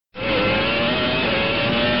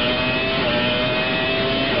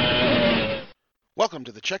Welcome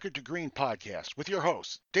to the Checkered to Green podcast with your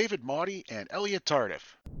hosts, David Maudie and Elliot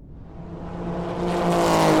Tardif.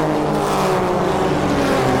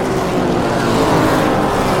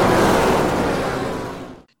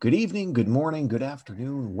 Good evening, good morning, good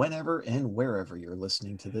afternoon, whenever and wherever you're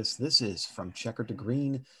listening to this. This is From Checkered to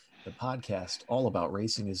Green, the podcast all about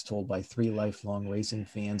racing is told by three lifelong racing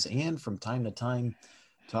fans and from time to time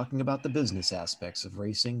talking about the business aspects of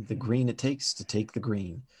racing, the green it takes to take the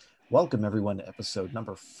green. Welcome everyone to episode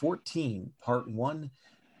number 14, part 1.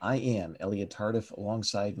 I am Elliot Tardif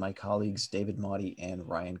alongside my colleagues David Maudie and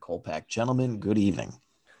Ryan Kolpak. Gentlemen, good evening.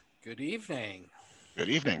 Good evening. Good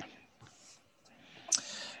evening.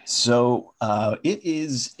 So it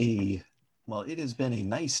has been a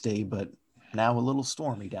nice day, but now a little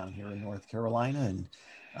stormy down here in North Carolina,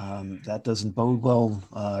 and that doesn't bode well,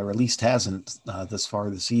 or at least hasn't thus far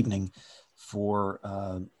this evening, for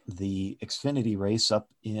the Xfinity race up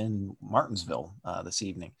in Martinsville this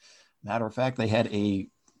evening. Matter of fact, they had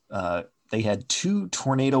two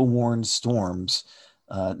tornado-warned storms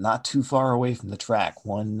not too far away from the track.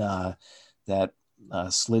 One that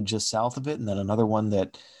slid just south of it, and then another one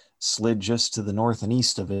that slid just to the north and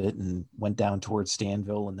east of it and went down towards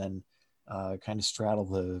Stanville and then kind of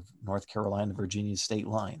straddled the North Carolina-Virginia state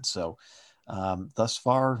line. So thus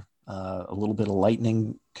far, a little bit of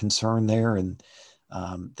lightning concern there, and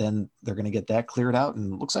then they're going to get that cleared out,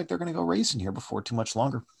 and it looks like they're going to go racing here before too much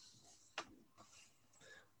longer.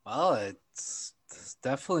 Well, it's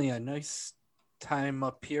definitely a nice time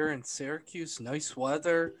up here in Syracuse. Nice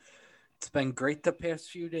weather. It's been great the past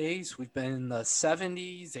few days. We've been in the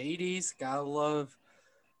 70s, 80s. Gotta love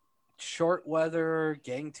short weather,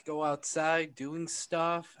 getting to go outside, doing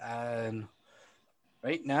stuff. And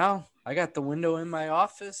right now, I got the window in my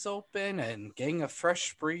office open and getting a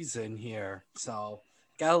fresh breeze in here. So,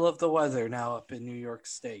 gotta love the weather now up in New York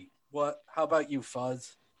State. How about you,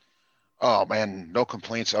 Fuzz? Oh man, no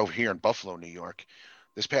complaints over here in Buffalo, New York.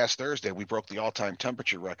 This past Thursday, we broke the all-time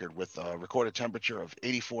temperature record with a recorded temperature of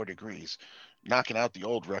 84 degrees, knocking out the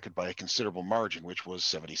old record by a considerable margin, which was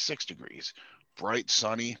 76 degrees. Bright,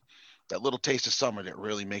 sunny, that little taste of summer that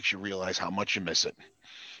really makes you realize how much you miss it.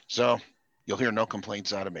 So you'll hear no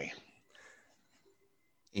complaints out of me.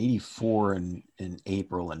 84 in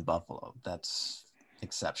April in Buffalo. That's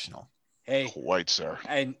exceptional. Hey, Quite, sir.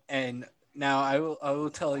 and now I will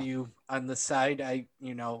tell you on the side,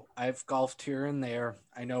 I've golfed here and there.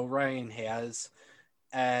 I know Ryan has,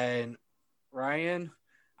 and Ryan,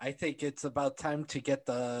 I think it's about time to get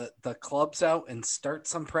the clubs out and start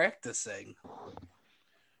some practicing.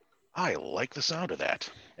 I like the sound of that.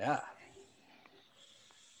 Yeah.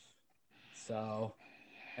 So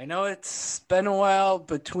I know it's been a while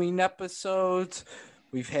between episodes.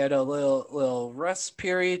 We've had a little rest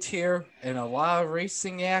period here and a lot of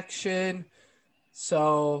racing action.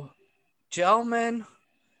 So, gentlemen,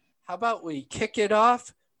 how about we kick it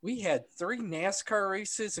off? We had 3 NASCAR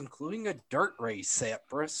races, including a dirt race at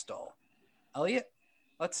Bristol. Elliot,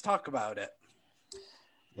 let's talk about it.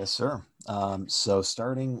 Yes, sir. So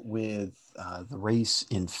starting with the race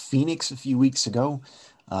in Phoenix a few weeks ago,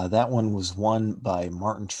 that one was won by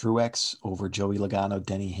Martin Truex over Joey Logano,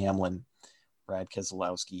 Denny Hamlin, Brad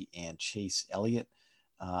Keselowski, and Chase Elliott.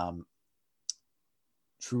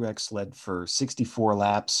 Truex led for 64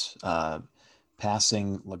 laps,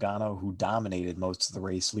 passing Logano, who dominated most of the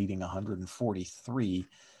race, leading 143,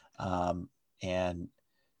 and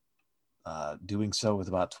doing so with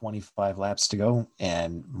about 25 laps to go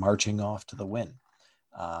and marching off to the win.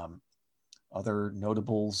 Other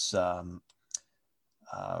notables,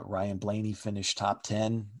 Ryan Blaney finished top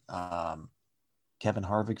 10. Kevin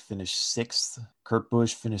Harvick finished 6th. Kurt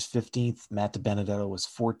Busch finished 15th. Matt DiBenedetto was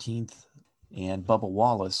 14th. And Bubba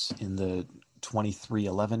Wallace in the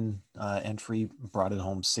 2311 entry brought it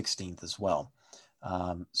home 16th as well.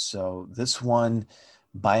 So this one,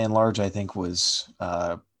 by and large, I think was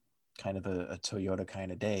kind of a Toyota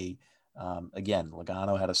kind of day. Again,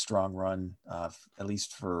 Logano had a strong run, at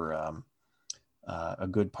least for a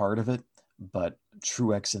good part of it, but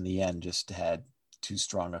Truex in the end just had too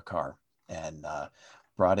strong a car and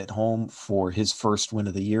brought it home for his first win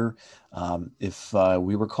of the year. If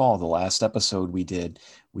we recall the last episode we did,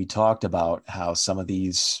 we talked about how some of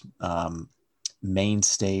these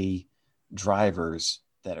mainstay drivers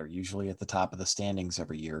that are usually at the top of the standings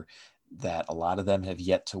every year, that a lot of them have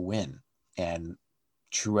yet to win. And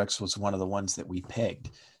Truex was one of the ones that we pegged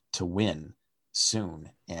to win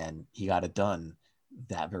soon, and he got it done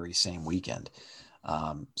that very same weekend.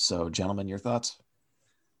 So gentlemen, your thoughts?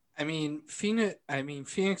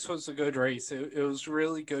 Phoenix was a good race. It was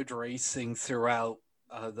really good racing throughout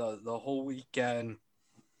the whole weekend.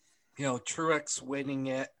 Truex winning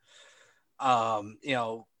it,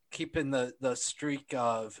 keeping the streak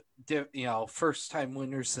of, first time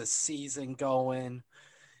winners this season going.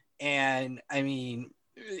 And I mean,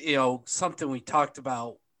 something we talked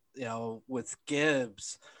about, with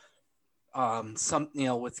Gibbs,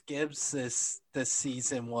 with Gibbs this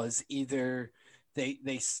season was either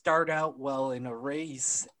they start out well in a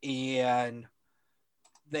race and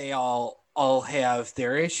they all have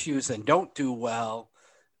their issues and don't do well,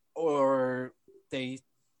 or they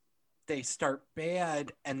start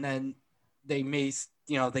bad and then they may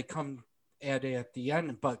they come at it at the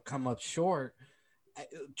end but come up short.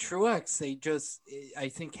 Truex, I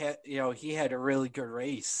think he had a really good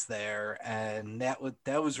race there, and that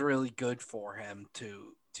was really good for him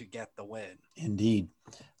to get the win. Indeed.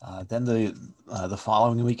 Then the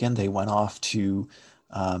following weekend they went off to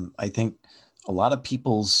I think a lot of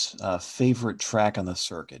people's favorite track on the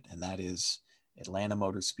circuit, and that is Atlanta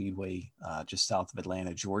Motor Speedway, just south of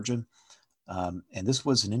Atlanta, Georgia. And this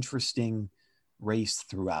was an interesting race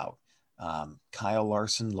throughout. Kyle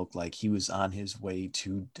Larson looked like he was on his way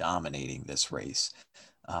to dominating this race.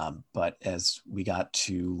 But as we got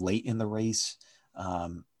to late in the race,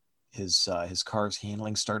 his car's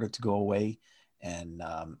handling started to go away, and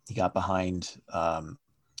he got behind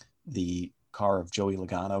the car of Joey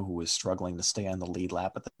Logano, who was struggling to stay on the lead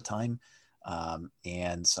lap at the time.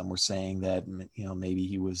 And some were saying that, maybe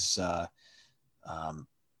he was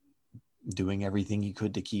doing everything he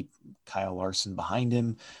could to keep Kyle Larson behind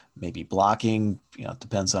him, maybe blocking, it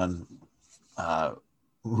depends on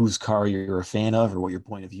whose car you're a fan of or what your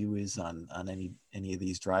point of view is on any of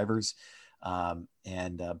these drivers. But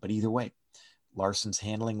either way, Larson's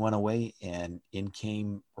handling went away, and in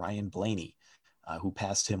came Ryan Blaney, who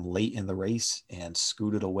passed him late in the race and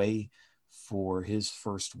scooted away for his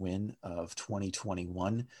first win of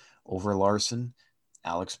 2021 over Larson.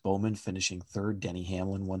 Alex Bowman finishing third, Denny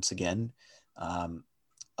Hamlin once again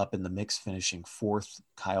up in the mix, finishing fourth.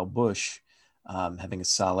 Kyle Busch having a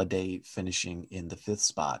solid day, finishing in the fifth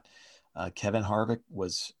spot. Kevin Harvick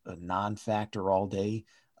was a non-factor all day,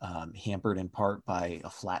 hampered in part by a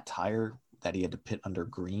flat tire that he had to pit under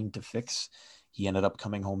green to fix. He ended up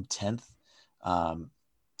coming home 10th.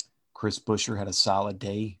 Chris Buescher had a solid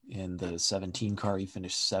day in the 17 car. He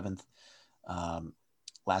finished 7th.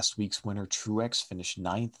 Last week's winner, Truex, finished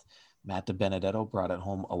 9th. Matt DiBenedetto brought it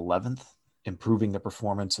home 11th, improving the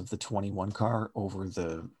performance of the 21 car over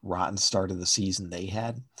the rotten start of the season they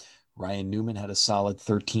had. Ryan Newman had a solid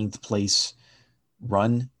 13th place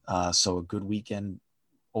run, so a good weekend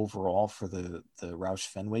overall for the Roush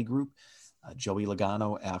Fenway group. Joey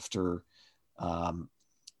Logano, after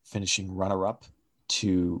finishing runner-up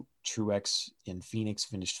to Truex in Phoenix,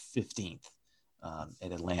 finished 15th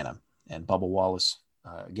at Atlanta. And Bubba Wallace,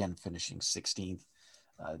 again, finishing 16th.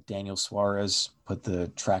 Daniel Suarez put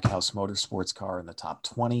the Trackhouse Motorsports car in the top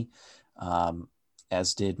 20,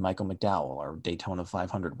 as did Michael McDowell, our Daytona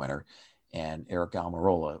 500 winner, and Eric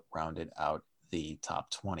Almirola rounded out the top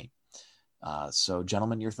 20. So,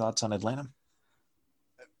 gentlemen, your thoughts on Atlanta?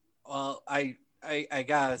 Well, I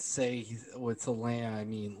gotta say, with Atlanta, I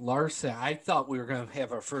mean, Larson, I thought we were going to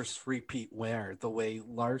have our first repeat winner, the way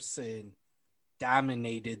Larson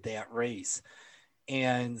dominated that race.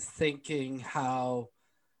 And thinking how,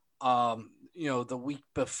 the week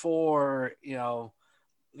before,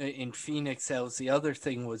 in Phoenix, that was the other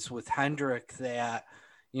thing, was with Hendrick, that,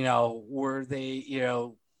 were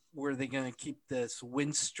they going to keep this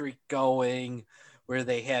win streak going where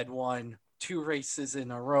they had won 2 races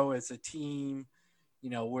in a row as a team?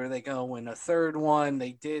 Were they going to win a third one?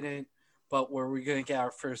 They didn't. But were we going to get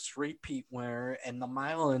our first repeat winner? And the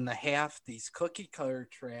mile and a half, these cookie cutter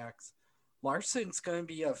tracks, Larson's going to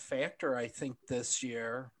be a factor, I think, this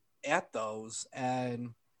year at those.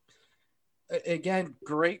 And again,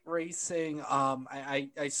 great racing.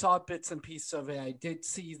 I saw bits and pieces of it. I did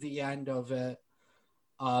see the end of it.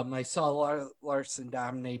 I saw Larson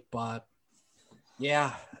dominate, but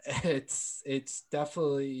yeah, it's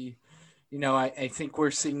definitely, I think we're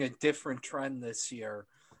seeing a different trend this year.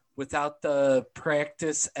 Without the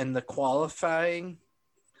practice and the qualifying,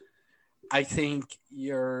 I think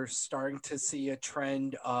you're starting to see a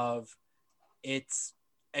trend of it's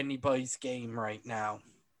anybody's game right now.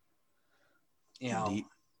 Indeed.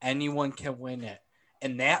 Anyone can win it.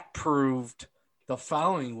 And that proved the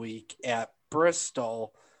following week at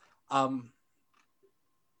Bristol.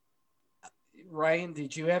 Ryan,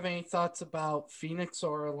 did you have any thoughts about Phoenix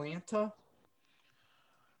or Atlanta?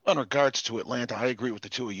 In regards to Atlanta, I agree with the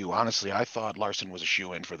two of you. Honestly, I thought Larson was a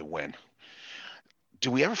shoo-in for the win. Do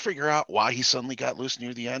we ever figure out why he suddenly got loose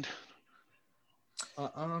near the end?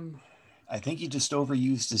 I think he just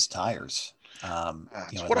overused his tires. It's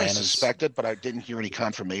what I Atlanta's. suspected, but I didn't hear any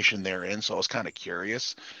confirmation therein, so I was kind of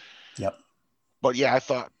curious. Yep. But yeah, I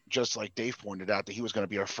thought, just like Dave pointed out, that he was going to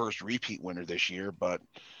be our first repeat winner this year. But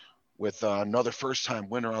with another first time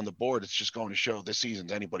winner on the board, it's just going to show this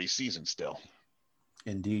season's anybody's season still.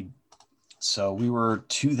 Indeed. So we were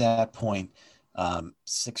to that point,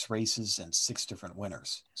 6 races and 6 different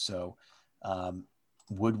winners. So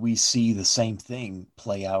would we see the same thing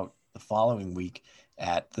play out the following week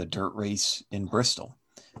at the dirt race in Bristol?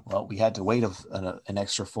 Well, we had to wait an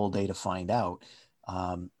extra full day to find out,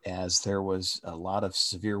 as there was a lot of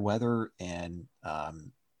severe weather and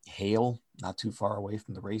hail not too far away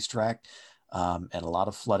from the racetrack, and a lot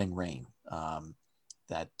of flooding rain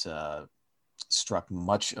that struck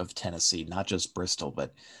much of Tennessee, not just Bristol,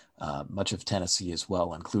 but much of Tennessee as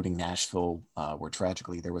well, including Nashville, where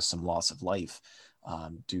tragically there was some loss of life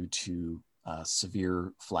due to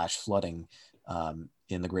severe flash flooding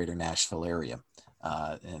in the greater Nashville area.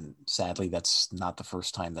 And sadly, that's not the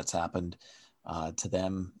first time that's happened to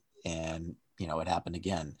them. And, it happened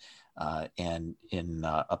again. And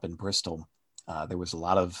up in Bristol, there was a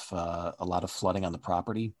lot of flooding on the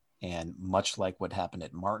property. And much like what happened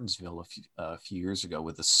at Martinsville a few years ago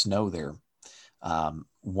with the snow there,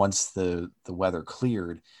 once the weather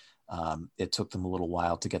cleared, it took them a little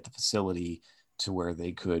while to get the facility to where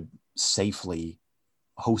they could safely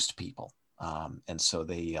host people. And so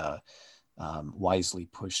they wisely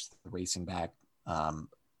pushed the racing back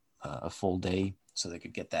a full day so they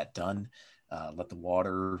could get that done, let the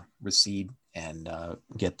water recede, and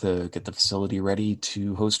get the facility ready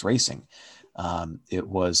to host racing. It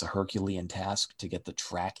was a Herculean task to get the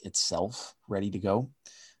track itself ready to go,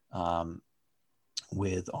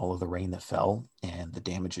 with all of the rain that fell and the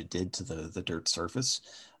damage it did to the dirt surface.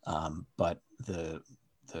 But the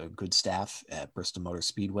good staff at Bristol Motor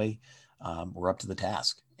Speedway were up to the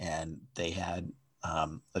task, and they had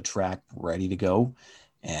a track ready to go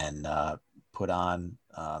and put on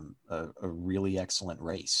a really excellent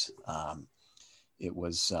race. It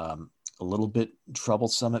was a little bit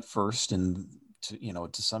troublesome at first, and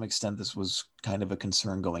to some extent this was kind of a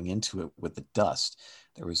concern going into it with the dust.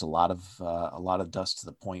 There was a lot of dust to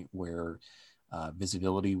the point where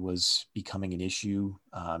visibility was becoming an issue,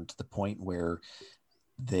 to the point where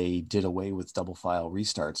they did away with double file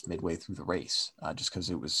restarts midway through the race, just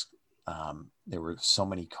because it was there were so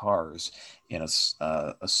many cars in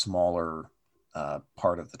a smaller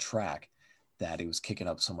part of the track that it was kicking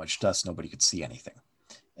up so much dust nobody could see anything.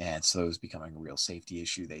 And so it was becoming a real safety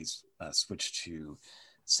issue. They switched to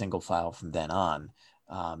single file from then on.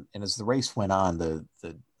 And as the race went on, the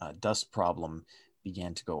dust problem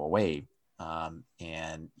began to go away.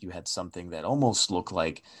 And you had something that almost looked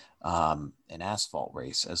like an asphalt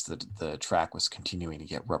race as the track was continuing to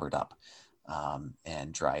get rubbered up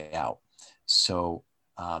and dry out. So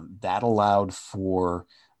that allowed for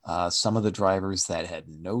some of the drivers that had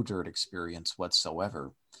no dirt experience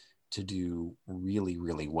whatsoever to do really,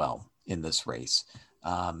 really well in this race.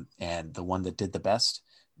 And the one that did the best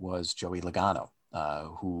was Joey Logano,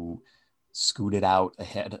 who scooted out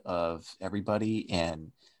ahead of everybody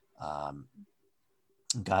and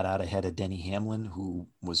got out ahead of Denny Hamlin, who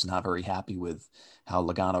was not very happy with how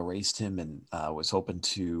Logano raced him and was hoping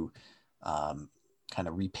to kind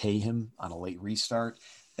of repay him on a late restart.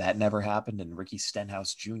 That never happened. And Ricky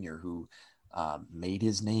Stenhouse Jr., who made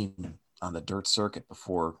his name on the dirt circuit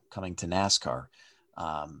before coming to NASCAR,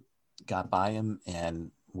 got by him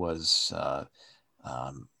and was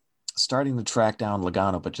starting to track down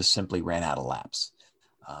Logano, but just simply ran out of laps.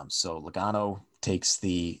 So Logano takes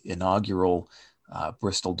the inaugural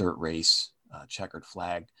Bristol dirt race, checkered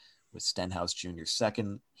flag, with Stenhouse Jr.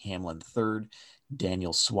 second, Hamlin third,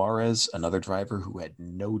 Daniel Suarez, another driver who had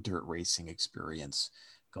no dirt racing experience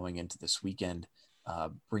going into this weekend,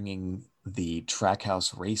 bringing the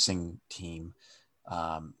Trackhouse Racing team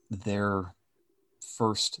their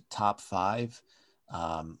first top 5,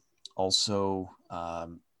 also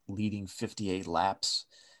leading 58 laps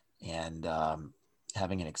and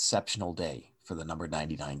having an exceptional day for the number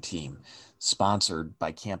 99 team, sponsored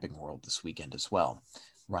by Camping World this weekend as well.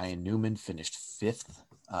 Ryan Newman finished 5th,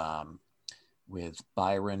 with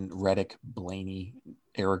Byron, Reddick, Blaney,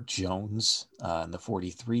 Eric Jones in the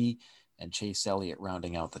 43, and Chase Elliott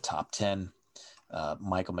rounding out the top 10.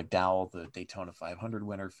 Michael McDowell, the Daytona 500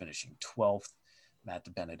 winner, finishing 12th. Matt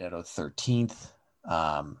DiBenedetto, 13th.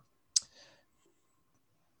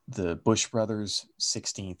 The Busch brothers,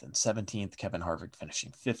 16th and 17th. Kevin Harvick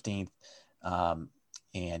finishing 15th.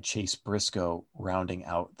 And Chase Briscoe rounding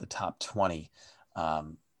out the top 20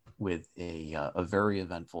 with a very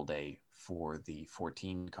eventful day for the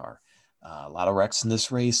 14 car. A lot of wrecks in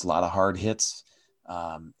this race, a lot of hard hits.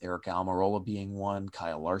 Eric Almirola being one,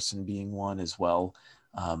 Kyle Larson being one as well.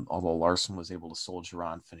 Although Larson was able to soldier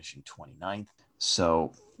on, finishing 29th.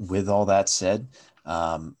 So with all that said,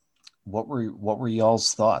 what were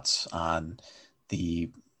y'all's thoughts on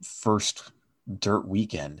the first dirt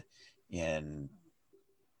weekend in,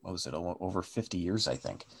 what was it, over 50 years, I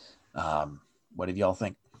think? What did y'all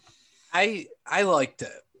think? I liked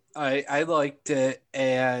it. I liked it,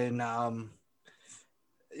 and I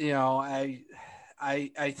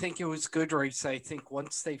think it was good race. I think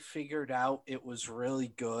once they figured out it was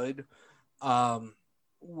really good,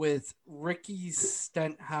 with Ricky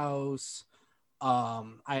Stenhouse,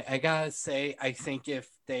 I gotta say, I think if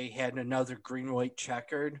they had another green white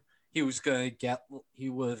checkered, he would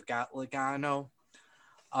have got Logano.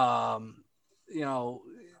 Um, you know,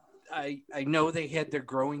 I know they had their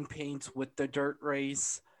growing pains with the dirt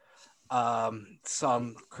race.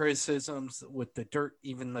 Some criticisms with the dirt,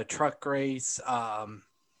 even the truck race.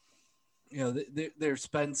 There's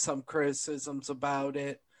been some criticisms about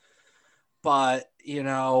it, but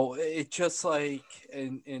it just like,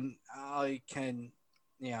 and I can,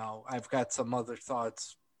 I've got some other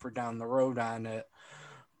thoughts for down the road on it,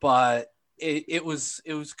 but it was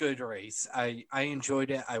good race. I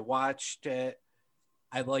enjoyed it. I watched it.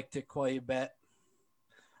 I liked it quite a bit.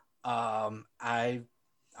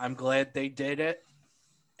 I'm glad they did it,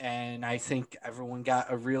 and I think everyone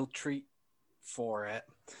got a real treat for it.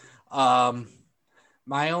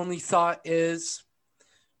 My only thought is,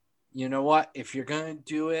 you know what? If you're gonna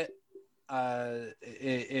do it,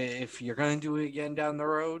 if you're gonna do it again down the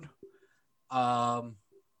road,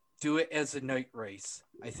 do it as a night race.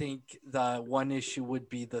 I think the one issue would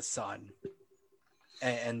be the sun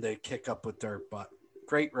and the kick up with dirt, but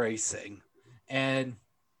great racing and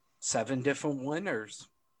 7 different winners.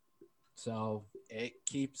 So it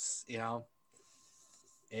keeps, it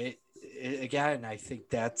again. I think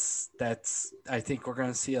that's. I think we're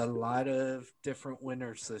going to see a lot of different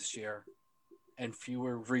winners this year, and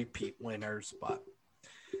fewer repeat winners. But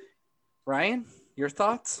Ryan, your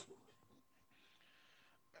thoughts?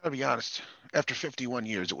 I'll be honest. After 51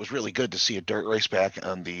 years, it was really good to see a dirt race back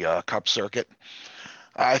on the Cup circuit.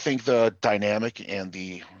 I think the dynamic and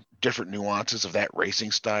the different nuances of that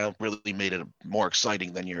racing style really made it more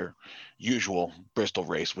exciting than your usual Bristol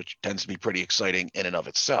race, which tends to be pretty exciting in and of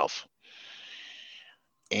itself.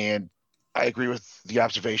 And I agree with the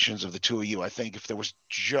observations of the two of you. I think if there was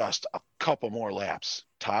just a couple more laps,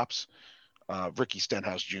 tops, Ricky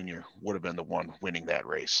Stenhouse Jr. would have been the one winning that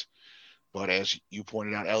race. But as you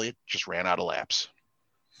pointed out, Elliott just ran out of laps.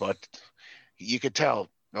 But you could tell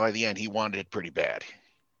by the end he wanted it pretty bad.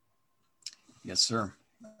 Yes, sir.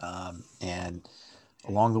 And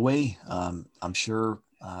along the way, I'm sure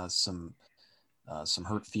some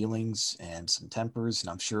hurt feelings and some tempers, and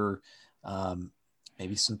I'm sure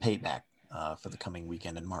maybe some payback for the coming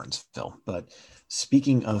weekend in Martinsville. But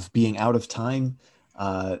speaking of being out of time,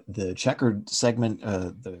 the checkered segment,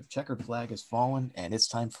 the checkered flag has fallen, and it's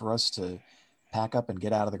time for us to pack up and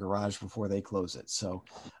get out of the garage before they close it. So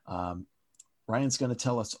Ryan's going to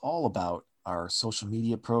tell us all about our social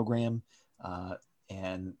media program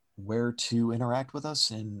and where to interact with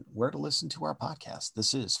us and where to listen to our podcast.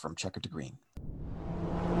 This is From Checkered to Green.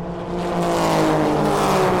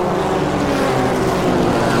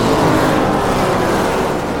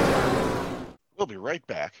 We'll be right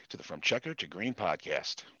back to the From Checker to Green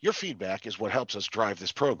podcast. Your feedback is what helps us drive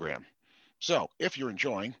this program. So if you're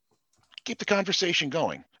enjoying, keep the conversation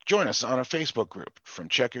going. Join us on our Facebook group, From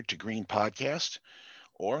Checkered to Green podcast,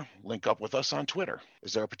 or link up with us on Twitter.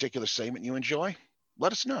 Is there a particular segment you enjoy?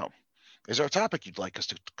 Let us know. Is there a topic you'd like us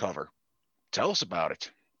to cover? Tell us about it.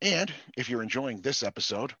 And if you're enjoying this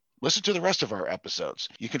episode, listen to the rest of our episodes.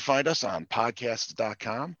 You can find us on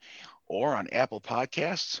podcasts.com or on Apple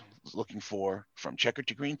Podcasts, looking for From Checkered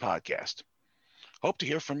to Green podcast. Hope to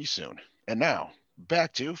hear from you soon. And now,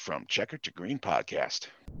 back to From Checkered to Green podcast.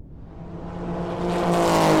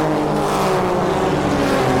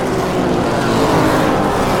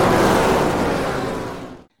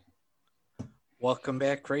 Welcome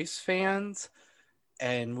back, race fans.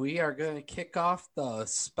 And we are going to kick off the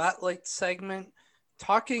Spotlight segment,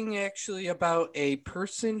 talking actually about a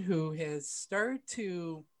person who has started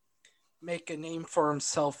to make a name for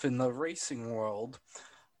himself in the racing world.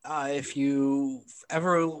 If you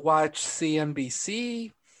ever watch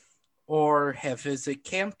CNBC or have visited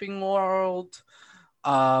Camping World,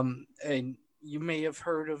 and you may have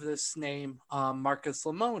heard of this name, Marcus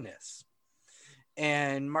Lemonis.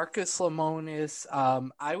 And Marcus Lemonis,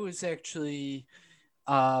 I was actually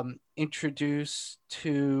introduced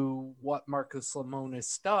to what Marcus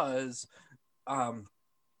Lemonis does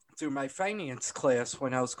through my finance class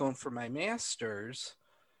when I was going for my master's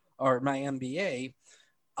or my MBA,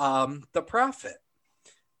 The Prophet.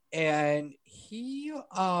 And he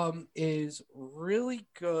is really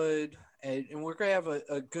good, and we're going to have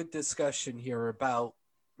a good discussion here about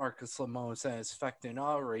Marcus Lemonis and his effect in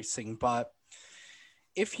auto racing. But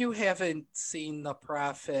if you haven't seen The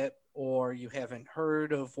Prophet or you haven't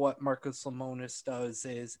heard of what Marcus Lemonis does,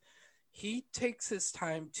 is he takes his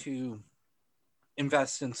time to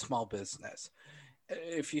invest in small business.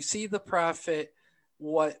 If you see The Prophet,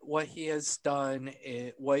 what he has done,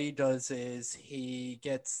 what he does is he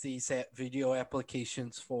gets these video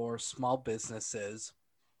applications for small businesses,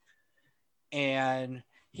 and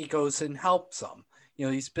he goes and helps them. You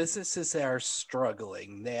know, these businesses that are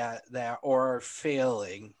struggling, that or are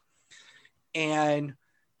failing, and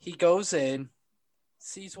he goes in,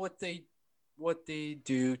 sees what they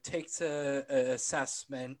do, takes a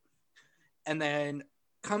assessment, and then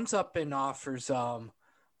comes up and offers them,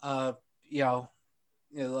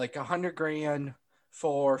 like $100,000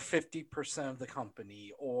 for 50% of the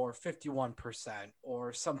company, or 51%,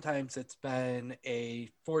 or sometimes it's been a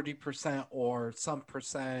 40% or some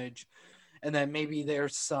percentage, and then maybe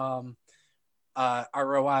there's some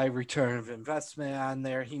ROI, return of investment, on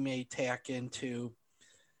there he may tack into,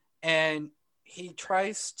 and he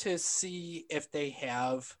tries to see if they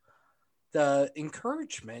have the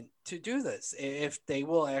encouragement to do this, if they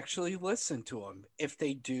will actually listen to him. If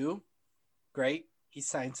they do, great. He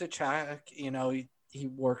signs a check, he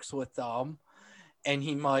works with them, and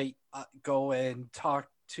he might go and talk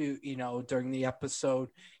to, during the episode,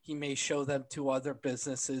 he may show them to other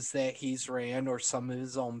businesses that he's ran or some of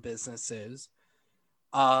his own businesses.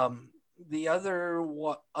 The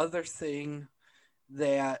other thing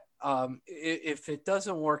that if it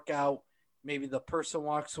doesn't work out, maybe the person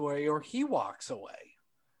walks away or he walks away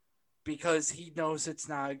because he knows it's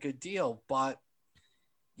not a good deal. But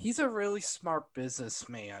he's a really smart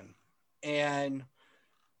businessman. And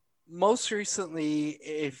most recently,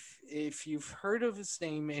 if you've heard of his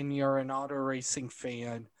name and you're an auto racing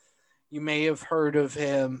fan, you may have heard of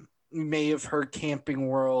him. You may have heard Camping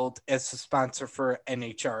World as a sponsor for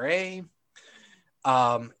NHRA.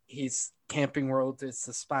 Camping World is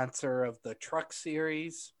the sponsor of the Truck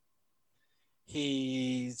Series.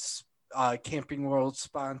 Camping World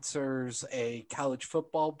sponsors a college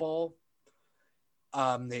football bowl.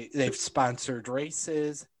 They've sponsored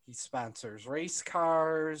races. He sponsors race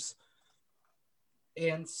cars.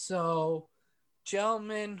 And so,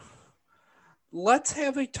 gentlemen, let's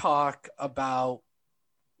have a talk about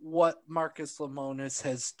what Marcus Lemonis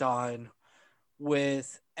has done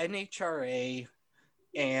with NHRA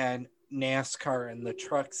and NASCAR and the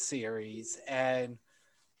Truck Series. And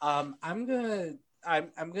I'm gonna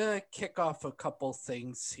kick off a couple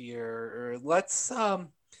things here. Let's start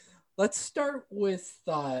with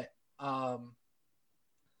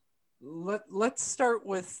let's start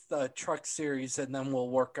with the Truck Series, and then we'll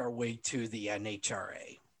work our way to the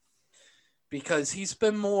NHRA, because he's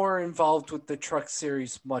been more involved with the Truck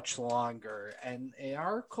Series much longer. And an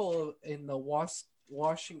article in the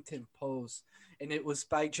Washington Post, and it was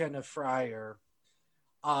by Jenna Fryer,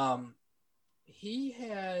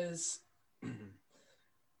 his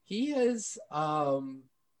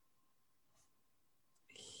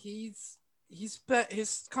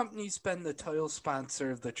company's been the title sponsor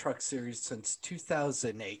of the Truck Series since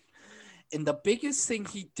 2008. And the biggest thing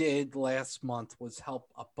he did last month was help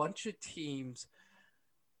a bunch of teams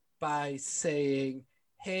by saying,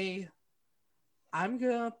 hey, I'm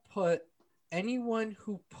going to put anyone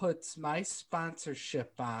who puts my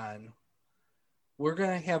sponsorship on, we're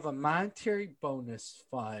going to have a monetary bonus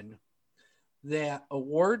fund that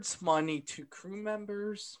awards money to crew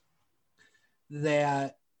members,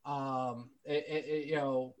 that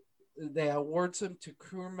that awards them to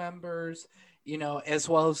crew members, as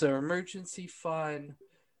well as their emergency fund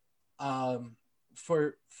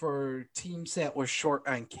for teams that were short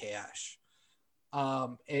on cash.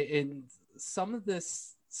 And some of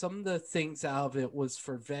the things out of it was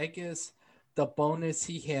for Vegas. The bonus,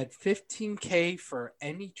 he had $15,000 for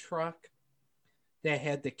any truck that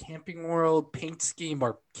had the Camping World paint scheme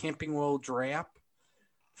or Camping World wrap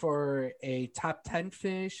for a top 10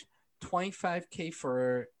 finish,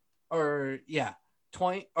 $25,000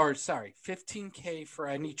 $15,000 for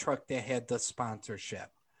any truck that had the sponsorship.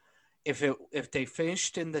 If they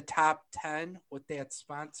finished in the top 10 with that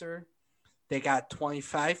sponsor, they got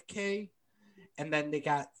 $25,000, and then they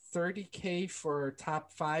got $30,000 for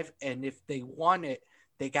top 5, and if they won it,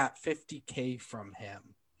 they got $50,000 from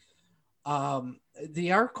him.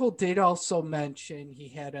 The article did also mention he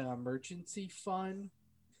had an emergency fund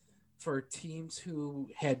for teams who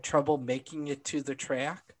had trouble making it to the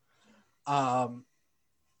track. Um,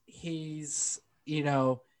 he's, he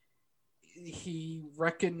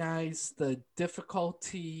recognized the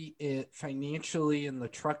difficulty financially in the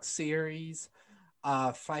truck series,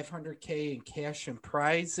 500K in cash and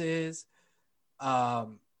prizes,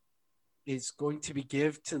 um, is going to be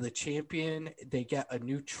give to the champion. They get a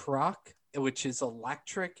new truck, which is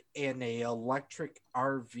electric, and a electric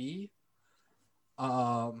RV,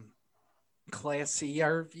 um, Class E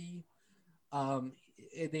RV. Um,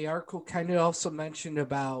 the article kind of also mentioned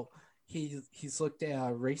about he's looked at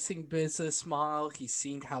a racing business model. He's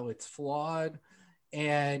seen how it's flawed,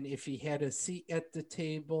 and if he had a seat at the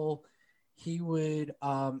table, he would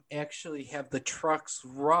actually have the trucks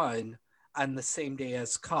run on the same day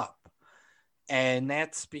as Cup. And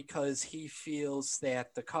that's because he feels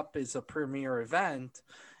that the Cup is a premier event.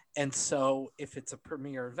 And so, if it's a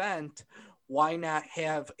premier event, why not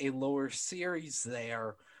have a lower series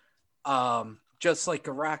there? Just like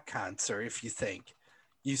a rock concert, if you think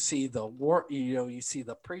you see the war, you see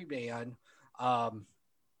the pre-band.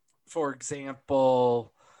 For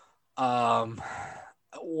example,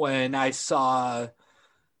 when I saw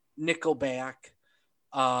Nickelback,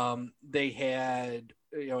 they had,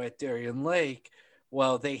 at Darien Lake,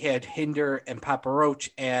 well, they had Hinder and Papa Roach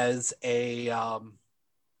as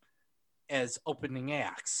as opening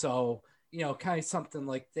acts. So, kind of something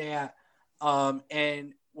like that.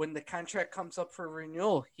 And when the contract comes up for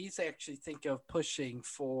renewal, he's actually thinking of pushing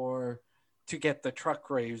to get the truck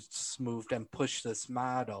rates moved and push this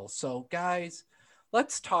model. So, guys,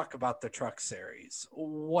 let's talk about the truck series,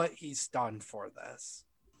 what he's done for this.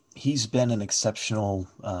 He's been an exceptional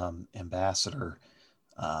ambassador,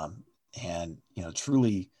 and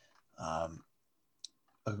truly a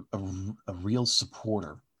real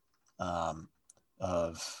supporter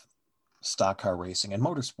of stock car racing and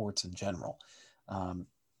motorsports in general.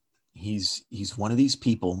 He's one of these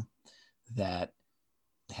people that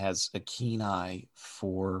has a keen eye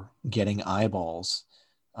for getting eyeballs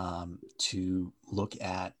to look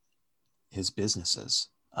at his businesses,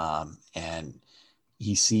 and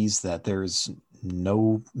he sees that there's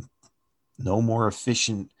no more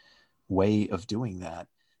efficient way of doing that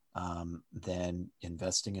than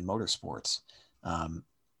investing in motorsports.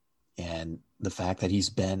 And the fact that he's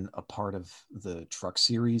been a part of the truck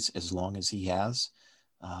series as long as he has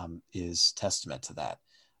is testament to that.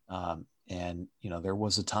 And there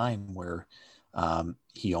was a time where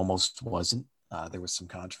he almost wasn't. There was some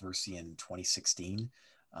controversy in 2016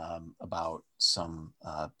 about some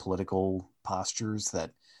political postures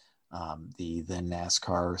that the then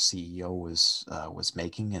NASCAR CEO was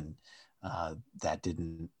making, and that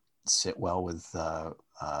didn't sit well with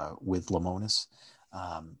Lemonis.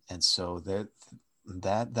 And so that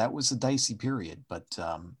was a dicey period, but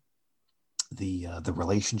the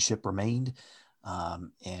relationship remained,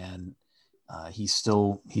 and he's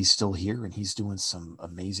still here, and he's doing some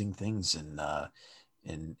amazing things in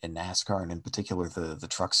NASCAR, and in particular the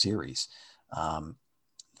truck series.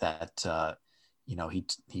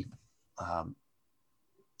 He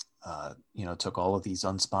took all of these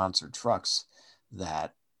unsponsored trucks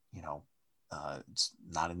that it's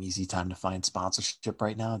not an easy time to find sponsorship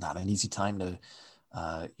right now, not an easy time to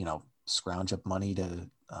scrounge up money to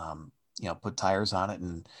put tires on it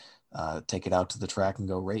and take it out to the track and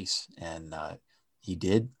go race. And he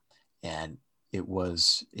did, and it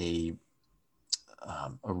was a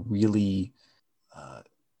really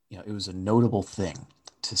it was a notable thing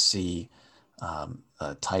to see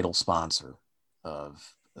a title sponsor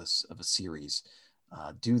of a series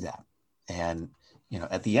do that. And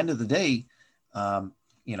at the end of the day, how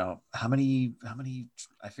many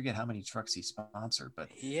I forget how many trucks he sponsored, but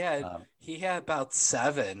he had about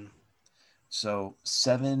 7. So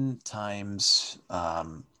 7 times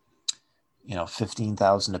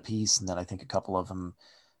 15,000 a piece, and then I think a couple of them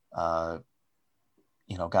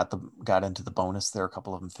got into the bonus there. A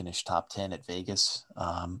couple of them finished top 10 at Vegas.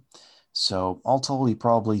 So all told, he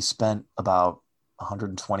probably spent about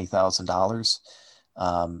 $120,000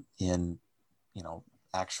 in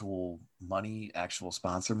actual money, actual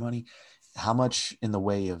sponsor money. How much in the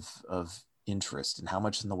way of interest and how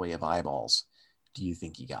much in the way of eyeballs do you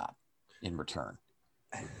think he got in return?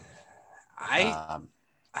 I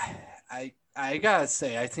gotta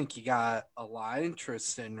say, I think he got a lot of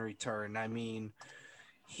interest in return. I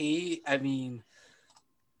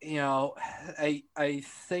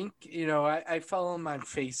think, I follow him on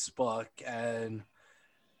Facebook, and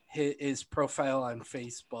his profile on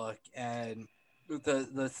Facebook, and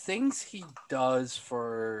the things he does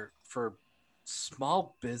for for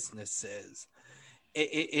small businesses.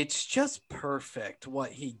 It's just perfect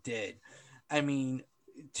what he did. I mean,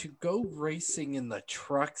 to go racing in the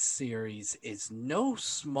truck series is no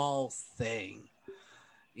small thing.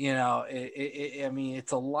 I mean,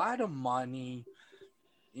 it's a lot of money.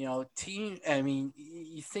 Team. I mean,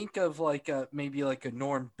 you think of maybe like a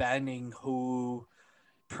Norm Benning who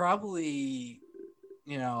probably,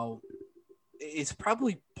 is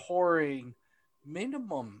probably pouring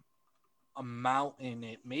minimum amount in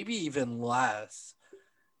it, maybe even less.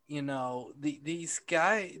 These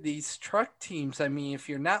truck teams. I mean, if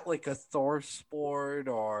you're not like a Thor Sport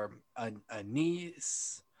or a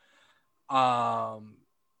Nice, or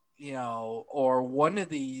one of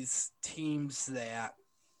these teams that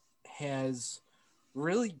has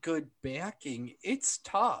really good backing, it's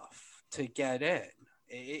tough to get in.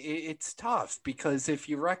 It's tough because if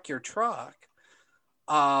you wreck your truck,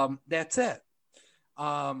 that's it.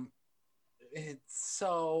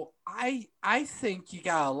 So I think you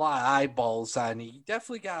got a lot of eyeballs on it. You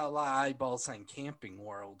definitely got a lot of eyeballs on Camping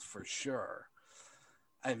World for sure.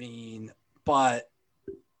 I mean, but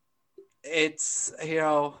it's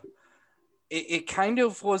it kind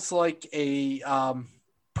of was like a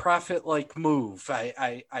profit like move.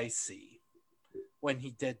 I see when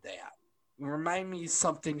he did that. Remind me of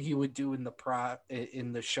something he would do in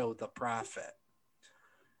the show The Prophet.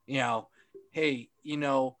 Hey,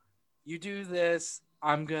 you do this,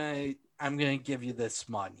 I'm gonna give you this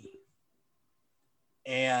money.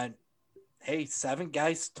 And hey, 7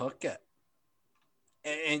 guys took it.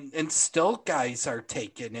 And still guys are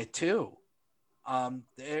taking it too.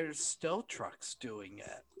 There's still trucks doing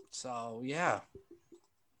it. So yeah.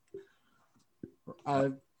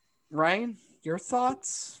 Ryan, your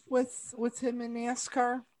thoughts with him in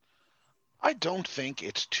NASCAR? I don't think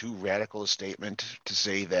it's too radical a statement to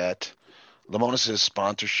say that Lemonis'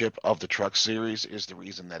 sponsorship of the Truck Series is the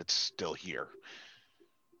reason that it's still here.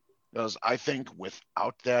 Because I think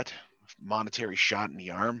without that monetary shot in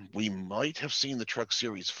the arm, we might have seen the Truck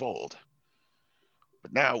Series fold.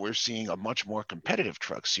 But now we're seeing a much more competitive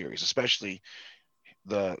Truck Series, especially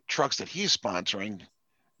the trucks that he's sponsoring.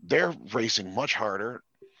 They're racing much harder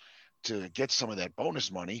to get some of that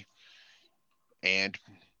bonus money. And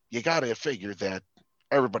you got to figure that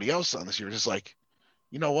everybody else on the series is like,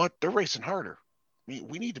 you know what? They're racing harder.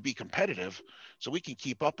 We need to be competitive so we can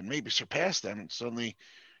keep up and maybe surpass them. And suddenly,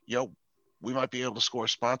 we might be able to score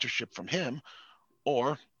sponsorship from him,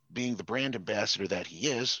 or being the brand ambassador that he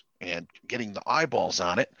is and getting the eyeballs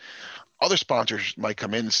on it. Other sponsors might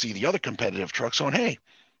come in and see the other competitive trucks going, hey,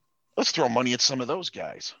 let's throw money at some of those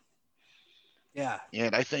guys. Yeah.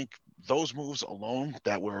 And I think those moves alone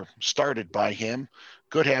that were started by him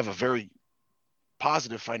could have a very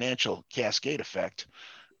positive financial cascade effect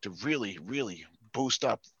to really, really boost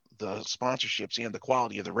up the sponsorships and the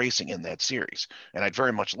quality of the racing in that series. And I'd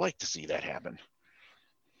very much like to see that happen.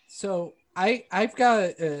 So I've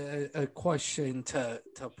got a question to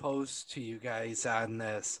pose to you guys on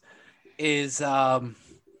this. Is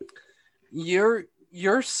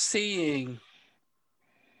you're seeing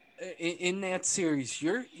in that series,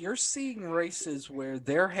 you're seeing races where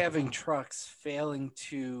they're having trucks failing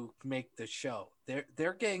to make the show.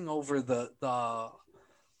 They're getting over the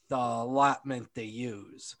allotment they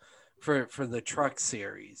use for the truck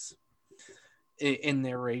series in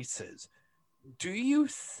their races. Do you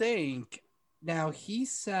think now he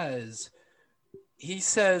says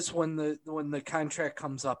when the contract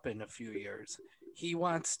comes up in a few years, he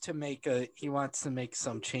wants to make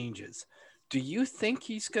some changes. Do you think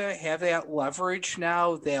he's going to have that leverage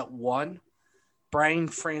now that Brian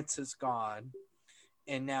France is gone,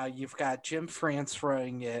 and now you've got Jim France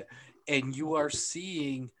running it, and you are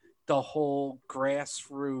seeing the whole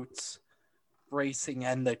grassroots racing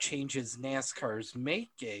and the changes NASCAR is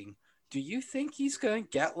making? Do you think he's going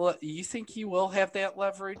to you think he will have that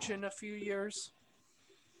leverage in a few years?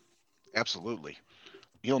 Absolutely.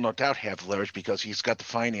 He'll no doubt have leverage because he's got the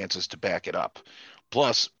finances to back it up.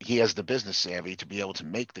 Plus, he has the business savvy to be able to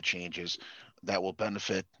make the changes that will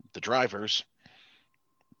benefit the drivers,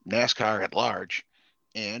 NASCAR at large,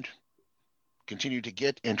 and continue to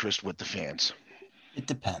get interest with the fans. It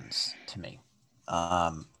depends to me.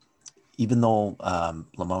 Even though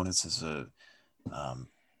Lemonis is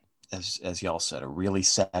as y'all said, a really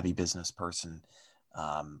savvy business person,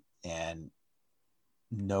 and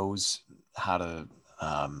knows how to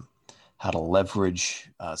leverage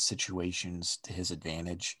situations to his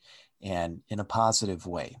advantage and in a positive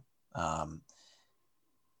way.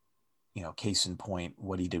 Case in point,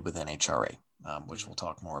 what he did with NHRA, which we'll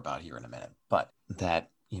talk more about here in a minute. But that,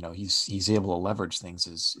 he's able to leverage things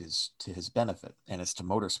is to his benefit, and it's to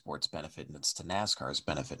motorsports benefit, and it's to NASCAR's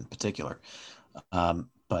benefit in particular.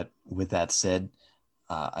 But with that said,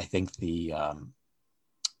 I think the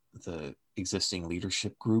existing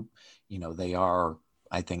leadership group, they are,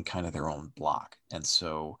 I think, kind of their own block, and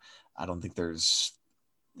so I don't think there's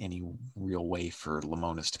any real way for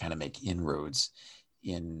Lemonis to kind of make inroads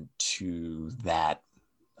into that,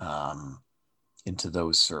 into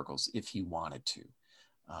those circles if he wanted to,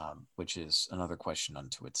 which is another question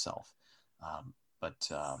unto itself. But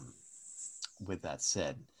with that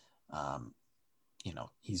said,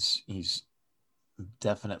 he's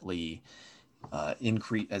definitely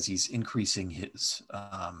as he's increasing his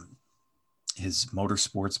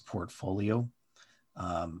motorsports portfolio,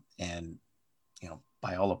 and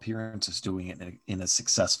by all appearances doing it in a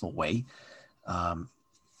successful way.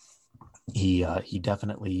 He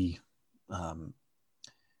definitely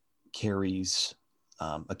carries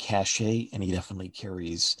a cachet, and he definitely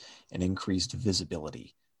carries an increased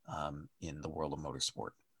visibility in the world of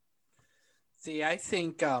motorsport. See, I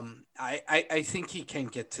think I think he can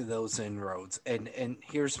get to those inroads, and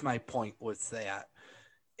here's my point with that: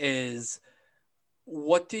 is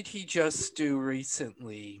what did he just do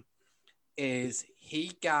recently? Is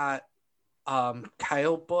he got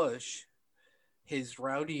Kyle Busch, his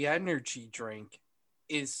Rowdy Energy drink,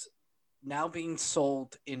 is now being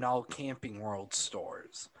sold in all Camping World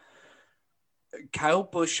stores. Kyle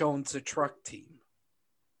Busch owns a truck team.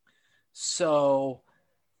 So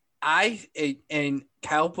and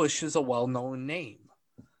Kyle Busch is a well-known name.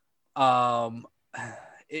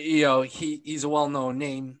 He's a well-known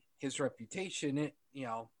name. His reputation,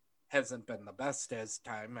 hasn't been the best as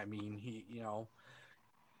time. I mean, he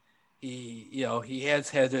has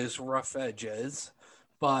had his rough edges,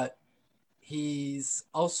 but he's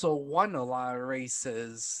also won a lot of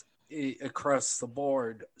races across the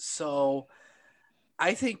board. So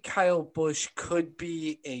I think Kyle Busch could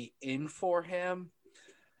be a in for him.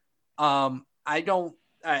 I don't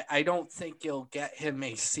think you'll get him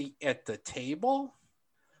a seat at the table,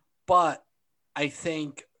 but I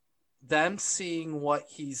think them seeing what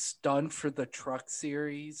he's done for the Truck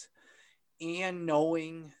Series and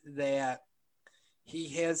knowing that he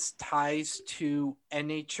has ties to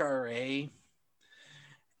NHRA,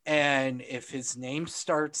 and if his name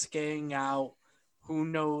starts getting out, who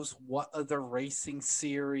knows what other racing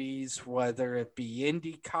series, whether it be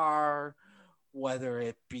IndyCar, whether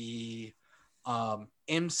it be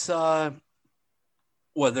IMSA,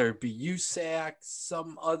 whether it be USAC,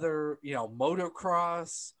 some other,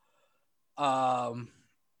 motocross,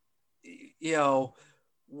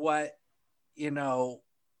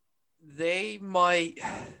 they might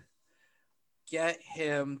get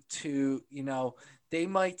him to, they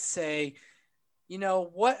might say,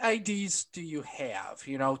 what ideas do you have?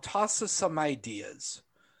 Toss us some ideas.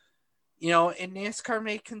 And NASCAR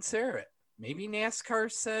may consider it. Maybe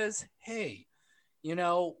NASCAR says, hey,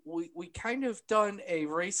 we kind of done a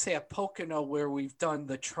race at Pocono where we've done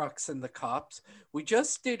the trucks and the cups. We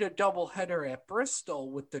just did a doubleheader at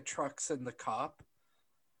Bristol with the trucks and the cup.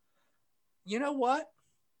 You know what?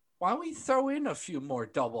 Why don't we throw in a few more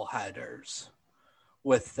doubleheaders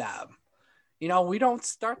with them? We don't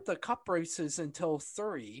start the cup races until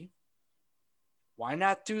 3. Why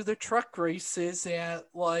not do the truck races at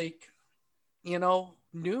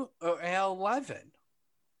new at 11?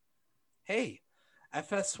 Hey,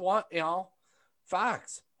 FS1,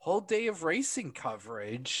 Fox, whole day of racing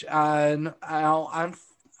coverage on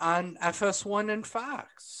FS1 and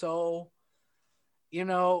Fox. So,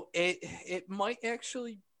 it might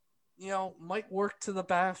actually, might work to the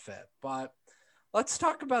benefit. But let's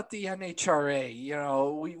talk about the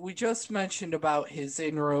NHRA. We just mentioned about his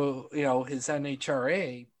his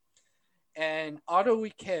NHRA. And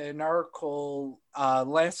AutoWeek had an article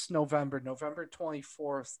last November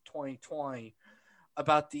 24th, 2020,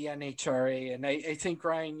 about the NHRA. And I think,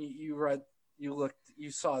 Ryan, you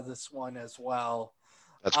saw this one as well.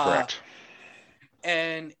 That's correct.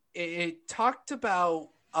 And it talked about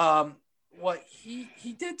what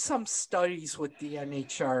he did some studies with the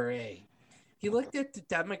NHRA. He looked at the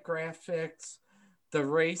demographics, the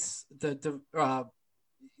race, the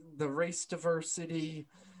race diversity,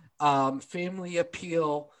 family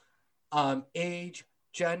appeal, age,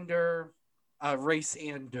 gender, race,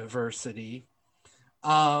 and diversity.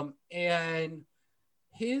 And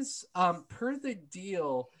his, per the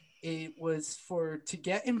deal, it was to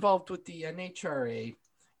get involved with the NHRA,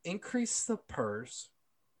 increase the purse.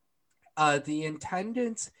 The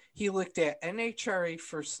attendance, he looked at NHRA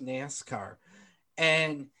versus NASCAR,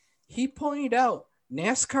 and he pointed out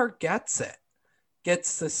NASCAR gets it.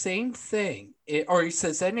 gets the same thing, or he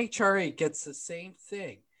says NHRA gets the same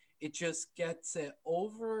thing. It just gets it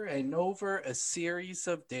over and over a series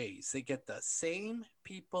of days. They get the same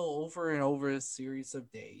people over and over a series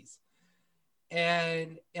of days,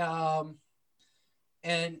 and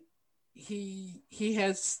and he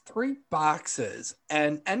has 3 boxes,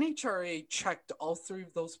 and NHRA checked all 3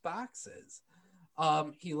 of those boxes.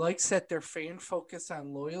 He likes that their fan focus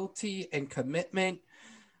on loyalty and commitment.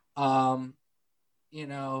 Um, you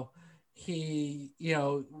know,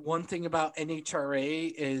 one thing about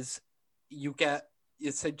NHRA is you get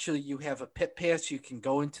essentially you have a pit pass. You can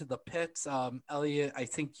go into the pits. Elliot, I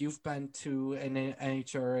think you've been to an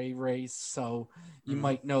NHRA race, so you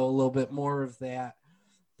might know a little bit more of that.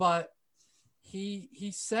 But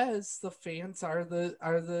he says the fans are the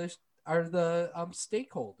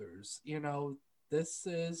stakeholders. This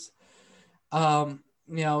is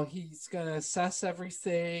he's gonna assess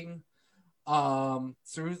everything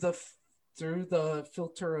through the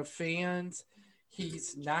filter of fans.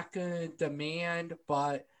 He's not gonna demand,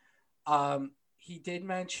 but he did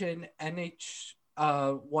mention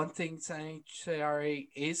one thing NHRA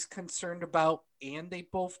is concerned about, and they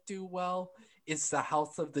both do well, is the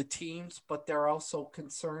health of the teams, but they're also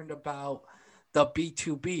concerned about the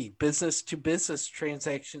B2B, business to business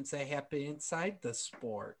transactions that happen inside the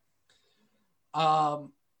sport.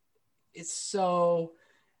 It's so,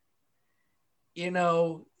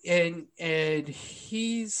 and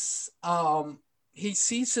he sees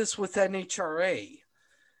this with NHRA.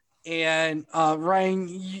 And Ryan,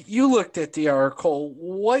 you looked at the article.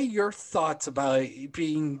 What are your thoughts about it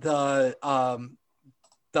being the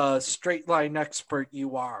straight line expert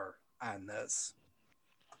you are on this?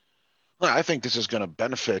 Well, I think this is going to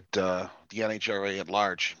benefit the NHRA at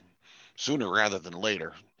large sooner rather than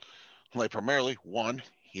later. Like, primarily, one,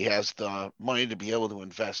 he has the money to be able to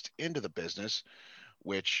invest into the business,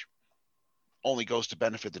 which only goes to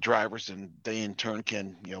benefit the drivers, and they in turn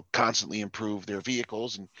can constantly improve their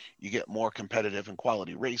vehicles, and you get more competitive and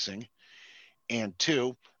quality racing. And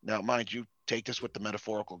two, now mind you, take this with the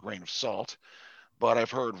metaphorical grain of salt, but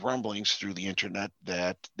I've heard rumblings through the internet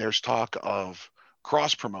that there's talk of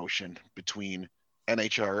cross promotion between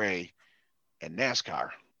NHRA and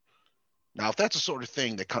NASCAR. Now, if that's the sort of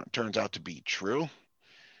thing that turns out to be true,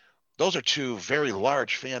 those are 2 very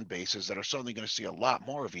large fan bases that are suddenly going to see a lot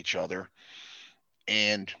more of each other.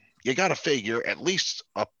 And you got to figure at least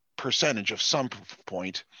a percentage of some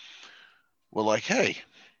point will, like, hey,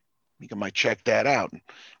 we might check that out.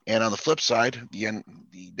 And on the flip side, the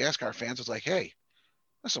NASCAR fans is like, hey,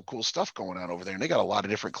 there's some cool stuff going on over there, and they got a lot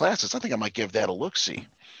of different classes. I think I might give that a look-see.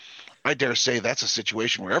 I dare say that's a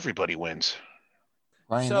situation where everybody wins.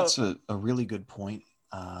 Ryan, that's a really good point.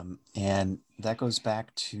 And that goes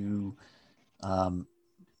back to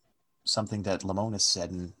something that Lemonis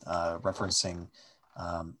said in referencing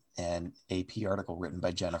an AP article written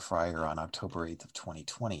by Jenna Fryer on October 8th of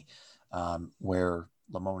 2020, where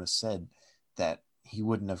Lemonis said that he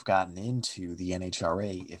wouldn't have gotten into the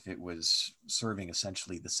NHRA if it was serving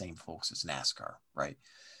essentially the same folks as NASCAR, right?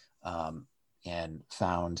 And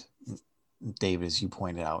found, David, as you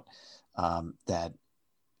pointed out, that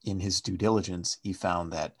in his due diligence, he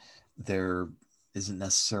found that there isn't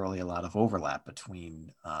necessarily a lot of overlap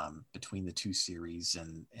between the 2 series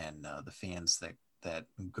and the fans that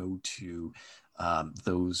go to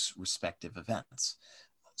those respective events.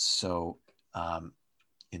 So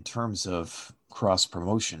in terms of cross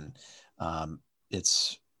promotion,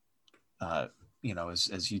 it's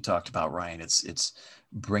as you talked about, Ryan, it's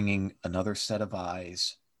bringing another set of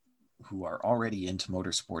eyes who are already into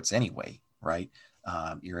motorsports anyway, right?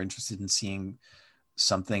 You're interested in seeing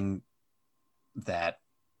something that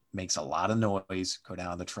makes a lot of noise, go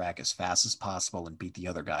down the track as fast as possible and beat the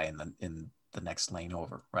other guy in the next lane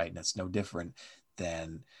over, right? And it's no different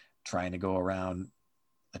than trying to go around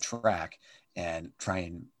a track and try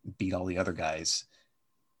and beat all the other guys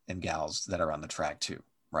and gals that are on the track too,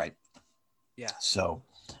 right? Yeah. So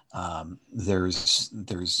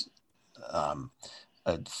there's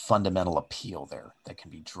a fundamental appeal there that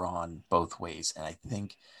can be drawn both ways, and I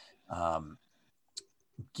think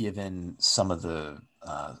given some of the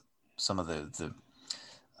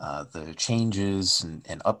changes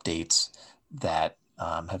and updates that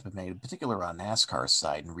have been made, in particular on NASCAR's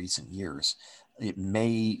side in recent years, it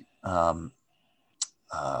may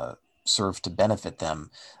serve to benefit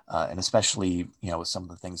them, and especially with some of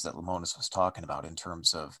the things that Lemonis was talking about in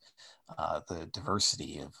terms of the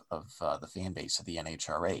diversity of the fan base of the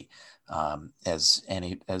NHRA, as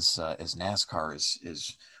NASCAR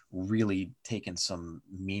is really taken some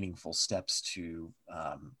meaningful steps to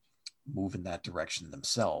move in that direction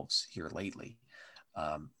themselves here lately.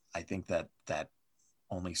 I think that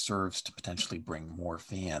only serves to potentially bring more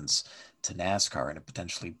fans to NASCAR, and it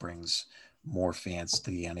potentially brings more fans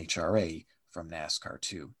to the NHRA from NASCAR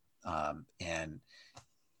too. And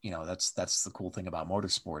that's the cool thing about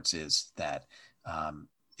motorsports is that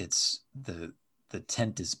it's the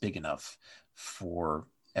tent is big enough for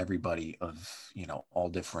everybody of all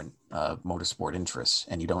different motorsport interests,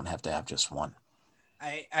 and you don't have to have just one.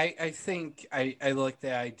 I think I like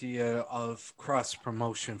the idea of cross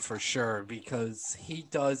promotion for sure because he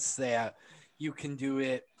does that. You can do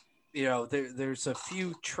it. There's a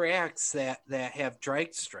few tracks that have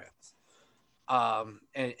drag strips.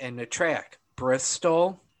 And the track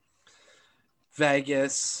Bristol,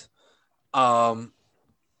 Vegas, and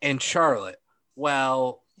Charlotte.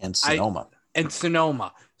 Well, And Sonoma.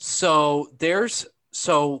 So there's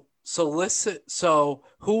so listen. So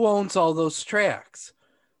who owns all those tracks?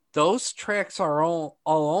 Those tracks are all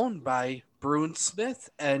owned by Bruin Smith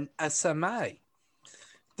and SMI.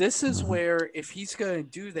 This is where if he's going to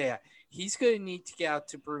do that, he's going to need to get out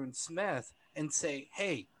to Bruin Smith and say,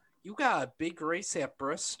 "Hey, you got a big race at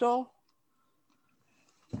Bristol.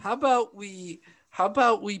 How about we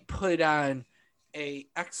put on a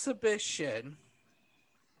exhibition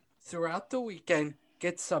throughout the weekend,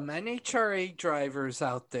 get some NHRA drivers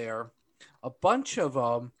out there, a bunch of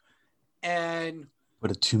them, and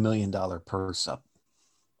put a $2 million purse up."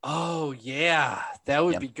 Oh yeah, that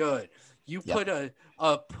would be good. You put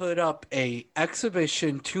up a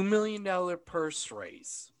exhibition $2 million purse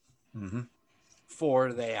raise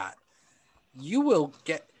for that. You will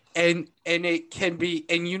get and it can be,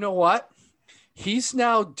 and you know what? He's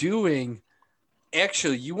now doing.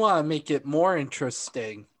 Actually, you want to make it more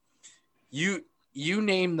interesting. He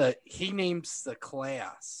names the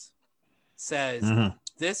class. Says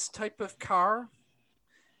this type of car,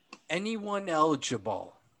 anyone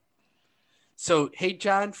eligible. So, hey,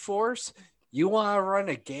 John Force, you want to run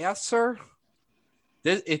a gasser?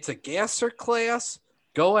 It's a gasser class.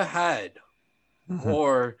 Go ahead.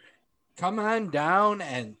 Or come on down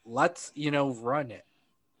and let's, run it.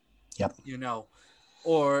 Yep.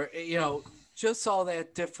 Or, just all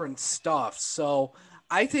that different stuff. So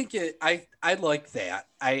I think I like that.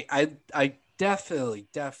 I definitely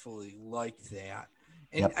like that.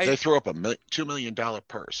 And they throw up a $2 million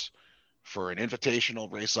purse for an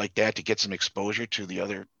invitational race like that to get some exposure to the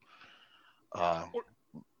other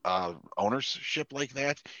ownership like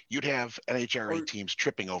that. You'd have NHRA teams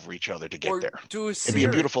tripping over each other to get there. It'd be a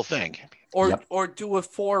beautiful thing. Or do a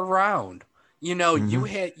 4-round. You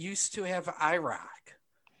used to have IROC,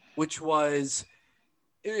 which was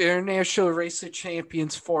International Race of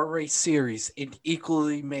Champions 4-race series in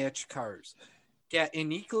equally matched cars. Get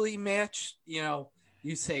an equally matched,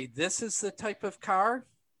 you say this is the type of car.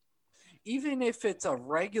 Even if it's a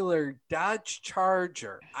regular Dodge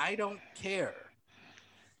Charger, I don't care.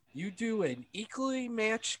 You do an equally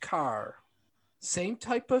matched car, same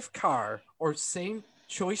type of car, or same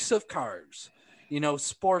choice of cars,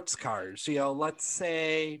 sports cars, let's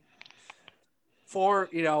say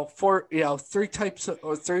three or four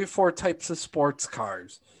types of sports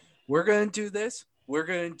cars. We're going to do this. We're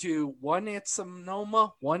going to do one at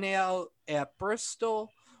Sonoma, one at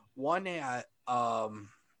Bristol, one at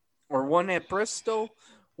Bristol,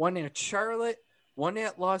 one at Charlotte, one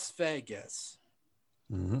at Las Vegas.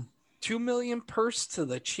 2 million purse to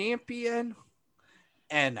the champion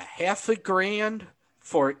and $500,000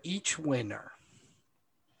 for each winner.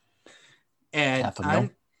 And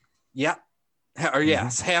 $500,000? Yeah. Or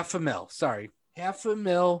yes, $500,000. Sorry.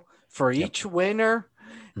 $500,000 for each winner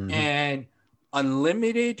and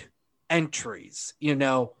unlimited entries.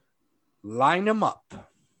 Line them up.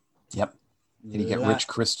 Yep. Did you get Rich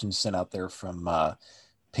Christensen out there from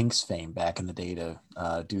Pink's fame back in the day to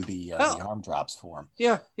do the arm drops for him?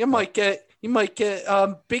 Yeah, you might get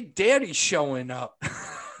Big Daddy showing up.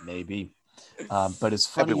 Maybe. But it's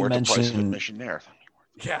funny you mentioned admission there.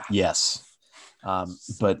 Yeah. Yes.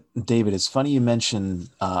 But David, it's funny you mentioned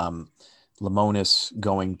Lemonis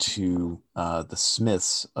going to the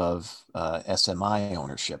Smiths of SMI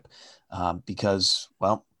ownership because,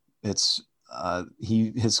 well, it's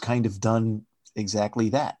he has kind of done exactly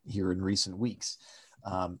that here in recent weeks.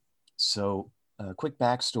 So a quick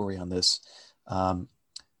backstory on this.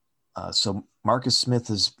 So Marcus Smith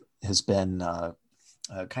has been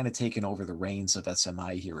kind of taken over the reins of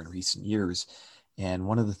SMI here in recent years. And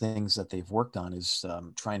one of the things that they've worked on is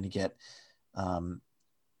trying to get an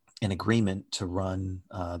agreement to run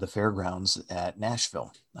the fairgrounds at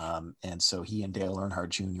Nashville. And so he and Dale Earnhardt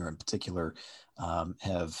Jr. in particular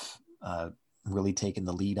have really taken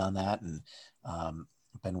the lead on that and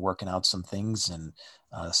been working out some things and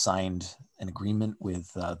signed an agreement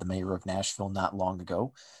with the mayor of Nashville not long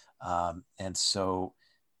ago. And so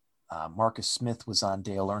Marcus Smith was on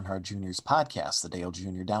Dale Earnhardt Jr.'s podcast, the Dale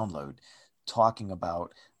Jr. Download, talking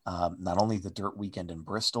about not only the Dirt Weekend in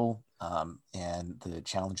Bristol and the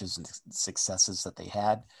challenges and successes that they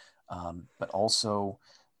had, but also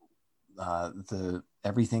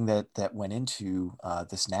everything that went into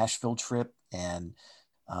this Nashville trip and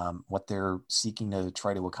what they're seeking to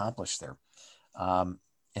try to accomplish there. And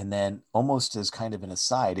then almost as kind of an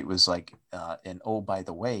aside, it was like, and oh, by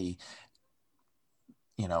the way,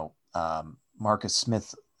 Marcus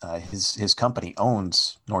Smith, his company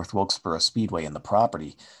owns North Wilkesboro Speedway and the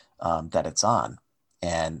property that it's on.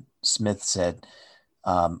 And Smith said,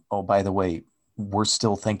 oh, by the way, we're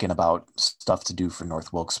still thinking about stuff to do for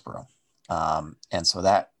North Wilkesboro. And so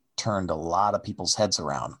that turned a lot of people's heads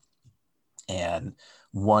around. And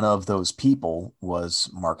one of those people was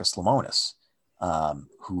Marcus Lemonis,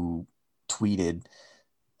 who tweeted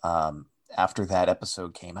after that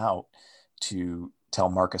episode came out to tell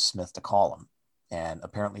Marcus Smith to call him. And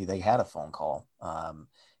apparently they had a phone call.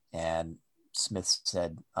 And Smith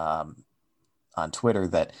said on Twitter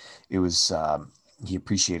that it was, he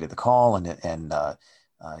appreciated the call and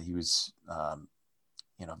he was,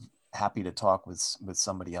 happy to talk with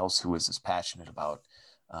somebody else who was as passionate about,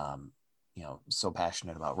 so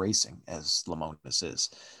passionate about racing as Lemonis is.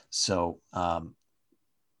 So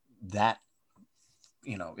that,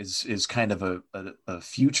 is kind of a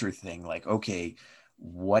future thing. Like, okay,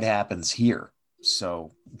 what happens here?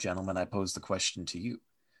 So, gentlemen, I pose the question to you.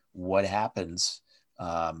 What happens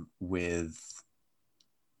with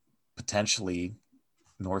potentially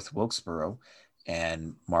North Wilkesboro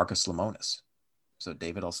and Marcus Lemonis? So,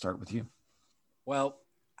 David, I'll start with you. Well,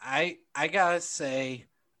 I gotta say,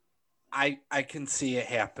 I can see it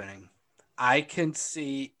happening. I can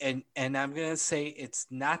see, and I'm gonna say it's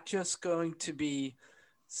not just going to be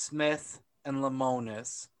Smith and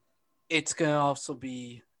Lemonis. It's gonna also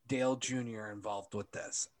be Dale Jr. involved with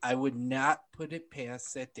this. I would not put it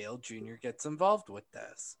past that Dale Jr. gets involved with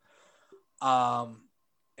this.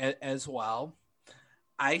 As well,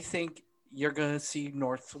 I think you're gonna see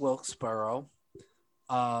North Wilkesboro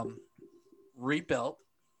rebuilt.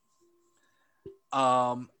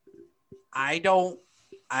 I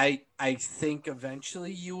think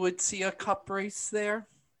eventually you would see a cup race there,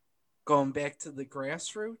 going back to the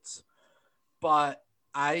grassroots. But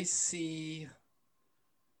I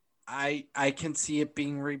can see it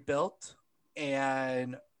being rebuilt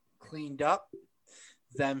and cleaned up,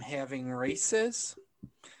 them having races.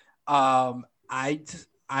 I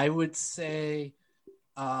would say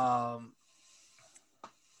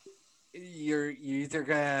you're either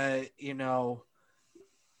gonna,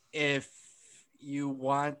 if you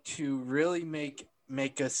want to really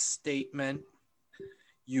make a statement,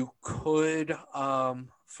 you could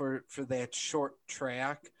for that short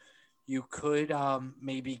track, you could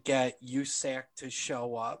maybe get USAC to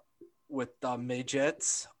show up with the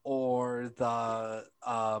midgets or the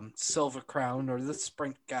Silver Crown or the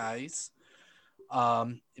sprint guys.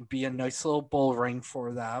 It'd be a nice little bull ring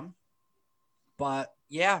for them. But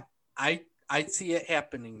yeah, I see it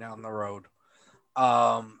happening down the road.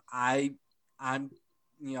 I'm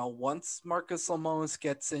once Marcus Lemonis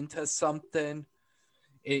gets into something,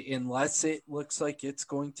 unless it looks like it's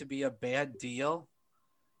going to be a bad deal,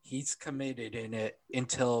 he's committed in it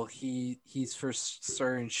until he's for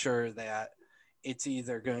certain sure that it's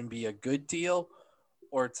either going to be a good deal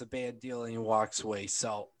or it's a bad deal and he walks away.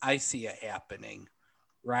 So I see it happening.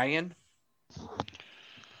 Ryan?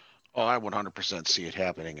 Oh, I 100% see it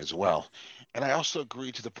happening as well. And I also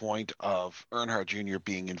agree to the point of Earnhardt Jr.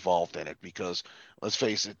 being involved in it because, let's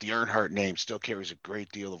face it, the Earnhardt name still carries a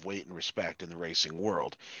great deal of weight and respect in the racing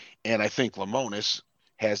world. And I think Lemonis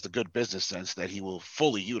has the good business sense that he will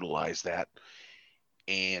fully utilize that.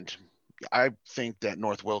 And I think that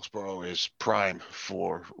North Wilkesboro is prime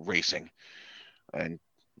for racing. And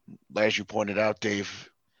as you pointed out, Dave,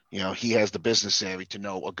 he has the business savvy to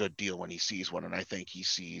know a good deal when he sees one. And I think he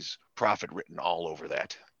sees profit written all over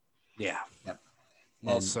that. Yeah. Yep.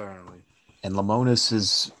 Most certainly. And Lemonis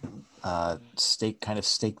has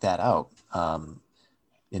staked that out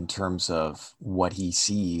in terms of what he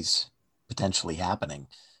sees potentially happening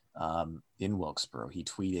in Wilkesboro. He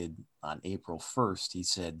tweeted on April 1st, he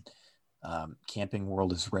said, Camping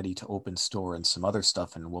World is ready to open store and some other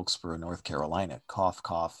stuff in Wilkesboro, North Carolina. Cough,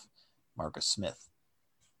 cough, Marcus Smith.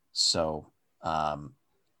 So,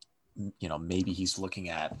 maybe he's looking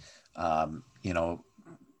at,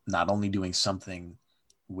 not only doing something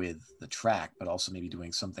with the track, but also maybe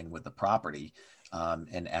doing something with the property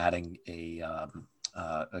and adding a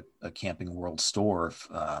a Camping World store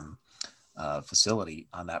facility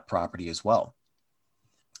on that property as well.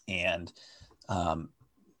 And,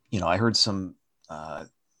 I heard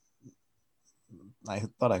I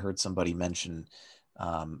thought I heard somebody mention,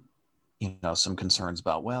 some concerns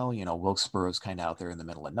about, Wilkesboro is kind of out there in the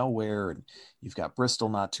middle of nowhere, and you've got Bristol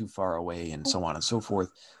not too far away, and so on and so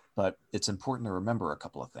forth. But it's important to remember a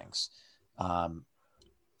couple of things.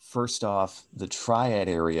 First off, the Triad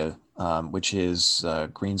area, which is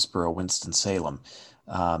Greensboro, Winston-Salem,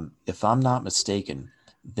 if I'm not mistaken,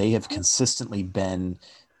 they have consistently been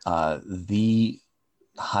the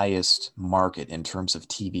highest market in terms of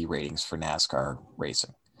TV ratings for NASCAR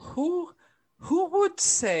racing. Who would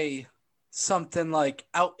say something like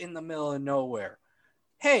out in the middle of nowhere?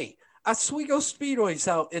 Hey, Oswego Speedway's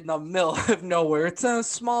out in the middle of nowhere. It's in a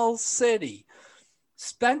small city.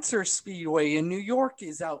 Spencer Speedway in New York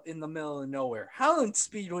is out in the middle of nowhere. Holland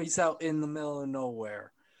Speedway's out in the middle of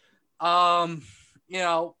nowhere.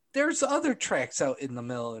 There's other tracks out in the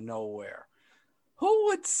middle of nowhere. Who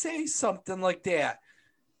would say something like that?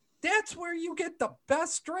 That's where you get the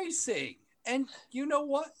best racing. And you know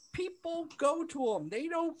what? People go to them. They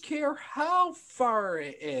don't care how far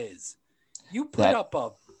it is. You put up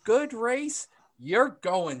a good race, you're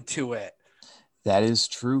going to it. That is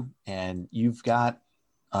true. And you've got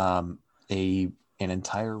an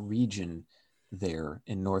entire region there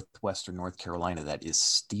in northwestern North Carolina that is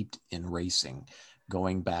steeped in racing,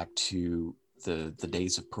 going back to the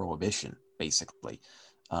days of Prohibition, basically.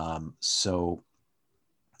 And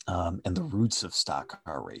the roots of stock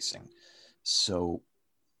car racing. So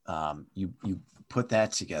you put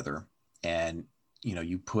that together, and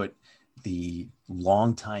you put the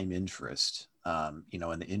longtime interest, and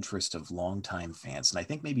the interest of longtime fans, and I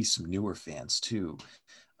think maybe some newer fans too,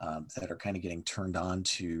 that are kind of getting turned on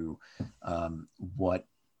to what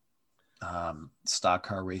stock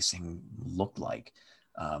car racing looked like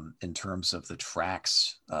in terms of the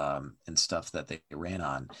tracks and stuff that they ran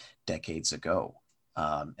on decades ago,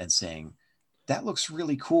 and saying that looks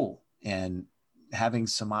really cool, and having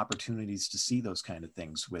some opportunities to see those kind of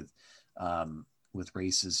things with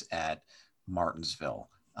races at Martinsville,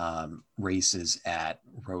 races at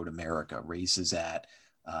Road America, races at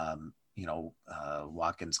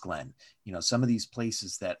Watkins Glen, some of these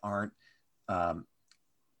places that aren't that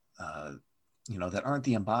aren't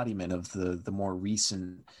the embodiment of the more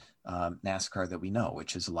recent NASCAR that we know,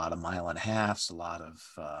 which is a lot of mile and a halves, a lot of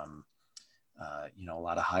a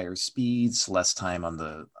lot of higher speeds, less time on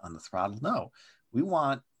the throttle. No, we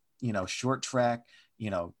want short track,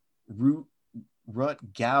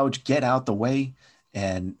 rut, gouge, get out the way,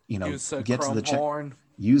 and get to the check.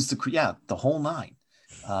 Use the whole nine.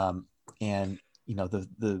 And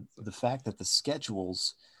the fact that the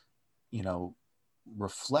schedules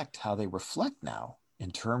reflect how they reflect now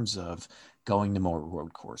in terms of going to more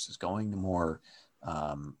road courses, going to more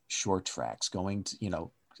short tracks, going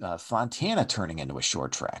to Fontana turning into a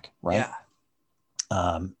short track, right?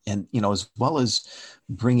 Yeah. And as well as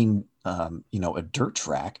bringing a dirt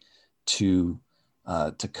track to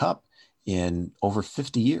Cup in over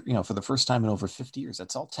 50 years, for the first time in over 50 years.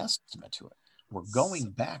 That's all testament to it. We're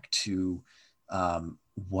going back to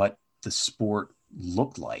what the sport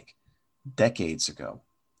looked like decades ago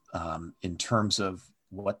in terms of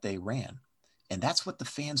what they ran, and that's what the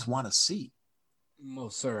fans want to see.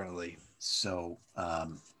 Most certainly. So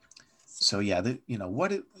yeah,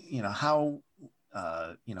 how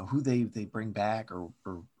who they bring back or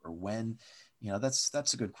when,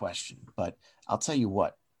 that's a good question. But I'll tell you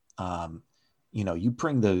what,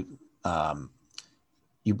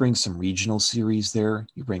 you bring some regional series there.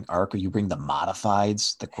 You bring ARCA. You bring the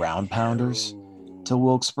modifieds, the ground pounders to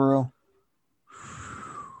Wilkesboro.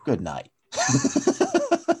 Good night.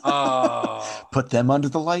 Put them under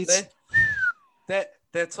the lights.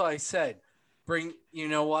 That's what I said. Bring,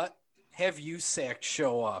 have USAC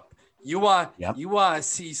show up. You want to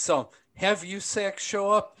see some. Have USAC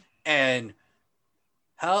show up and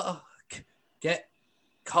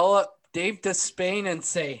call up Dave Despain and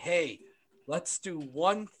say, hey, let's do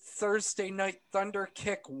one Thursday night Thunder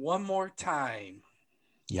Kick one more time.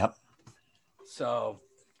 Yep. So.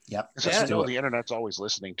 Yep. The internet's always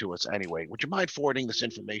listening to us anyway. Would you mind forwarding this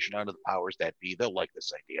information onto the powers that be? They'll like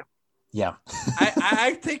this idea. Yeah.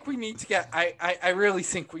 I think we need to get. I really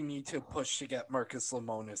think we need to push to get Marcus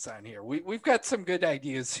Lemonis on here. We've got some good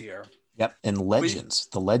ideas here. Yep. And the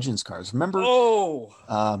Legends cars. Remember? Oh.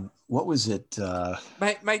 What was it?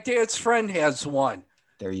 My dad's friend has one.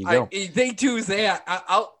 There you go. They do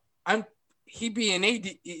that. He'd be an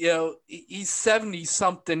 80. He's 70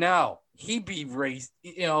 something now. He'd be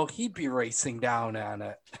racing down on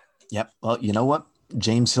it. Yep. Well, you know what?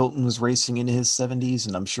 James Hilton was racing into his 70s,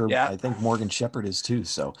 and I'm sure Yeah. I think Morgan Shepherd is too.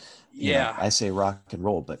 So, Yeah. I say rock and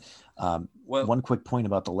roll. But Well, one quick point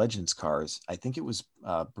about the Legends cars. I think it was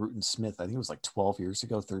Bruton Smith. I think it was like 12 years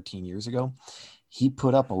ago, 13 years ago. He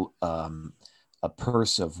put up a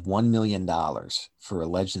purse of $1 million for a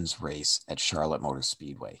Legends race at Charlotte Motor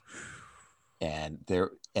Speedway, and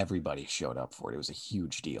everybody showed up for it. It was a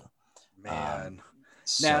huge deal. man.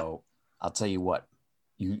 So I'll tell you what,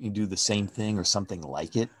 you do the same thing or something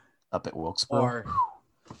like it up at Wilkesboro.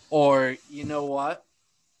 Or you know what?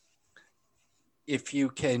 If you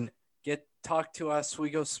can talk to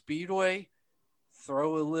Oswego Speedway,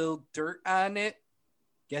 throw a little dirt on it,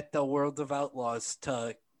 get the World of Outlaws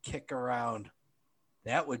to kick around.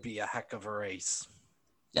 That would be a heck of a race.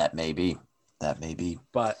 That may be.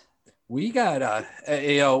 But we got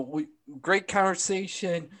great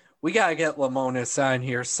conversation. We gotta get Lamonis on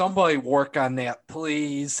here. Somebody work on that,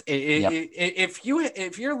 please. If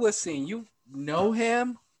you're listening, you know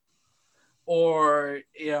him, or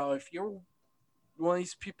if you're one of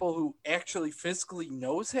these people who actually physically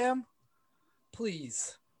knows him,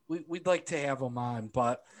 please, we'd like to have him on.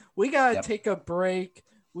 But we gotta take a break.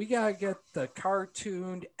 We gotta get the car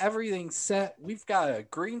tuned, everything set. We've got a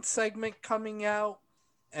green segment coming out,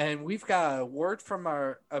 and we've got a word from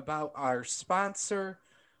about our sponsor.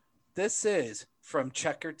 This is From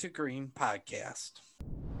Checker to Green podcast.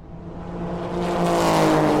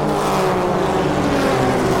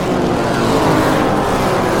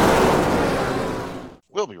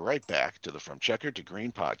 We'll be right back to the From Checker to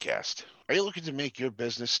Green podcast. Are you looking to make your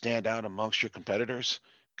business stand out amongst your competitors?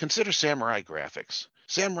 Consider Samurai Graphics.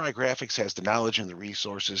 Samurai Graphics has the knowledge and the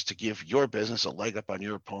resources to give your business a leg up on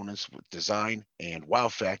your opponents with design and wow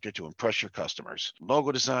factor to impress your customers.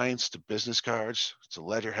 Logo designs to business cards to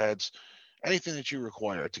letterheads, anything that you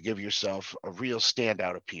require to give yourself a real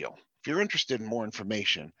standout appeal. If you're interested in more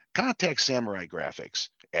information, contact Samurai Graphics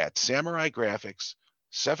at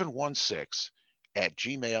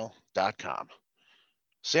samuraigraphics716@gmail.com.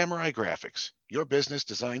 Samurai Graphics, your business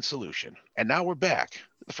design solution. And now we're back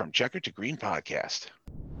from Checker to Green podcast.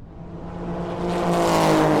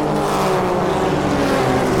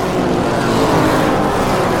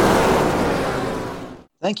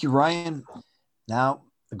 Thank you, Ryan. Now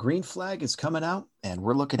the green flag is coming out, and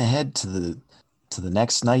we're looking ahead to the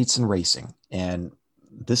next nights in racing. And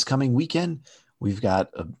this coming weekend, we've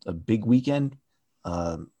got a big weekend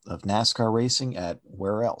of NASCAR racing at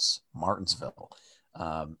where else? Martinsville.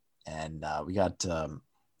 And we got a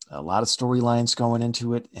lot of storylines going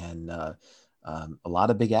into it, and a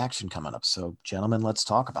lot of big action coming up. So, gentlemen, let's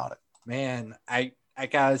talk about it. Man, I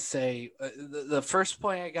gotta say, the first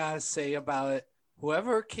point I gotta say about it,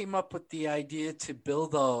 whoever came up with the idea to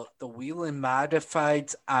build the Whelen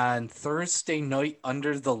Modifieds on Thursday night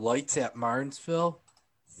under the lights at Martinsville,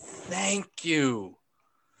 thank you.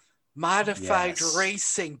 Modified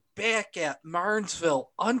racing back at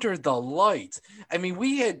Martinsville under the lights. I mean,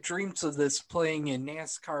 we had dreams of this playing in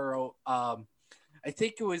NASCAR. I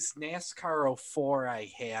think it was NASCAR 04 I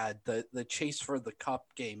had, the Chase for the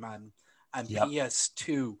Cup game on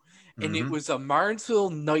PS2. And it was a Martinsville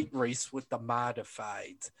night race with the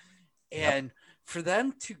Modifieds. And for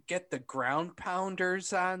them to get the ground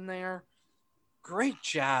pounders on there, great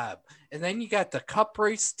job. And then you got the Cup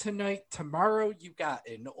race tonight. Tomorrow you got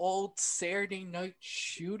an old Saturday night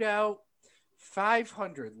shootout,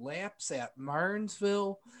 500 laps at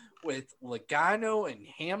Martinsville with Logano and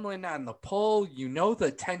Hamlin on the pole. You know the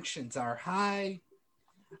tensions are high.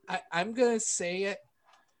 I'm going to say it.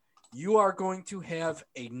 You are going to have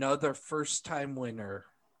another first-time winner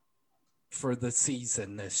for the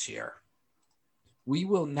season this year. We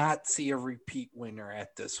will not see a repeat winner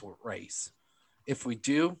at this race. If we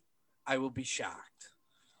do, I will be shocked.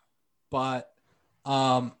 But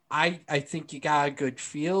I think you got a good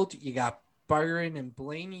field. You got Byron and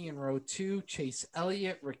Blaney in row 2, Chase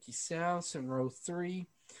Elliott, Ricky Salas in row 3,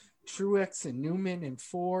 Truex and Newman in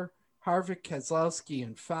 4, Harvick, Keselowski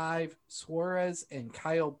in 5, Suarez and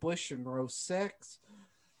Kyle Busch in row 6,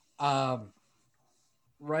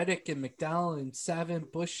 Reddick and McDowell in 7,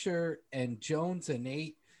 Buescher and Jones in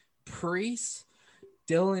 8, Preece,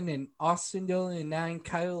 Dillon and Austin Dillon in 9,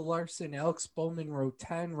 Kyle Larson, Alex Bowman, row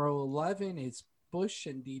 10, row 11 is Busch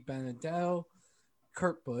and DiBenedetto,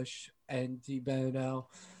 Kurt Busch and DiBenedetto.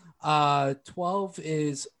 12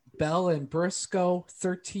 is Bell and Briscoe,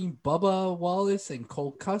 13 Bubba Wallace and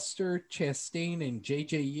Cole Custer, Chastain and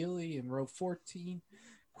JJ Yeley in row 14,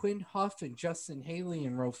 Quinn Huff and Justin Haley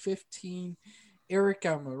in row 15, Eric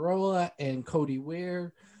Almirola and Cody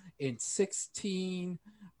Ware in 16,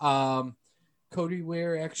 Cody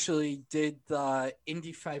Ware actually did the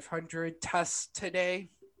Indy 500 test today.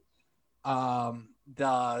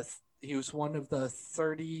 The He was one of the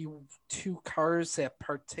 32 cars that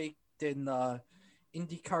partake in the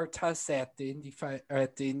IndyCar test at the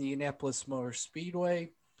Indianapolis Motor Speedway.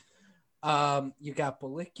 You got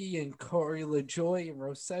Balicki and Corey LaJoy in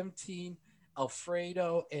row 17,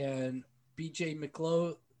 Alfredo and BJ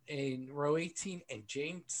McLeod in row 18, and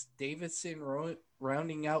James Davison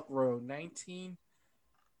rounding out row 19.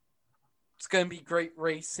 It's going to be great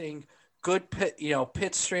racing. Good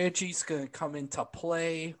pit strategy is going to come into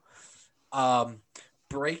play.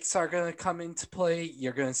 Brakes are going to come into play.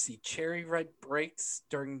 You're going to see cherry red brakes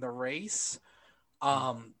during the race.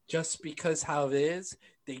 Just because how it is,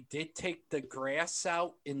 they did take the grass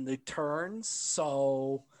out in the turns,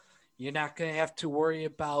 so you're not going to have to worry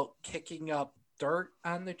about kicking up dirt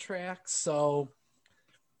on the track. So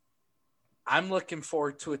I'm looking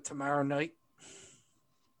forward to it tomorrow night.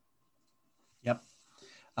 Yep.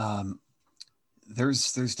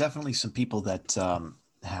 There's definitely some people that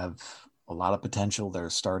have a lot of potential. They're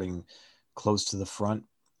starting close to the front.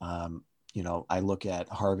 I look at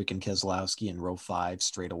Harvick and Keselowski in row 5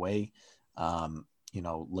 straight away.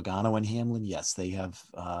 Logano and Hamlin, yes, they have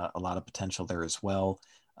a lot of potential there as well.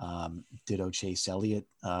 Ditto Chase Elliott,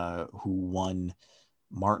 who won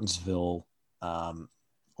Martinsville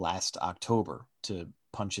last October to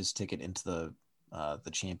punch his ticket into the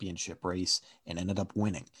championship race and ended up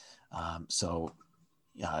winning.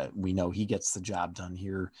 We know he gets the job done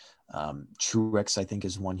here. Truex, I think,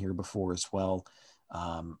 has won here before as well.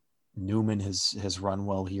 Newman has run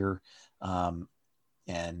well here.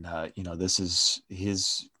 This is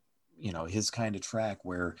his kind of track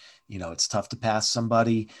where, it's tough to pass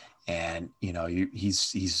somebody, and,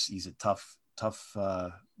 he's a tough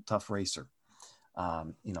racer.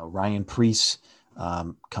 Ryan Preece,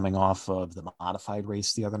 coming off of the modified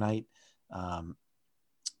race the other night, and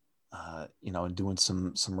doing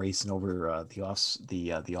some racing over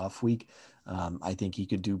the off week. I think he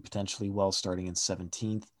could do potentially well starting in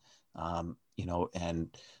 17th. And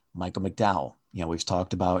Michael McDowell, we've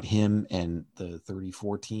talked about him and the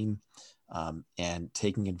 34 team, and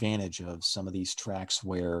taking advantage of some of these tracks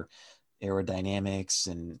where aerodynamics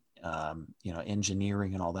and,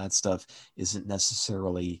 engineering and all that stuff isn't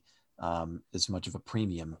necessarily as much of a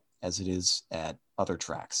premium as it is at other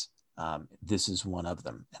tracks. This is one of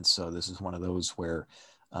them. And so this is one of those where,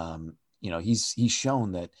 he's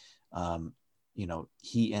shown that,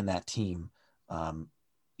 he and that team,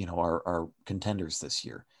 are contenders this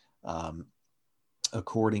year.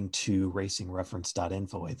 According to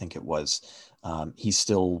racingreference.info, I think it was, he's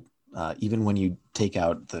still, even when you take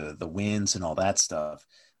out the wins and all that stuff,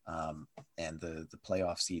 and the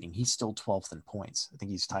playoff seeding, he's still 12th in points. I think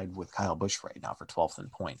he's tied with Kyle Busch right now for 12th in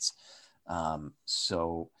points.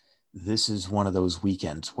 So this is one of those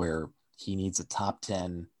weekends where he needs a top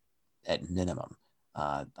 10 at minimum,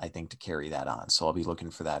 I think, to carry that on. So I'll be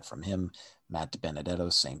looking for that from him. Matt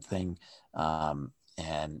DiBenedetto, same thing.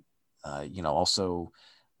 Also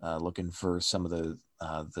looking for some of the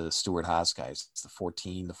Stewart-Haas guys, the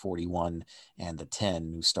 14, the 41, and the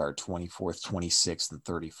 10, who start 24th, 26th, and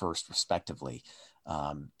 31st respectively,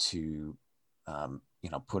 to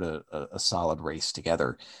put a solid race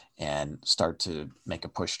together and start to make a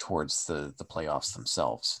push towards the playoffs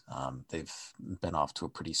themselves. They've been off to a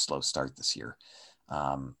pretty slow start this year.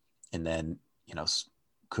 And then,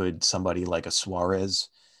 could somebody like a Suarez,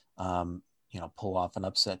 pull off an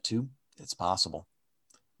upset too? It's possible.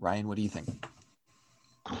 Ryan, what do you think?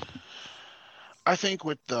 I think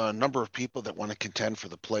with the number of people that want to contend for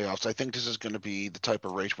the playoffs, I think this is going to be the type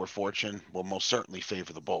of race where fortune will most certainly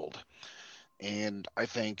favor the bold. And I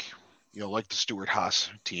think, like the Stewart-Haas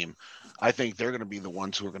team, I think they're going to be the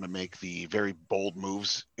ones who are going to make the very bold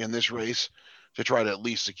moves in this race to try to at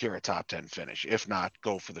least secure a top 10 finish, if not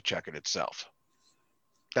go for the checkered itself.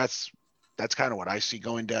 That's kind of what I see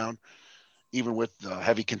going down. Even with the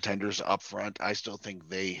heavy contenders up front, I still think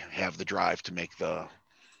they have the drive to make the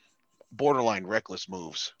borderline reckless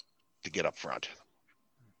moves to get up front.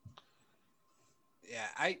 Yeah,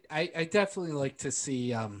 I definitely like to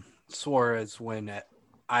see Suarez win it.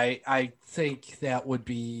 I think that would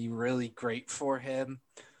be really great for him.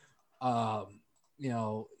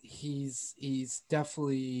 He's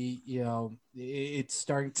definitely, it's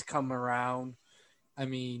starting to come around. I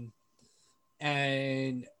mean,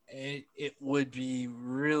 and it would be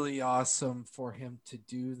really awesome for him to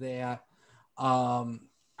do that. Harvick,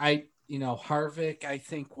 I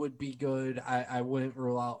think, would be good. I wouldn't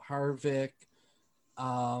rule out Harvick.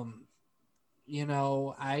 I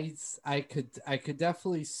could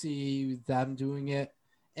definitely see them doing it.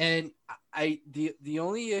 And the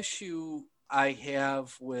only issue I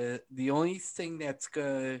have with the only thing that's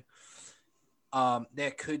good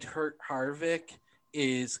that could hurt Harvick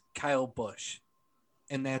is Kyle Busch.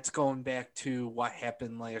 And that's going back to what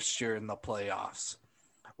happened last year in the playoffs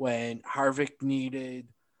when Harvick needed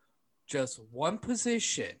just one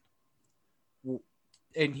position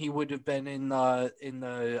and he would have been in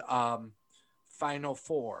the final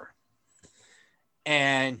four.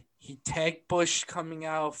 And he tagged Busch coming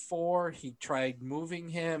out of four. He tried moving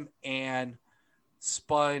him and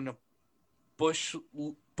spun Kyle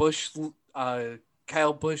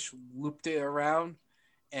Busch looped it around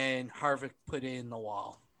and Harvick put it in the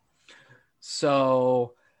wall.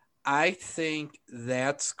 So I think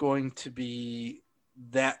that's going to be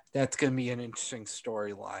that's going to be an interesting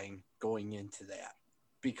storyline going into that,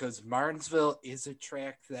 because Martinsville is a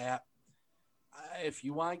track that if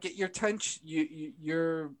you want to get your tension,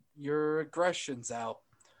 your aggressions out,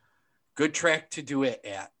 good track to do it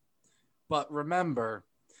at. But remember,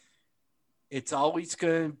 it's always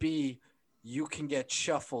going to be you can get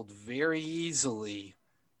shuffled very easily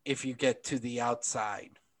if you get to the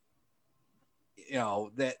outside.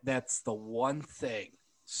 That's the one thing.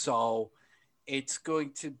 So it's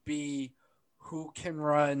going to be who can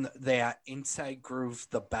run that inside groove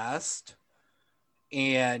the best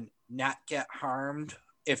and not get harmed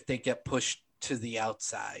if they get pushed to the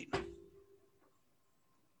outside.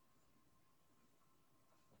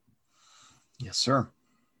 Yes, sir.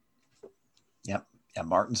 Yep. Yeah,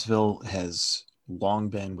 Martinsville has long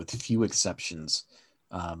been, with few exceptions,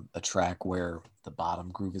 a track where the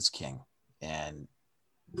bottom groove is king. And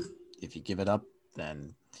if you give it up,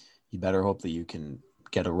 then you better hope that you can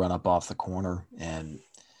get a run up off the corner and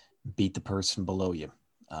beat the person below you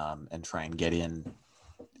and try and get in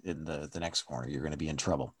the next corner. You're going to be in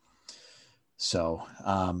trouble. So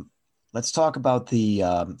let's talk about the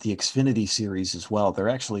Xfinity series as well. They're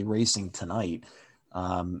actually racing tonight.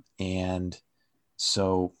 And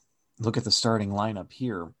so look at the starting lineup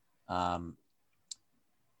here.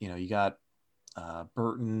 You got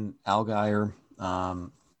Burton, Allgaier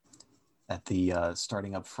at the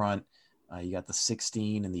starting up front. You got the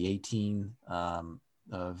 16 and the 18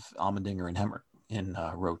 of Allmendinger and Hemmer in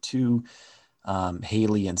row 2.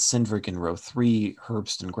 Haley and Cindric in row 3,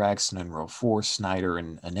 Herbst and Gragson in row 4, Snyder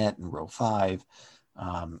and Annette in row 5.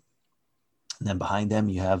 And then behind them,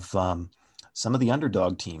 you have some of the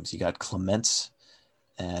underdog teams. You got Clements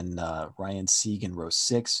and Ryan Sieg in row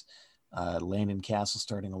 6. Landon Castle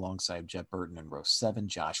starting alongside Jet Burton in row 7.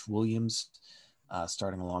 Josh Williams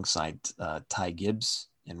starting alongside Ty Gibbs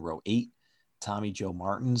in row 8. Tommy Joe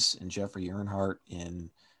Martins and Jeffrey Earnhardt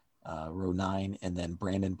in row 9, and then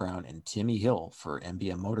Brandon Brown and Timmy Hill for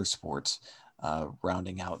MBM Motorsports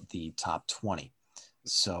rounding out the top 20.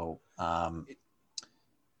 So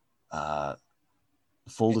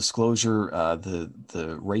full disclosure,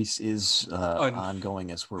 the race is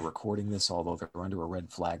ongoing as we're recording this, although they're under a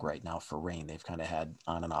red flag right now for rain. They've kind of had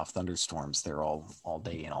on and off thunderstorms there all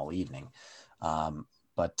day and all evening.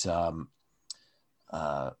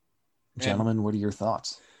 Gentlemen, what are your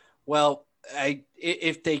thoughts? Well,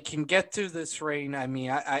 if they can get through this rain, I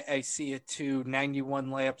mean, I see it too.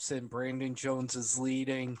 91 laps and Brandon Jones is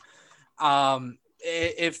leading.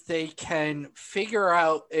 If they can figure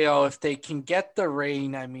out, if they can get the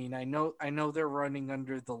rain, I mean, I know they're running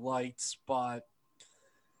under the lights, but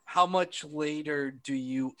how much later do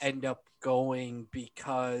you end up going?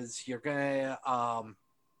 Because you're gonna,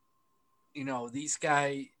 these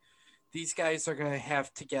guys are gonna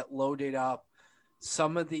have to get loaded up.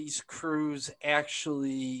 Some of these crews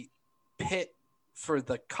actually pit for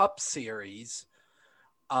the Cup Series.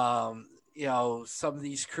 Some of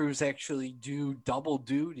these crews actually do double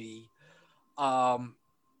duty. I'm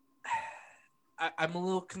a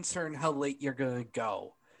little concerned how late you're going to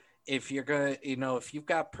go. If you're going to, if you've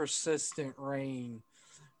got persistent rain,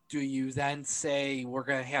 do you then say we're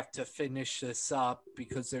going to have to finish this up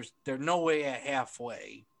because there's no way at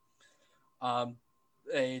halfway?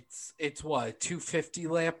 It's what, a 250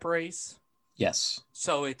 lap race? Yes.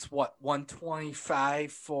 So it's what,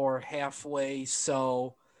 125 for halfway.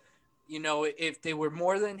 So, if they were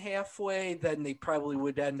more than halfway, then they probably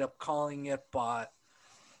would end up calling it. But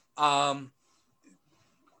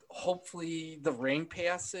hopefully the rain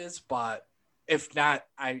passes. But if not,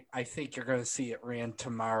 I think you're going to see it ran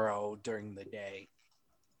tomorrow during the day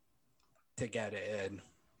to get it in.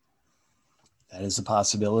 That is a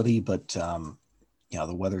possibility, but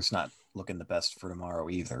the weather's not looking the best for tomorrow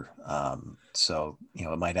either. So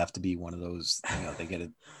it might have to be one of those.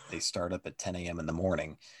 They start up at 10 a.m. in the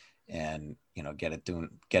morning, and get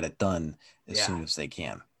it done as soon as they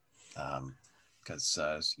can.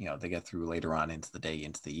 because they get through later on into the day,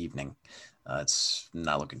 into the evening. It's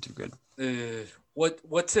not looking too good.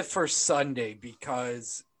 What's it for Sunday?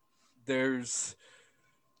 Because there's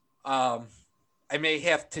I may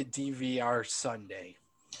have to DVR Sunday.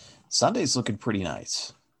 Sunday's looking pretty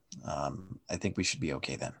nice. I think we should be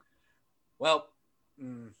okay then. Well,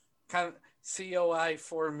 kind of COI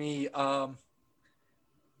for me.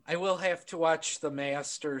 I will have to watch the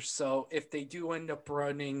Masters, so if they do end up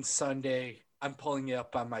running Sunday, I'm pulling it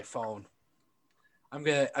up on my phone. I'm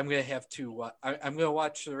gonna have to. I'm gonna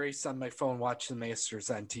watch the race on my phone. Watch the Masters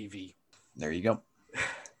on TV. There you go.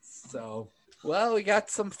 So, well, we got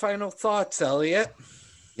some final thoughts, Elliot.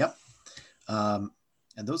 Yep. And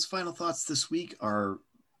those final thoughts this week are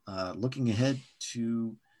looking ahead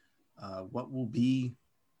to what will be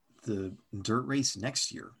the dirt race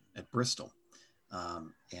next year at Bristol.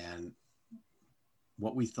 And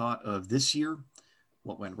what we thought of this year,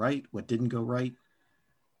 what went right, what didn't go right,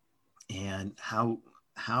 and how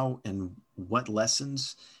and what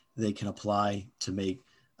lessons they can apply to make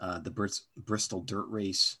the Bristol dirt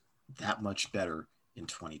race that much better in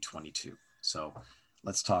 2022. So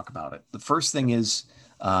let's talk about it. The first thing is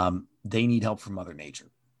they need help from Mother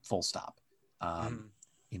Nature, full stop.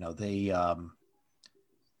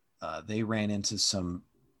 They ran into some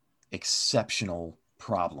exceptional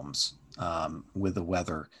problems with the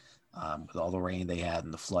weather, with all the rain they had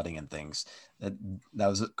and the flooding and things. That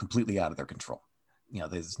was completely out of their control.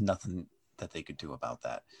 There's nothing that they could do about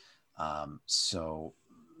that. So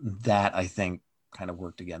that, I think, kind of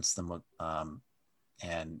worked against them.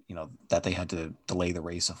 And that they had to delay the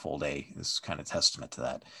race a full day is kind of testament to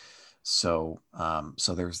that. So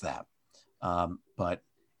there's that. But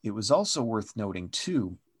it was also worth noting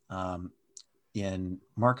too, in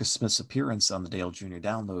Marcus Smith's appearance on the Dale Jr.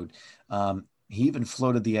 Download, he even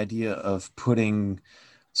floated the idea of putting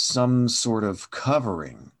some sort of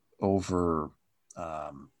covering over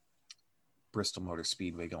Bristol Motor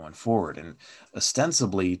Speedway going forward, and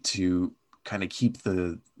ostensibly to kind of keep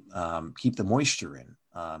the moisture in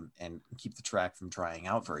and keep the track from drying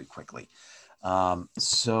out very quickly.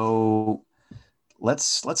 So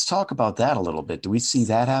let's talk about that a little bit. Do we see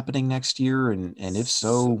that happening next year? And if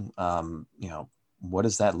so, what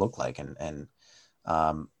does that look like? And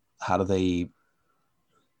how do they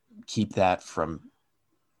keep that from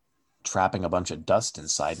trapping a bunch of dust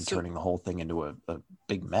inside and turning the whole thing into a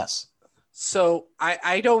big mess? So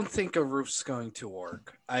I don't think a roof's going to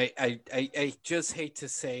work. I just hate to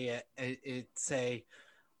say it.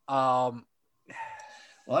 Well,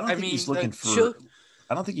 I don't think he's looking for.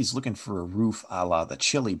 I don't think he's looking for a roof a la the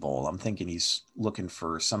Chili Bowl. I'm thinking he's looking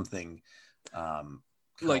for something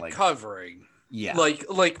like covering. Yeah.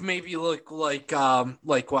 Like maybe look like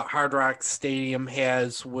what Hard Rock Stadium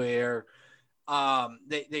has, where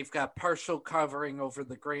they've got partial covering over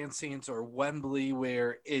the grandstands, or Wembley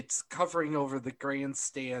where it's covering over the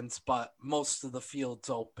grandstands but most of the field's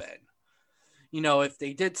open. If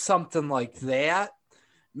they did something like that,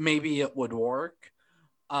 maybe it would work.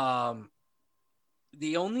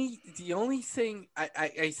 The only thing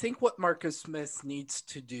I think what Marcus Smith needs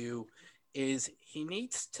to do is he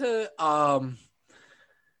needs to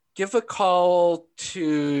give a call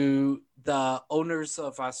to the owners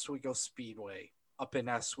of Oswego Speedway up in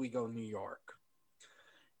Oswego, New York.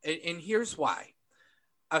 And here's why.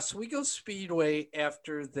 Oswego Speedway,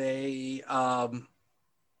 after they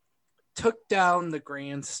took down the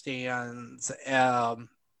grandstands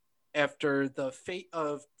after the fate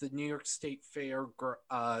of the New York State Fair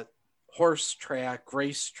horse track,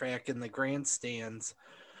 racetrack in the grandstands,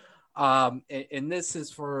 and this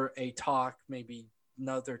is for a talk maybe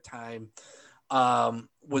another time,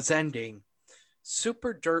 was ending.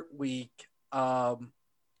 Super Dirt Week the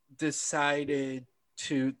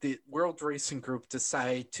World Racing Group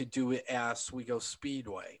decided to do it at Oswego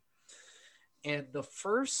Speedway. And the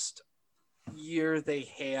first year they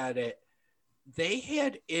had it, they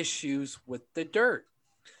had issues with the dirt.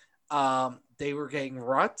 They were getting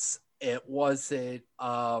ruts. It wasn't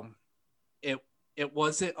it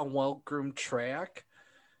wasn't a well-groomed track.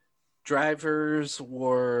 Drivers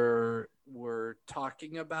were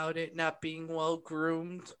talking about it not being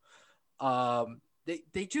well-groomed.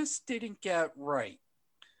 They just didn't get right.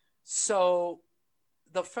 So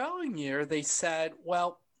the following year they said,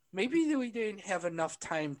 well, maybe we didn't have enough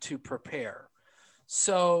time to prepare.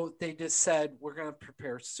 So they just said, we're going to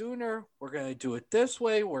prepare sooner. We're going to do it this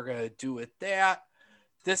way. We're going to do it that.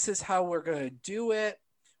 This is how we're going to do it.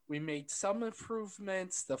 We made some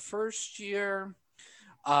improvements the first year,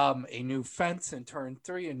 a new fence in turn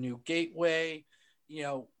 3, a new gateway,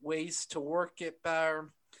 ways to work it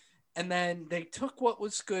better. And then they took what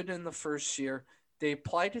was good in the first year, they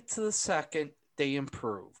applied it to the second, they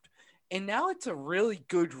improved. And now it's a really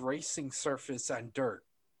good racing surface on dirt.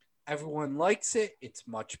 Everyone likes it. It's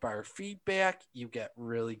much better feedback. You get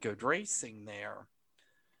really good racing there.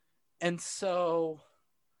 And so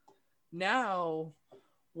now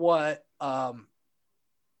what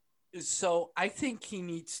so I think he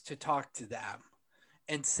needs to talk to them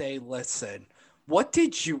and say, listen, what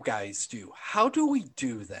did you guys do? How do we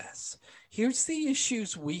do this? Here's the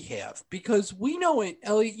issues we have because we know it,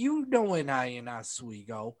 Elliot, you know, in I in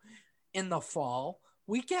Oswego in the fall,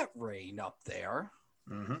 we get rain up there.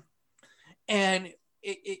 Mm-hmm. And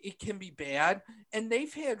it can be bad. And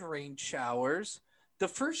they've had rain showers. The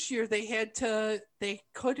first year they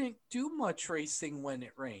couldn't do much racing when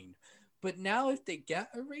it rained. But now if they get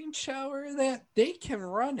a rain shower, that they can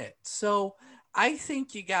run it. So I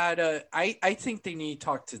think I think they need to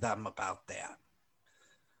talk to them about that.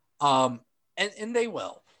 And they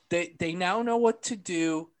will. They now know what to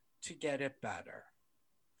do to get it better.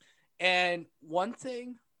 And one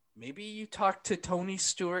thing, maybe you talk to Tony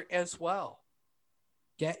Stewart as well.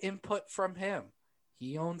 Get input from him.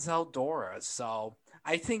 He owns Eldora, so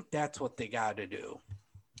I think that's what they got to do.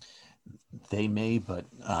 They may, but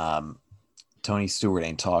Tony Stewart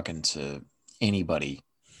ain't talking to anybody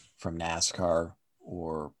from NASCAR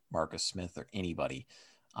or Marcus Smith or anybody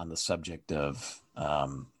on the subject of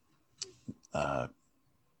how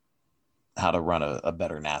to run a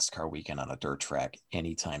better NASCAR weekend on a dirt track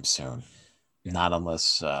anytime soon. Yeah. Not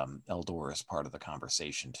unless Eldora is part of the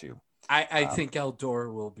conversation too. I think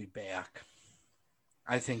Eldora will be back.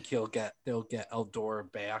 I think they'll get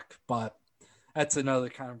Eldora back, but that's another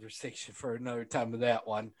conversation for another time of that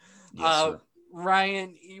one. Yes,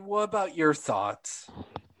 Ryan, what about your thoughts?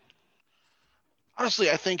 Honestly,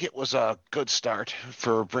 I think it was a good start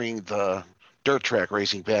for bringing the dirt track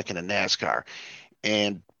racing back into NASCAR.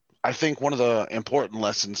 And I think one of the important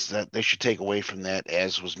lessons that they should take away from that,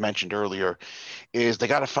 as was mentioned earlier, is they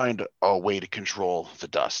got to find a way to control the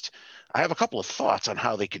dust. I have a couple of thoughts on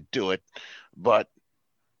how they could do it, but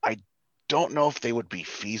I don't know if they would be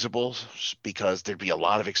feasible because there'd be a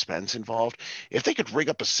lot of expense involved. If they could rig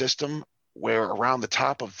up a system where around the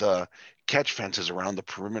top of the catch fences around the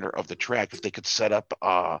perimeter of the track, if they could set up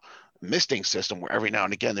a misting system where every now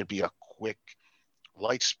and again there'd be a quick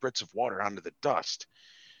light spritz of water onto the dust,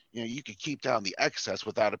 you could keep down the excess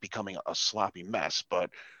without it becoming a sloppy mess. But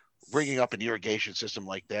bringing up an irrigation system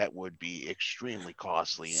like that would be extremely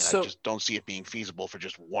costly, and I just don't see it being feasible for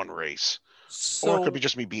just one race. Or it could be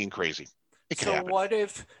just me being crazy. It could happen. What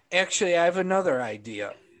if, actually, I have another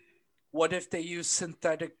idea. What if they use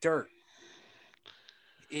synthetic dirt?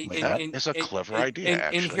 That is a clever idea,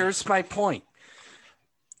 actually. And here's my point.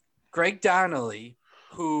 Greg Donnelly,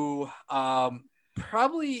 who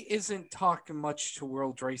probably isn't talking much to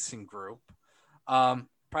World Racing Group,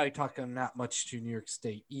 probably talking not much to New York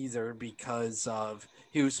State either, because of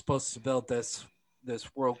he was supposed to build this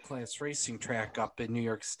world-class racing track up in New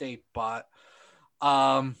York State, but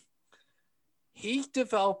he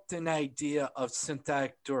developed an idea of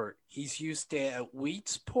synthetic dirt. He's used it at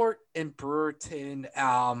Weedsport and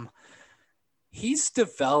Brewerton. He's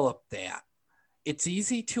developed that. It's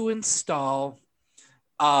easy to install.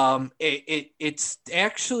 It's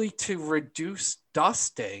actually to reduce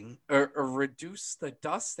dusting or reduce the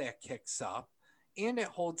dust that kicks up, and it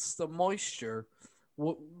holds the moisture.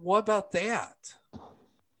 What about that?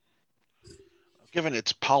 Given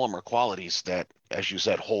its polymer qualities that, as you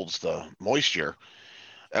said, holds the moisture,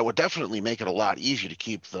 that would definitely make it a lot easier to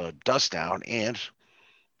keep the dust down, and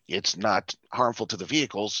it's not harmful to the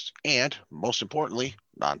vehicles, and most importantly,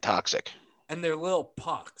 non-toxic. And they're little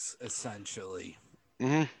pucks, essentially.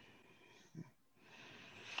 Mm-hmm.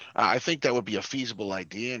 I think that would be a feasible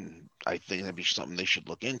idea, and I think that'd be something they should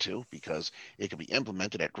look into because it could be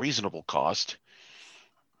implemented at reasonable cost.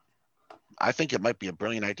 I think it might be a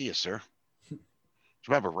brilliant idea, sir.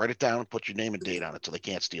 Remember, write it down and put your name and date on it so they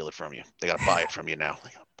can't steal it from you. They got to buy it from you now.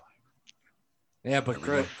 Yeah, but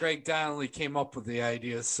Greg Donnelly came up with the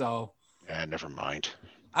idea, so. Yeah, never mind.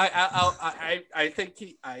 I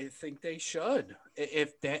think they should.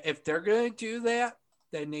 If they're gonna do that,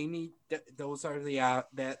 then they need those are the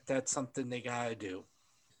that's something they gotta do.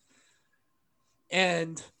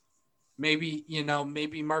 And maybe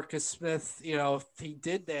Marcus Smith, if he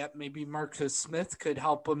did that, maybe Marcus Smith could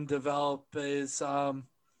help him develop his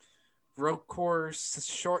road course,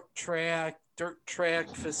 short track, dirt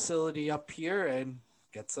track facility up here and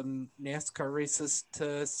get some NASCAR races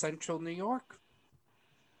to Central New York.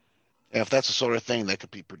 If that's the sort of thing that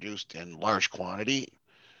could be produced in large quantity,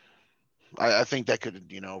 I think that could,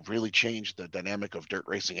 really change the dynamic of dirt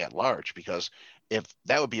racing at large, because if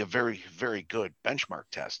that would be a very, very good benchmark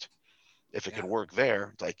test. If it Yeah. could work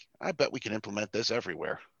there, like, I bet we can implement this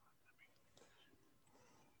everywhere.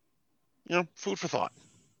 Food for thought.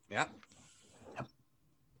 Yeah.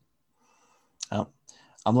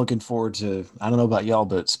 I'm looking forward to, I don't know about y'all,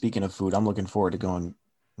 but speaking of food, I'm looking forward to going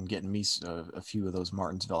and getting me a few of those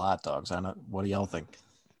Martinsville hot dogs. What do y'all think?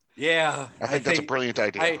 Yeah, I think that's a brilliant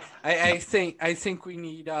idea. I think we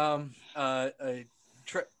need a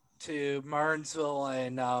trip to Martinsville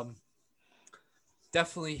and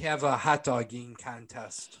definitely have a hot dog eating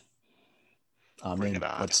contest. Bring it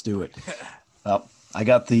on. Let's do it. Well, I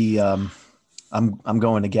got the I'm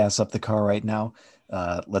going to gas up the car right now.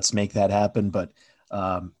 Let's make that happen. But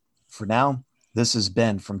for now, this has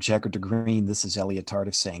been From Checker to Green. This is Elliot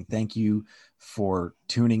Tardif saying thank you for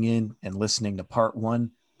tuning in and listening to part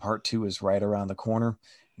 1. Part 2 is right around the corner,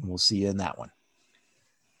 and we'll see you in that one.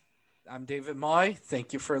 I'm David Moy.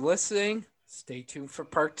 Thank you for listening. Stay tuned for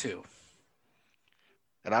part 2.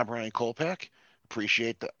 And I'm Ryan Kolpak.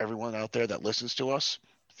 Appreciate everyone out there that listens to us.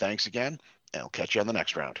 Thanks again, and I'll catch you on the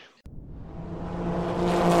next round.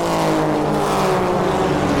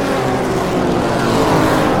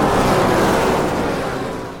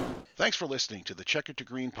 Thanks for listening to the Checkered to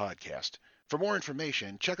Green podcast. For more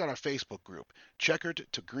information, check out our Facebook group, Checkered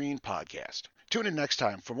to Green Podcast. Tune in next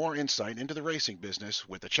time for more insight into the racing business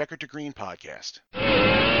with the Checkered to Green podcast.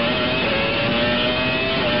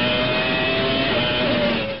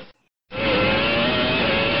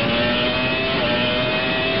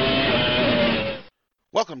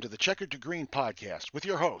 Welcome to the Checkered to Green podcast with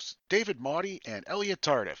your hosts, David Maudie and Elliot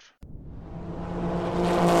Tardif.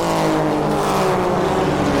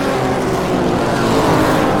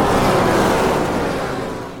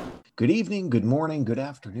 Good evening, good morning, good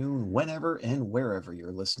afternoon, whenever and wherever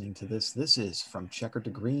you're listening to this. This is From Checker to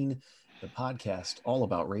Green, the podcast all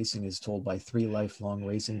about racing is told by 3 lifelong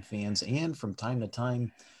racing fans, and from time to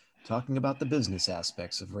time, talking about the business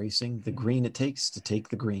aspects of racing, the green it takes to take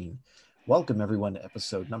the green. Welcome, everyone, to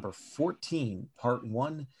episode number 14, part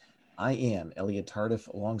 1. I am Elliot Tardif,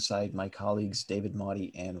 alongside my colleagues David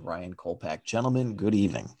Maudie and Ryan Kolpak. Gentlemen, good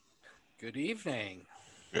evening. Good evening.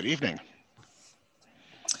 Good evening.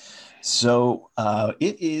 So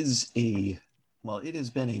it has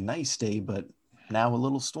been a nice day, but now a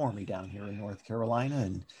little stormy down here in North Carolina,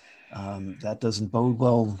 and that doesn't bode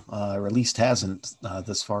well, or at least hasn't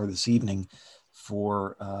thus far this evening,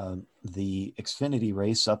 for the Xfinity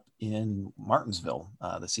race up in Martinsville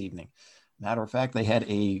this evening. Matter of fact, they had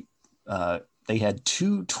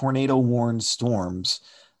 2 tornado-warned storms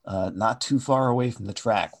not too far away from the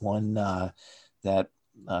track. One that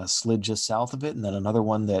slid just south of it, and then another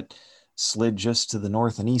one that slid just to the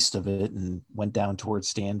north and east of it and went down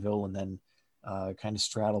towards Stanville, and then kind of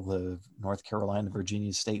straddled the North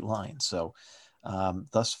Carolina-Virginia state line. So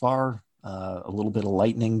thus far, a little bit of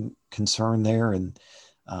lightning concern there, and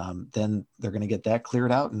then they're going to get that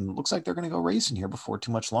cleared out, and it looks like they're going to go racing here before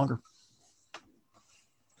too much longer.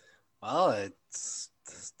 Well, it's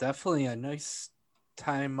definitely a nice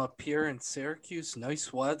time up here in Syracuse.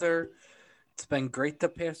 Nice weather. It's been great the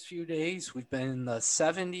past few days. We've been in the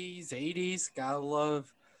 70s, 80s. Gotta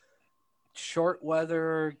love short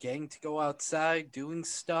weather, getting to go outside, doing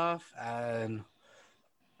stuff. And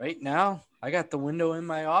right now, I got the window in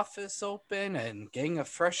my office open and getting a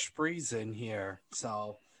fresh breeze in here.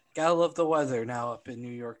 So, gotta love the weather now up in New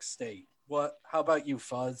York State. How about you,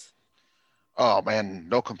 Fuzz? Oh, man,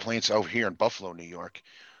 no complaints over here in Buffalo, New York.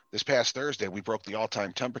 This past Thursday, we broke the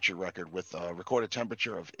all-time temperature record with a recorded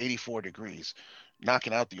temperature of 84 degrees,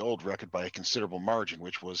 knocking out the old record by a considerable margin,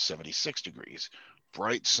 which was 76 degrees.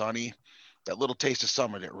 Bright, sunny, that little taste of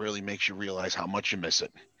summer that really makes you realize how much you miss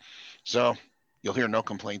it. So you'll hear no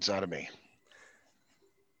complaints out of me.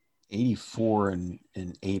 84 in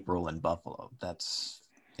April in Buffalo. That's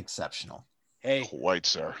exceptional. Hey, quite,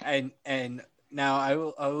 sir. And now I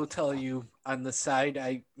will tell you on the side,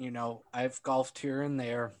 I've golfed here and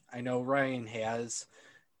there. I know Ryan has.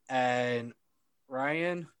 And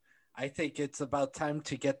Ryan, I think it's about time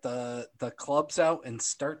to get the clubs out and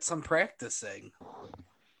start some practicing.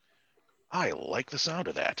 I like the sound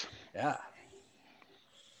of that. Yeah.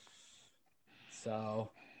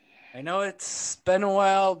 So I know it's been a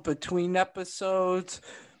while between episodes.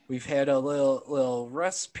 We've had a little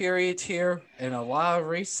rest period here and a lot of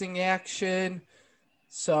racing action.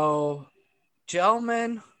 So,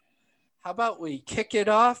 gentlemen, how about we kick it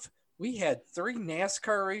off? We had 3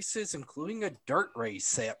 NASCAR races, including a dirt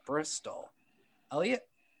race at Bristol. Elliot,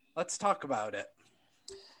 let's talk about it.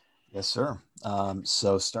 Yes, sir.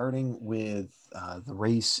 So starting with the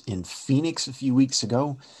race in Phoenix a few weeks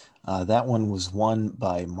ago, that one was won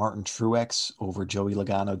by Martin Truex over Joey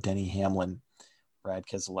Logano, Denny Hamlin, Brad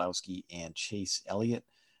Keselowski, and Chase Elliott.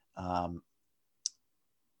 Um,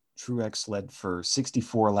 Truex led for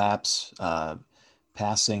 64 laps,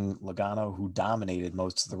 passing Logano, who dominated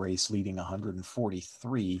most of the race, leading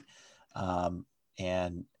 143,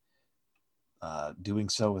 and doing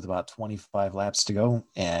so with about 25 laps to go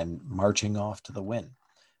and marching off to the win.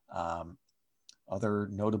 Um, Other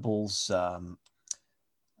notables,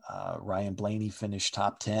 Ryan Blaney finished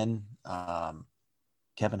top 10.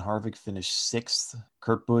 Kevin Harvick finished 6th.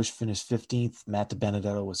 Kurt Busch finished 15th. Matt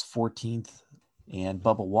DiBenedetto was 14th. And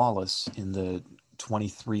Bubba Wallace in the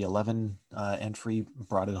 2311 entry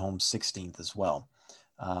brought it home 16th as well.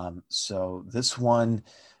 So this one,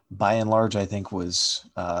 by and large, I think was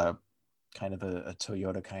kind of a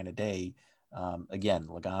Toyota kind of day. Again,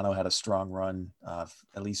 Logano had a strong run,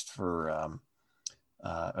 at least for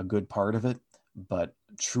a good part of it, but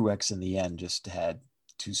Truex in the end just had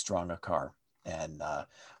too strong a car and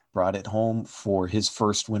brought it home for his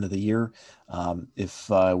first win of the year. If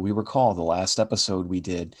we recall the last episode we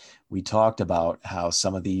did, we talked about how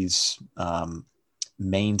some of these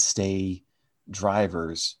mainstay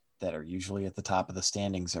drivers that are usually at the top of the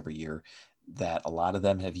standings every year, that a lot of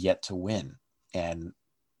them have yet to win. And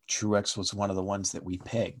Truex was one of the ones that we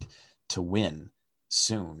pegged to win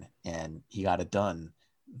soon, and he got it done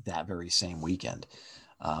that very same weekend.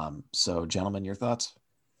 So, gentlemen, your thoughts?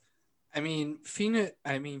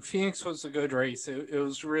 Phoenix was a good race. It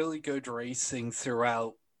was really good racing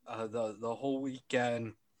throughout the whole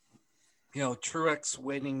weekend. Truex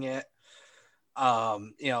winning it.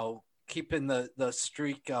 Keeping the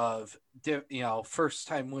streak of first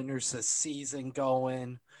time winners this season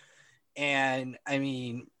going. And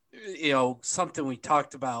something we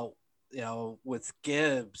talked about, with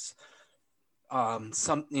Gibbs,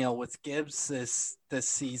 with Gibbs this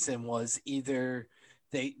season was either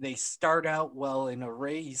they start out well in a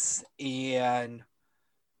race and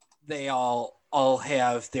they all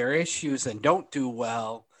have their issues and don't do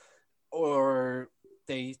well, or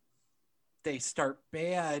they start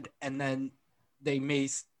bad and then they may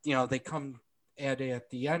they come at it at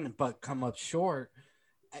the end but come up short.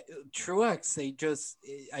 Truex,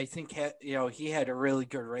 I think he had a really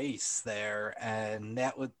good race there, and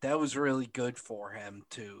that was really good for him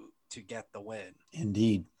to get the win.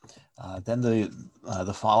 Indeed. Then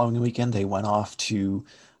the following weekend, they went off to,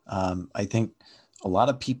 I think, a lot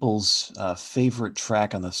of people's favorite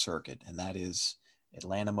track on the circuit, and that is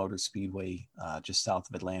Atlanta Motor Speedway, just south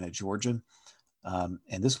of Atlanta, Georgia.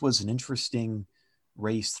 And this was an interesting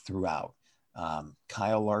race throughout.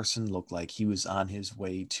 Kyle Larson looked like he was on his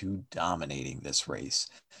way to dominating this race.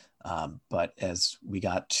 But as we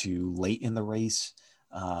got to late in the race,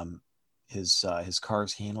 his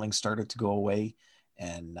car's handling started to go away,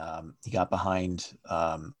 and he got behind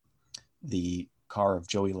the car of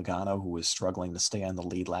Joey Logano, who was struggling to stay on the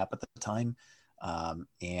lead lap at the time.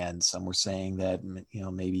 And some were saying that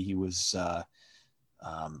maybe he was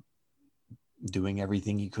doing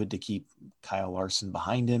everything he could to keep Kyle Larson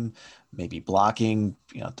behind him, maybe blocking.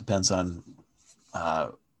 It depends on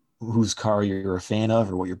whose car you're a fan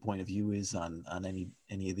of or what your point of view is on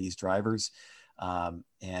any of these drivers.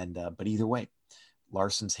 But either way,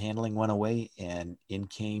 Larson's handling went away, and in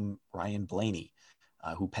came Ryan Blaney,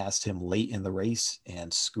 who passed him late in the race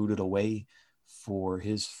and scooted away for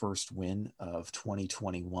his first win of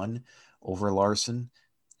 2021 over Larson.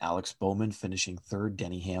 Alex Bowman finishing third,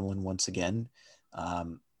 Denny Hamlin once again.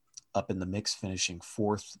 Up in the mix, finishing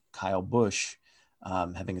fourth, Kyle Busch,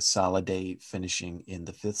 having a solid day, finishing in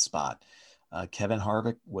the fifth spot. Kevin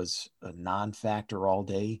Harvick was a non-factor all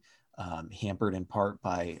day, hampered in part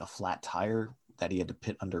by a flat tire that he had to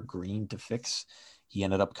pit under green to fix. He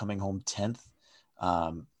ended up coming home 10th.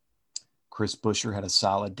 Chris Buescher had a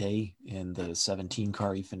solid day in the 17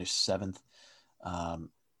 car. He finished 7th.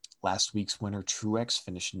 Last week's winner, Truex,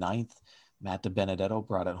 finished 9th. Matt DiBenedetto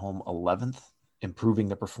brought it home 11th, improving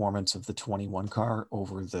the performance of the 21 car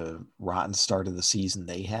over the rotten start of the season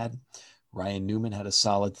they had. Ryan Newman had a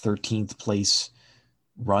solid 13th place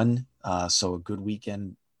run, so a good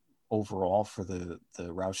weekend overall for the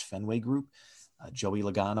Roush Fenway group. Joey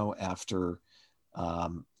Logano, after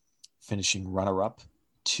finishing runner-up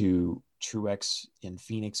to Truex in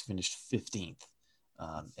Phoenix, finished 15th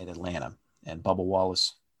at Atlanta. And Bubba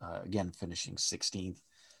Wallace, again, finishing 16th.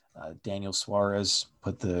 Daniel Suarez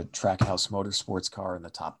put the Trackhouse Motorsports car in the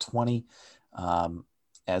top 20,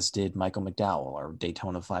 as did Michael McDowell, our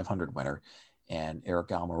Daytona 500 winner, and Eric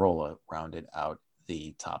Almirola rounded out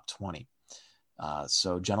the top 20.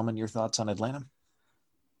 So, gentlemen, your thoughts on Atlanta?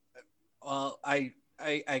 Well, I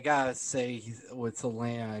gotta say with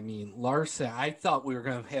Atlanta, I mean Larson. I thought we were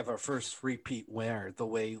gonna have our first repeat winner. The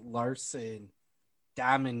way Larson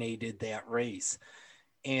dominated that race,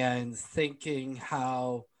 and thinking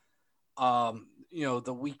how,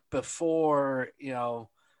 the week before,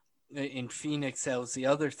 in Phoenix, that was the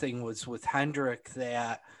other thing was with Hendrick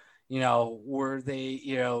that, were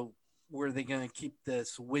they going to keep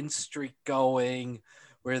this win streak going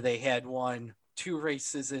where they had won two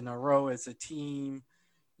races in a row as a team?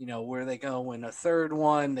 Were they going to win a third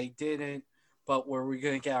one? They didn't. But were we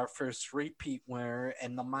going to get our first repeat winner?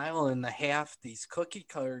 And the mile and a half, these cookie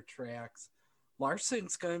cutter tracks,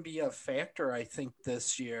 Larson's going to be a factor, I think,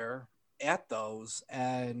 this year at those.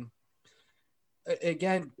 And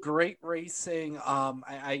again, great racing.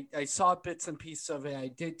 I saw bits and pieces of it. I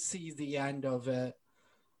did see the end of it.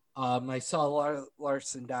 I saw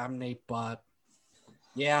Larson dominate, but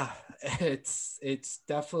yeah, it's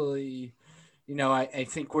definitely, I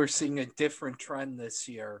think we're seeing a different trend this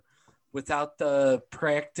year. Without the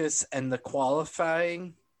practice and the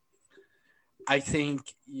qualifying, I think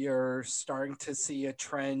you're starting to see a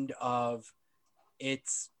trend of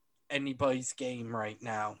it's anybody's game right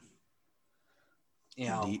now.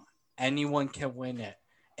 Indeed. Anyone can win it.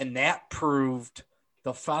 And that proved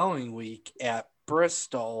the following week at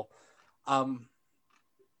Bristol.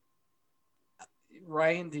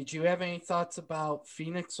 Ryan, did you have any thoughts about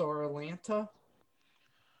Phoenix or Atlanta?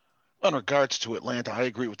 In regards to Atlanta, I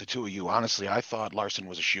agree with the two of you. Honestly, I thought Larson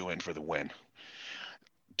was a shoe-in for the win.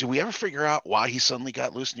 Do we ever figure out why he suddenly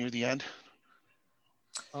got loose near the end?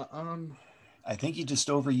 I think he just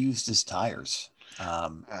overused his tires.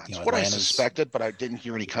 That's what I suspected, but I didn't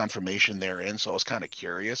hear any confirmation therein, so I was kind of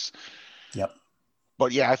curious. Yep.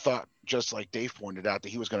 But yeah, I thought, just like Dave pointed out, that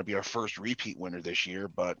he was going to be our first repeat winner this year.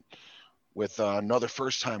 But with another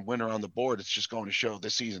first-time winner on the board, it's just going to show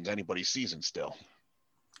this season's anybody's season still.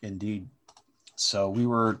 Indeed. So we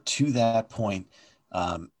were to that point,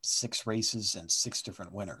 6 races and 6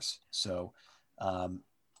 different winners. So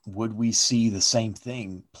would we see the same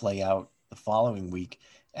thing play out the following week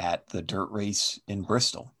at the dirt race in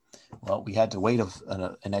Bristol? Well, we had to wait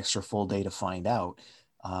an extra full day to find out,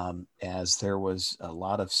 as there was a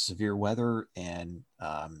lot of severe weather and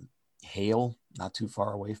hail not too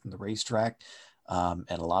far away from the racetrack, and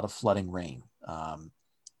a lot of flooding rain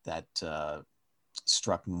that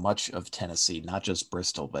struck much of Tennessee, not just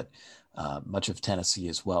Bristol, but much of Tennessee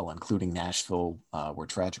as well, including Nashville, where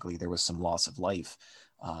tragically there was some loss of life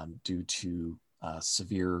due to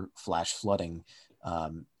severe flash flooding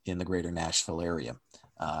in the greater Nashville area.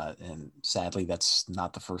 And sadly, that's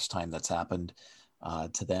not the first time that's happened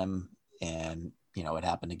to them. And, it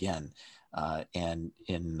happened again. And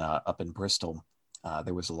up in Bristol,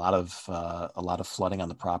 there was a lot of flooding on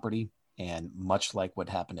the property. And much like what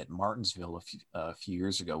happened at Martinsville a few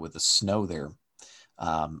years ago with the snow there,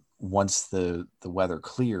 once the weather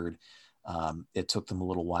cleared, it took them a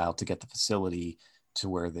little while to get the facility to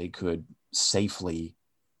where they could safely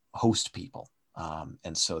host people.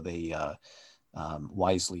 And so they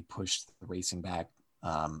wisely pushed the racing back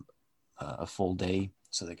a full day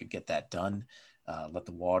so they could get that done, let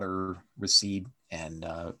the water recede, and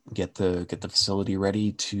get the facility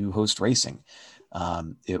ready to host racing.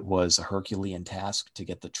 It was a Herculean task to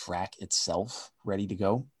get the track itself ready to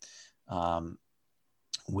go,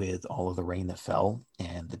 with all of the rain that fell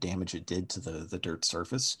and the damage it did to the dirt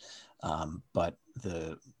surface. But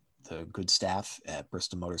the good staff at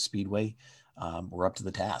Bristol Motor Speedway were up to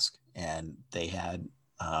the task, and they had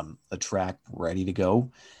a track ready to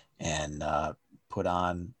go and put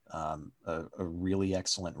on a really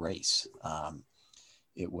excellent race.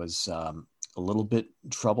 It was a little bit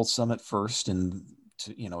troublesome at first, and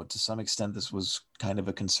to some extent this was kind of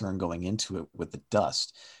a concern going into it with the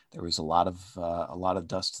dust. There was a lot of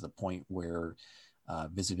dust to the point where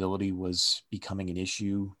visibility was becoming an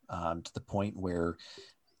issue, to the point where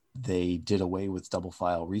they did away with double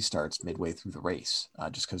file restarts midway through the race,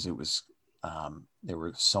 just because it was there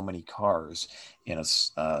were so many cars in a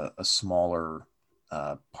smaller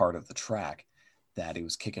part of the track that it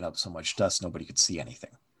was kicking up so much dust nobody could see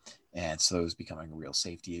anything. And so it was becoming a real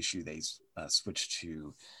safety issue. They switched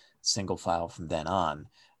to single file from then on.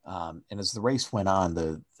 And as the race went on,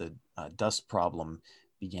 the dust problem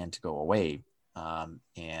began to go away.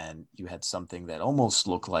 And you had something that almost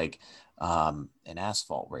looked like an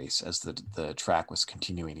asphalt race as the track was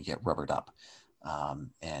continuing to get rubbered up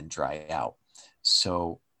and dry out.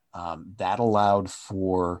 So that allowed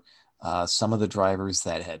for some of the drivers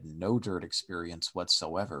that had no dirt experience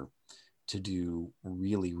whatsoever to do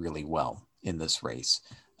really, really well in this race.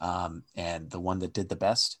 And the one that did the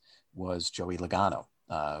best was Joey Logano,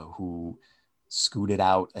 who scooted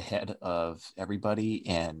out ahead of everybody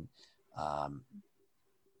and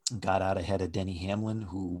got out ahead of Denny Hamlin,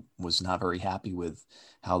 who was not very happy with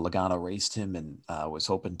how Logano raced him and was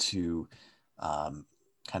hoping to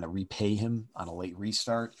kind of repay him on a late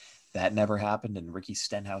restart. That never happened. And Ricky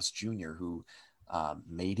Stenhouse Jr., who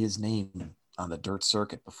made his name on the dirt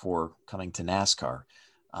circuit before coming to NASCAR,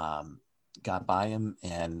 got by him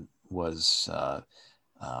and was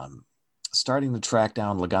starting to track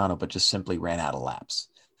down Logano, but just simply ran out of laps.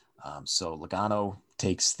 So Logano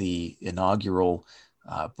takes the inaugural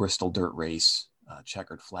Bristol dirt race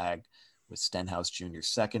checkered flag with Stenhouse Jr.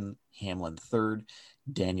 second, Hamlin third,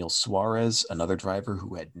 Daniel Suarez, another driver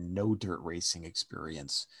who had no dirt racing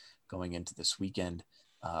experience going into this weekend,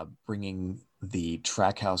 bringing the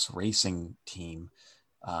Trackhouse Racing team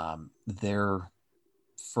their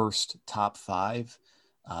first top five,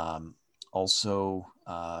 also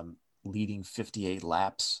leading 58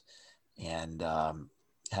 laps and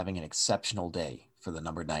having an exceptional day for the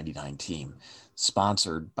number 99 team,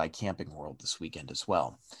 sponsored by Camping World this weekend as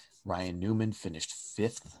well. Ryan Newman finished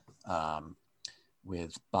fifth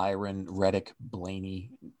with Byron, Reddick,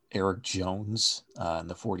 Blaney, Eric Jones in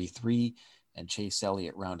the 43, and Chase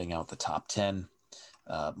Elliott rounding out the top 10.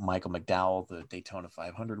 Michael McDowell, the Daytona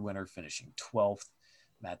 500 winner, finishing 12th.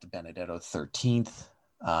 Matt DiBenedetto,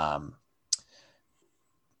 13th.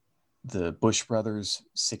 The Busch brothers,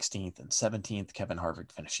 16th and 17th. Kevin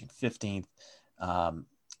Harvick finishing 15th.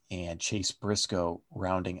 And Chase Briscoe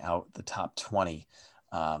rounding out the top 20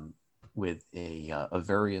 with a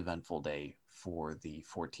very eventful day for the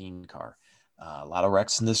 14 car. A lot of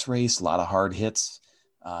wrecks in this race, a lot of hard hits.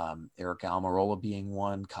 Eric Almirola being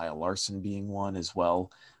one, Kyle Larson being one as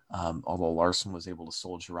well. Although Larson was able to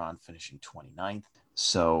soldier on, finishing 29th.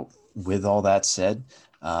 So with all that said,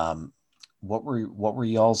 what were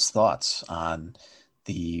y'all's thoughts on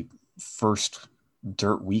the first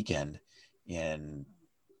dirt weekend in,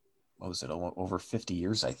 what was it, over 50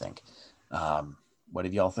 years, I think? What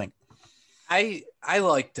did y'all think? I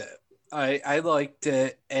liked it. I liked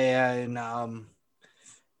it, and I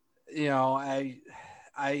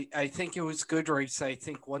think it was a good race. I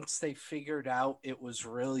think once they figured out it was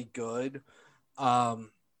really good.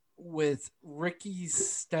 With Ricky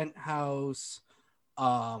Stenhouse,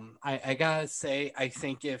 I gotta say, I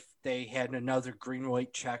think if they had another green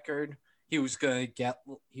white checkered, he would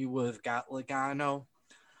have got Logano.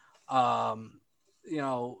 I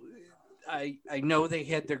know they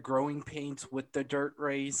had their growing pains with the dirt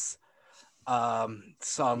race.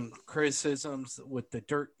 Some criticisms with the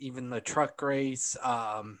dirt, even the truck race.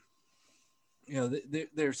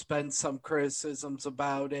 There's been some criticisms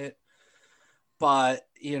about it, but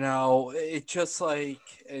it just like,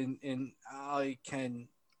 and I can,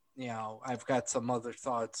 I've got some other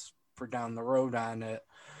thoughts for down the road on it,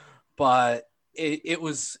 but it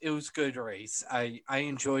was good race. I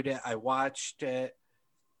enjoyed it. I watched it.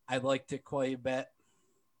 I liked it quite a bit.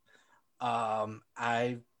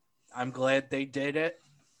 I'm glad they did it,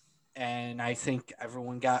 and I think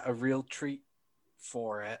everyone got a real treat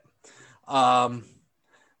for it.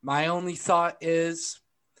 My only thought is,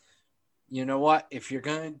 you know what? If you're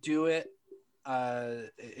gonna do it,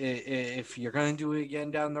 if you're gonna do it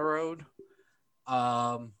again down the road,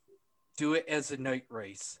 do it as a night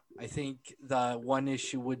race. I think the one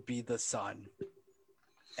issue would be the sun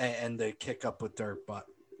and the kick up with dirt, but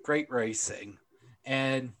great racing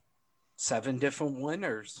and 7 different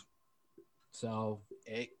winners. So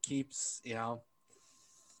it keeps, it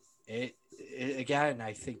again.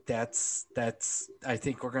 I think I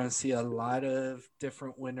think we're going to see a lot of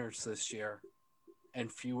different winners this year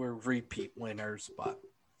and fewer repeat winners. But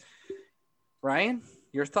Ryan,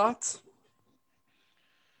 your thoughts?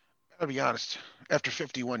 I'll be honest. After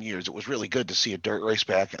 51 years, it was really good to see a dirt race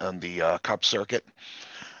back on the Cup circuit.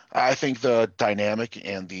 I think the dynamic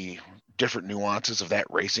and the different nuances of that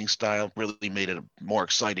racing style really made it more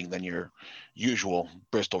exciting than your usual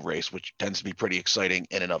Bristol race, which tends to be pretty exciting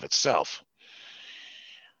in and of itself.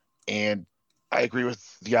 And I agree with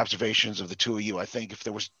the observations of the two of you. I think if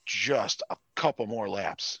there was just a couple more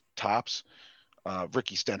laps, tops,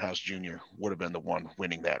 Ricky Stenhouse Jr. would have been the one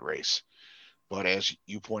winning that race. But as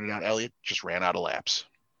you pointed out, Elliott just ran out of laps.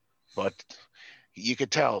 But you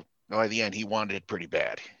could tell by the end he wanted it pretty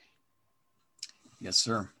bad. Yes,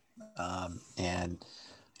 sir. And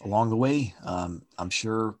along the way, I'm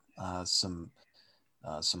sure some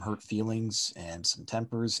hurt feelings and some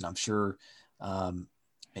tempers, and I'm sure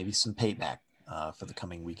maybe some payback for the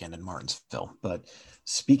coming weekend in Martinsville. But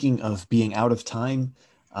speaking of being out of time,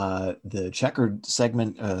 The checkered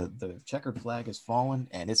segment, the checkered flag has fallen,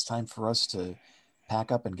 and it's time for us to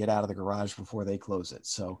pack up and get out of the garage before they close it.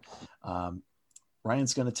 So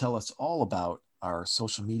Ryan's going to tell us all about our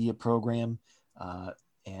social media program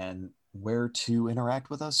and where to interact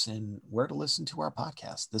with us and where to listen to our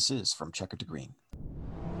podcast. This is From Checker to Green.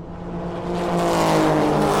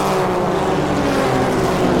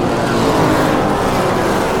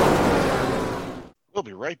 We'll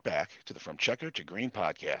be right back to the From Checker to Green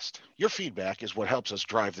podcast. Your feedback is what helps us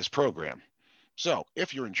drive this program. So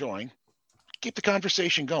if you're enjoying, keep the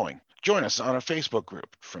conversation going. Join us on our Facebook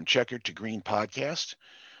group, From Checker to Green podcast,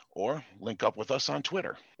 or link up with us on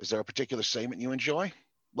Twitter. Is there a particular segment you enjoy?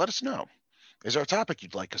 Let us know. Is there a topic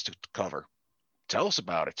you'd like us to cover? Tell us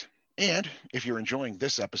about it. And if you're enjoying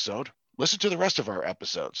this episode, listen to the rest of our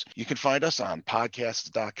episodes. You can find us on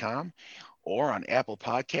podcasts.com or on Apple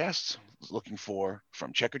Podcasts, looking for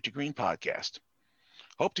From Checker to Green podcast.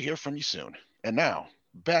 Hope to hear from you soon. And now,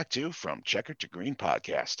 back to From Checker to Green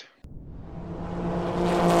podcast.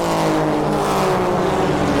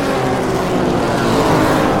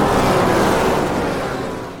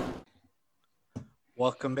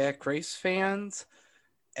 Welcome back, race fans.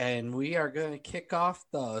 And we are going to kick off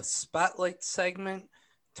the Spotlight segment,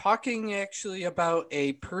 talking actually about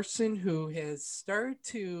a person who has started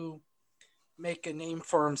to make a name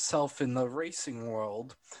for himself in the racing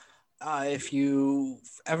world. If you've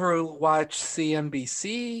ever watched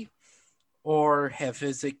CNBC or have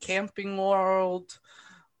visited Camping World,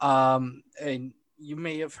 and you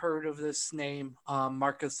may have heard of this name,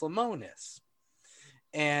 Marcus Lemonis.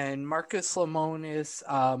 And Marcus Lemonis,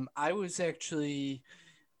 I was actually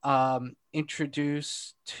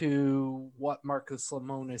introduced to what Marcus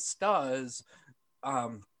Lemonis does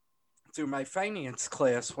through my finance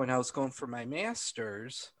class when I was going for my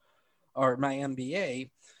master's or my MBA,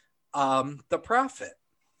 The Prophet.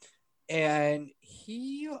 And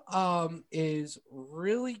he is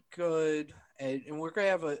really good, and we're going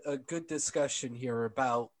to have a good discussion here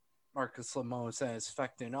about Marcus Lemonis and his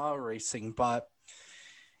effect in auto racing. But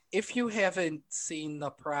if you haven't seen The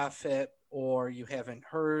Prophet or you haven't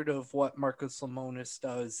heard of what Marcus Lemonis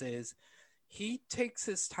does, is he takes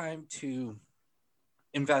his time to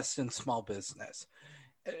invest in small business.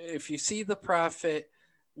 If you see The Prophet,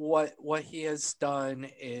 what he has done,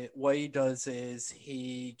 what he does is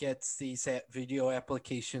he gets these video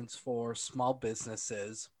applications for small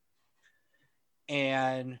businesses,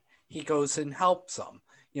 and he goes and helps them.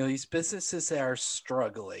 You know, these businesses that are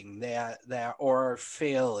struggling, that or are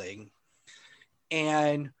failing,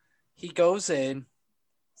 and he goes in,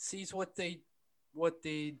 sees what they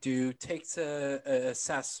do, takes a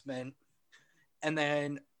assessment, and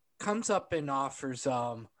then comes up and offers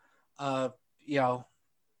like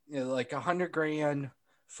 $100,000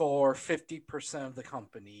 for 50% of the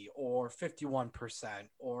company, or 51%,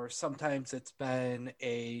 or sometimes it's been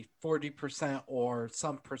a 40% or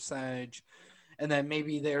some percentage. And then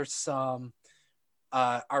maybe there's some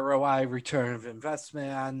ROI, return of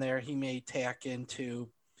investment, on there he may tack into.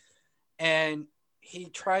 And he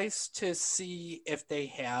tries to see if they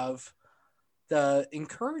have the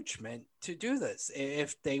encouragement to do this,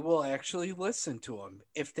 if they will actually listen to him.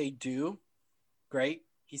 If they do, great.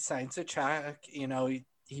 He signs a check,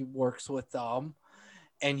 he works with them,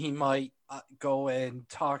 and he might go and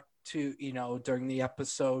talk to, during the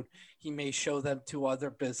episode, he may show them to other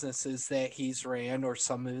businesses that he's ran or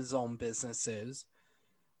some of his own businesses.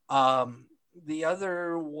 The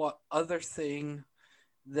other thing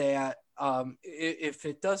that if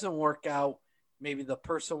it doesn't work out, maybe the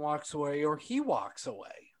person walks away or he walks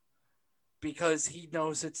away because he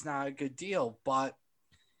knows it's not a good deal. But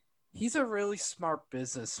he's a really smart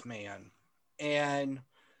businessman. And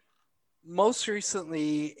most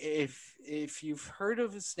recently, if you've heard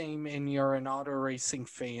of his name and you're an auto racing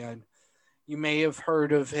fan, you may have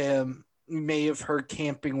heard of him. You may have heard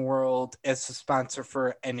Camping World as a sponsor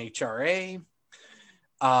for NHRA.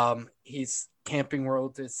 Camping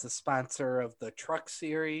World is the sponsor of the Truck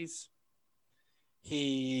Series.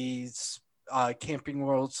 Camping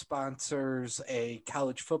World sponsors a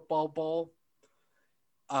college football bowl.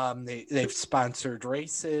 They've sponsored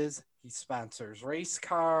races. He sponsors race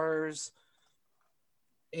cars.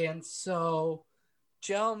 And so,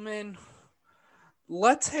 gentlemen,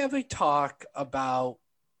 let's have a talk about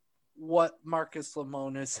what Marcus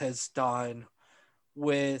Lemonis has done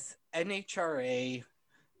with NHRA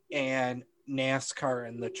and NASCAR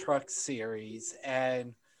and the Truck Series.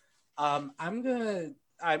 And I'm gonna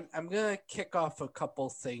kick off a couple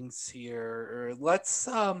things here. Let's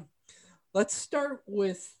start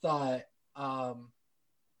with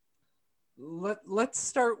let's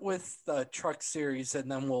start with the Truck Series,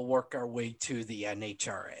 and then we'll work our way to the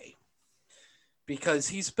NHRA, because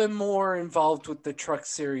he's been more involved with the Truck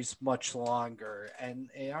Series much longer. And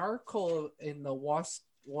an article in the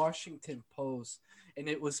Washington Post, and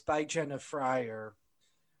it was by Jenna Fryer.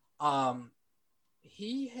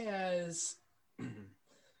 He has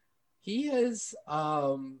he has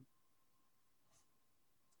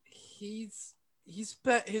he's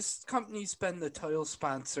been his company's been the title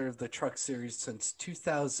sponsor of the Truck Series since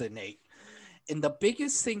 2008. And the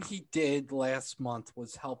biggest thing he did last month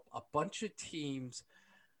was help a bunch of teams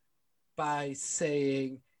by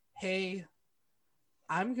saying, "Hey,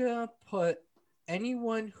 I'm going to put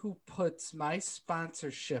anyone who puts my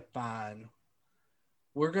sponsorship on,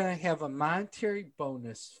 we're going to have a monetary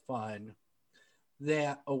bonus fund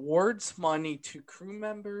that awards money to crew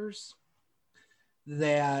members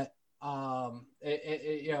that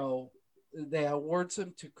that awards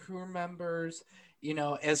them to crew members,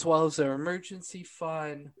 as well as their emergency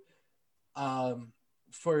fund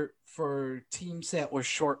for teams that were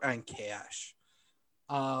short on cash."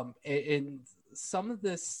 And some of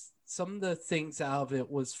the things out of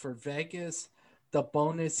it was for Vegas. The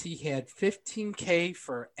bonus, he had $15K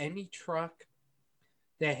for any truck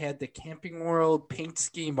that had the Camping World paint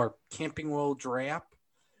scheme or Camping World drape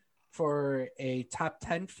for a top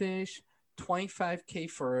 10 finish, 25K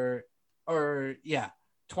for,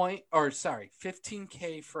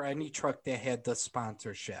 15K for any truck that had the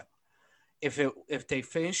sponsorship. If they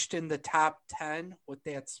finished in the top 10 with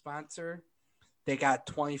that sponsor, they got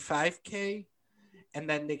 25K, and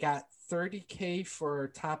then they got 30K for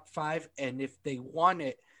top 5, and if they won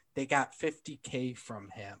it, they got 50K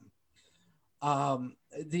from him.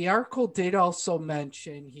 The article did also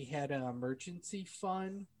mention he had an emergency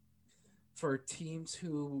fund for teams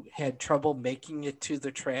who had trouble making it to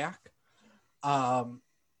the track.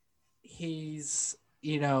 He's,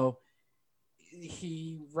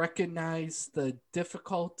 he recognized the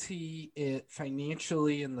difficulty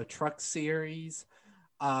financially in the Truck Series.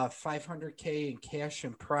 $500K in cash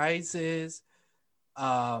and prizes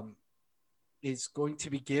is going to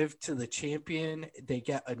be given to the champion. They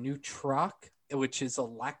get a new truck, which is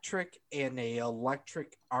electric, and a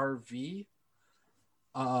electric RV,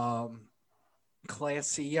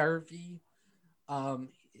 Class E RV.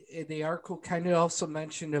 The article kind of also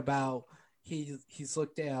mentioned about he's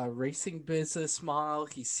looked at a racing business model.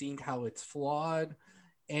 He's seen how it's flawed,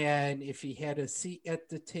 and if he had a seat at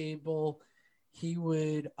the table, he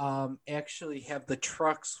would actually have the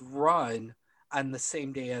trucks run on the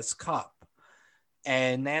same day as Cup.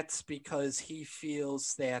 And that's because he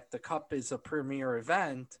feels that the Cup is a premier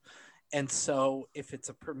event. And so if it's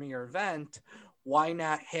a premier event, why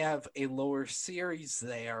not have a lower series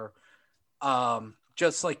there?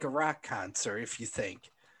 Just like a rock concert, if you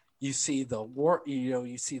think. You see the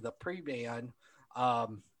you see the pre-band.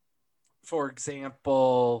 For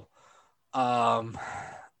example,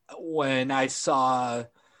 when I saw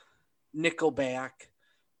Nickelback,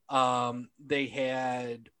 they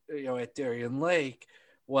had, at Darien Lake,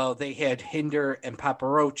 well, they had Hinder and Papa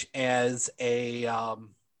Roach as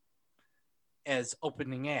as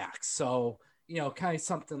opening acts. So, kind of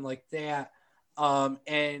something like that.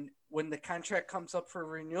 And when the contract comes up for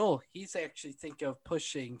renewal, he's actually thinking of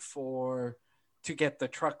pushing to get the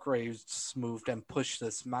truck rates moved and push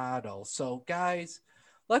this model. So, guys,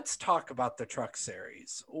 let's talk about the Truck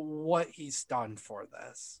Series, what he's done for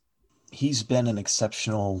this. He's been an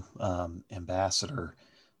exceptional ambassador,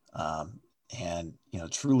 and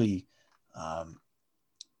truly a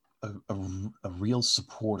real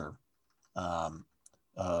supporter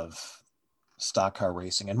of stock car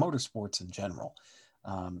racing and motorsports in general.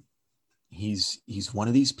 He's one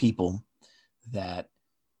of these people that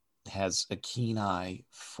has a keen eye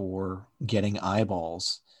for getting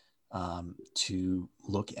eyeballs to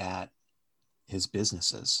look at his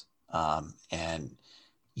businesses, and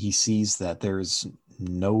he sees that there's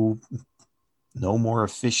no more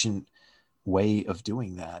efficient way of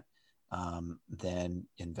doing that than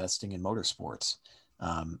investing in motorsports.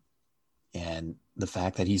 And the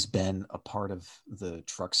fact that he's been a part of the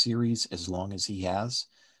Truck Series as long as he has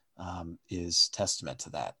is testament to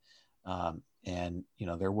that. And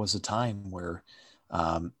there was a time where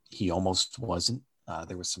he almost wasn't.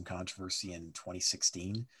 There was some controversy in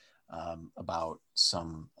 2016 about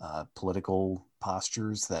some political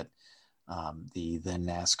postures that the then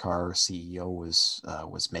NASCAR CEO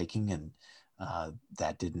was making, and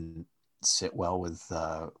that didn't sit well with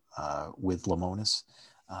Lemonis,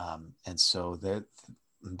 and so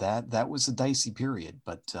that was a dicey period.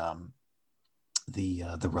 But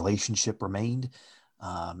the relationship remained,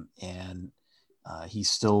 and he's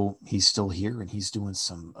still here, and he's doing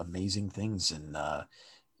some amazing things in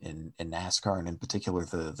NASCAR, and in particular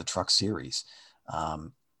the Truck Series.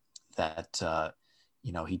 That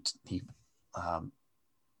he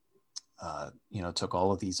took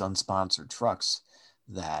all of these unsponsored trucks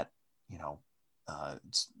that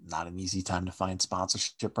it's not an easy time to find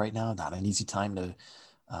sponsorship right now. Not an easy time to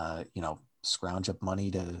scrounge up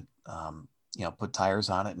money to put tires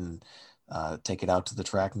on it and take it out to the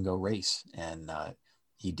track and go race. And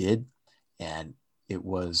he did, and it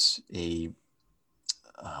was a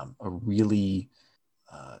really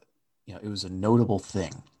it was a notable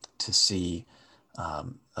thing to see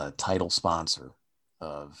a title sponsor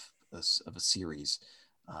of a series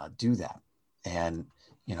do that. And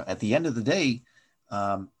at the end of the day,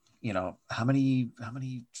 how many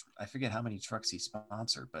I forget how many trucks he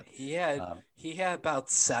sponsored, but he had about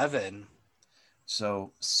 7.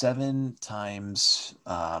 So 7 times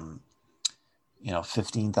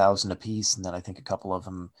 15,000 a piece, and then I think a couple of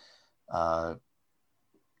them got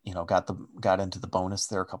into the bonus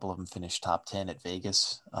there. A couple of them finished top 10 at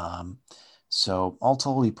Vegas. So all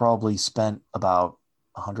told, he probably spent about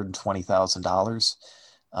 $120,000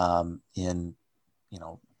 in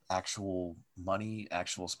actual money,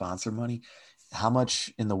 actual sponsor money. How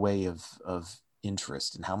much in the way of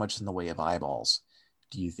interest and how much in the way of eyeballs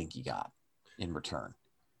do you think he got in return?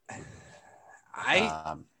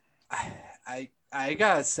 I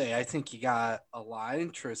gotta say, I think he got a lot of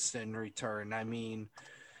interest in return. I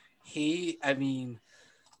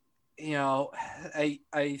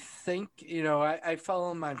think, I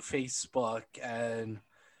follow him on Facebook, and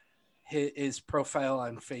his profile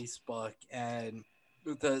on Facebook, and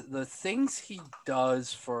the things he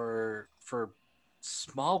does for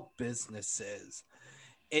small businesses,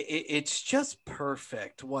 it's just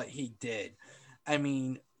perfect what he did. I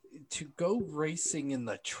mean, to go racing in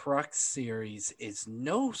the Truck Series is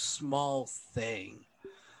no small thing.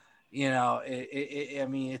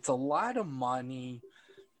 It's a lot of money.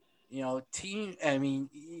 You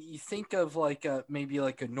think of maybe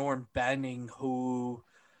like a Norm Benning, who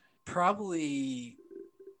probably,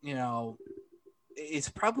 is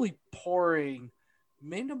probably pouring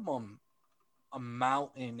minimum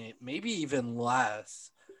amount in it, maybe even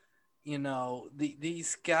less.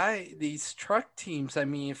 These truck teams,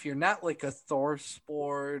 if you're not like a Thor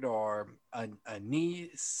Sport or a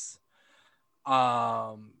Nice,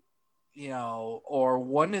 or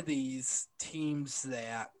one of these teams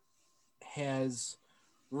that has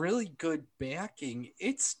really good backing,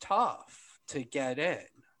 it's tough to get in.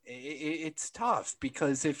 It's tough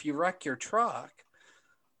because if you wreck your truck,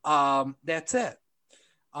 that's it.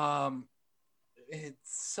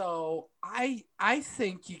 So I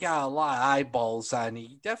think you got a lot of eyeballs on it.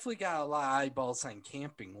 You definitely got a lot of eyeballs on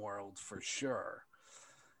Camping World for sure.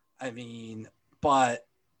 But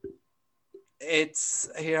it's,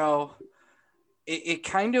 it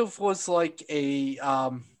kind of was like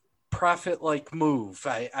a profit like move.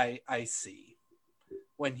 I see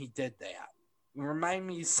when he did that. Remind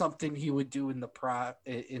me something he would do in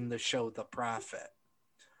the show The Prophet.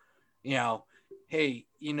 Hey,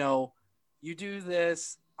 you do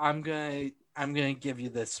this, I'm gonna give you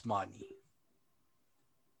this money.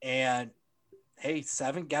 And hey,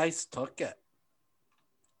 7 guys took it.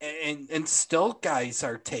 And still guys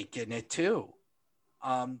are taking it too.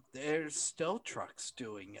 There's still trucks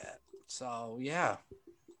doing it. So yeah.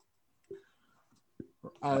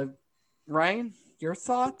 Ryan, your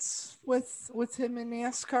thoughts with him in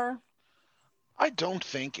NASCAR? I don't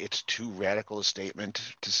think it's too radical a statement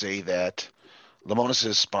to say that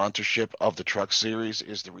Lemonis' sponsorship of the Truck Series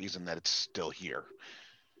is the reason that it's still here.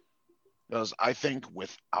 Because I think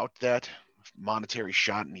without that monetary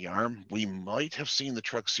shot in the arm, we might have seen the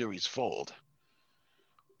Truck Series fold.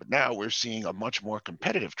 But now we're seeing a much more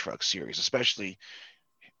competitive Truck Series, especially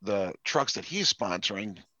the trucks that he's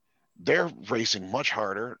sponsoring. They're racing much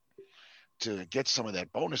harder to get some of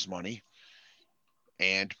that bonus money.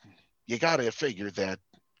 And you got to figure that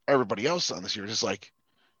everybody else on the series is like,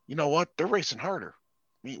 you know what? They're racing harder.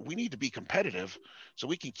 We need to be competitive so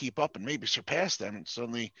we can keep up and maybe surpass them. And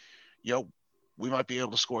suddenly, we might be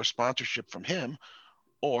able to score sponsorship from him,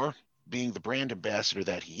 or being the brand ambassador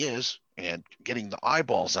that he is and getting the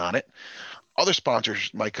eyeballs on it. Other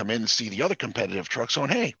sponsors might come in and see the other competitive trucks going,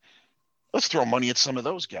 hey, let's throw money at some of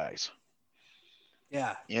those guys.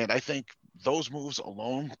 Yeah. And I think those moves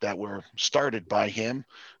alone that were started by him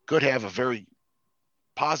could have a very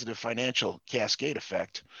positive financial cascade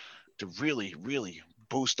effect to really, really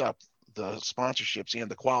boost up the sponsorships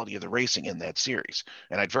and the quality of the racing in that series.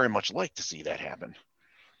 And I'd very much like to see that happen.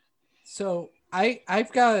 So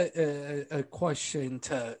I've got a question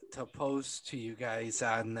to pose to you guys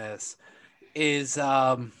on this. Is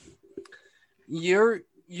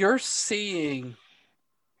you're seeing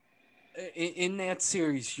in that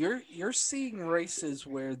series, you're seeing races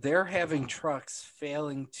where they're having trucks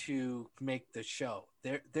failing to make the show.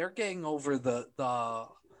 They're getting over the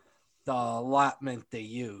allotment they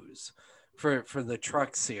use for the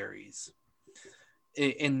truck series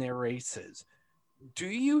in their races. Do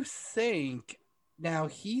you think now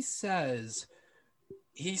he says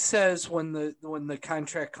when the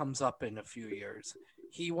contract comes up in a few years,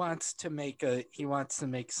 he wants to make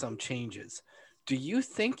some changes. Do you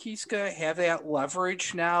think he's going to have that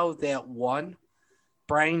leverage now that one,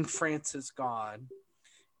 Brian France is gone,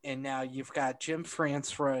 and now you've got Jim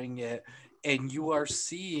France running it, and you are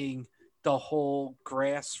seeing the whole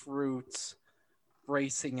grassroots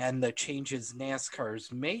racing and the changes NASCAR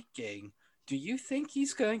is making? Do you think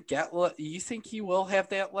he's going to you think he will have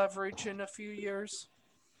that leverage in a few years?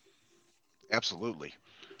 Absolutely.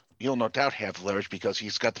 He'll no doubt have leverage because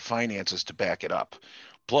he's got the finances to back it up.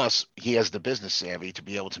 Plus, he has the business savvy to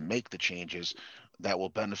be able to make the changes that will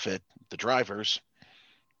benefit the drivers,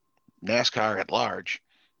 NASCAR at large,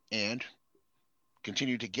 and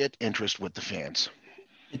continue to get interest with the fans.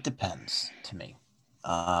 It depends to me.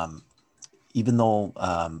 Even though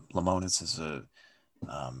Lemonis is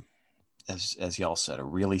as y'all said, a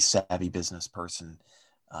really savvy business person,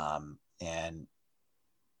 and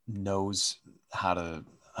knows how to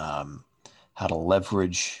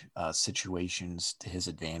leverage situations to his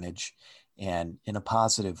advantage and in a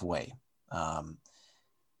positive way.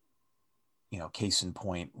 Case in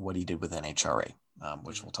point, what he did with NHRA,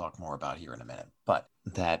 which we'll talk more about here in a minute. But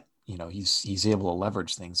that he's able to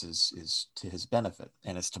leverage things is to his benefit,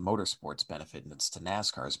 and it's to motorsports benefit, and it's to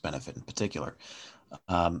NASCAR's benefit in particular.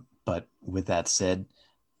 But with that said,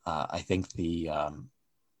 I think the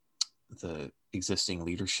existing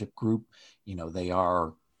leadership group, they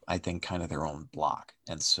are, I think, kind of their own block,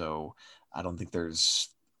 and so I don't think there's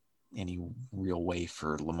any real way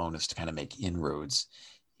for Lemonis to kind of make inroads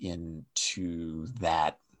into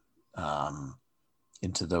that,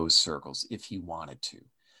 into those circles if he wanted to.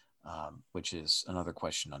 Which is another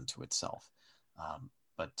question unto itself.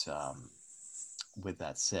 But with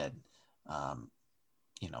that said,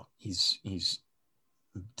 he's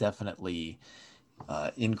definitely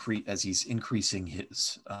as he's increasing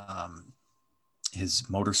his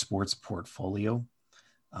motorsports portfolio,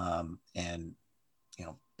 and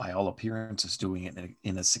by all appearances doing it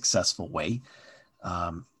in a successful way.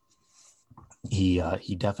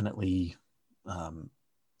 He definitely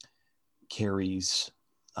carries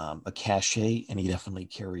a cachet, and he definitely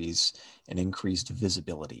carries an increased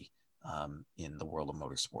visibility in the world of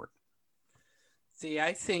motorsport. See,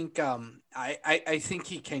 I think I think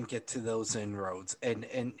he can get to those inroads,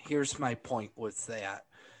 and here's my point with that: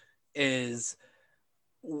 is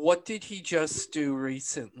what did he just do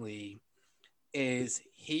recently? Is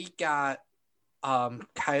he got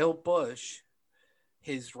Kyle Busch,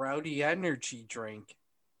 his Rowdy Energy drink,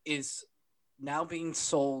 is now being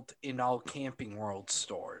sold in all Camping World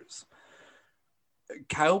stores.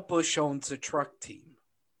 Kyle Busch owns a truck team.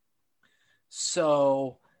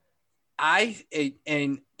 So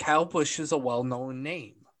and Kyle Busch is a well-known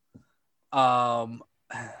name.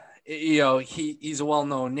 He's a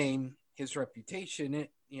well-known name. His reputation,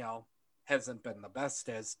 hasn't been the best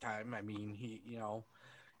as time. I mean, he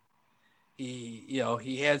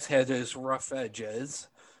has had his rough edges,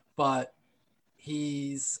 but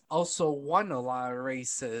he's also won a lot of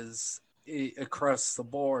races across the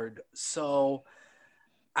board. So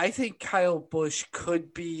I think Kyle Busch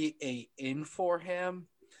could be a in for him.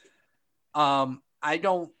 I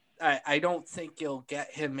don't think you'll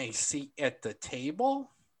get him a seat at the table,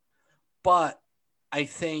 but I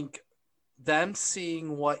think them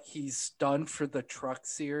seeing what he's done for the truck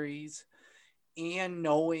series and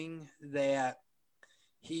knowing that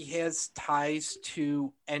he has ties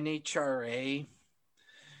to NHRA,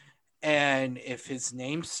 and if his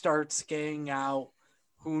name starts getting out,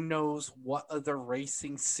 who knows what other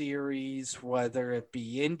racing series, whether it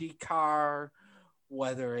be IndyCar,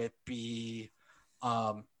 whether it be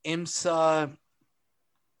IMSA,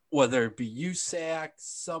 whether it be USAC,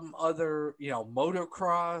 some other,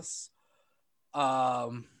 motocross,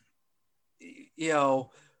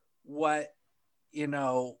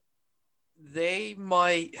 they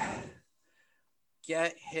might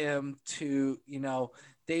get him to,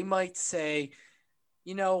 they might say,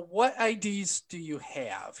 what ideas do you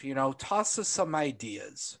have? Toss us some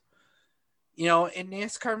ideas. And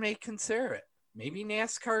NASCAR may consider it. Maybe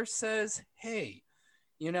NASCAR says, hey,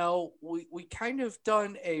 we kind of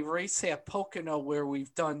done a race at Pocono where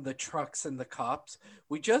we've done the trucks and the cups.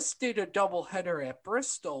 We just did a double header at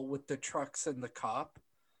Bristol with the trucks and the cup.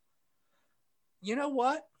 You know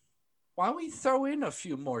what? Why don't we throw in a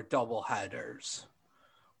few more double headers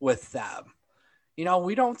with them?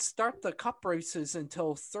 We don't start the cup races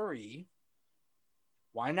until 3.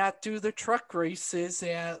 Why not do the truck races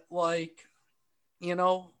at new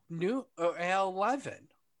at 11?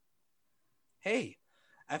 Hey,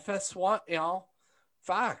 FS1,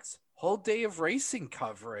 Fox, whole day of racing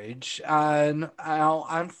coverage on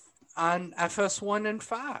FS1 and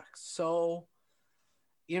Fox. So,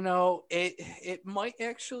 it might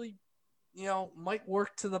actually, might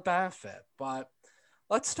work to the benefit. But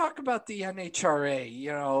let's talk about the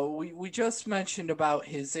NHRA. We just mentioned about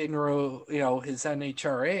his his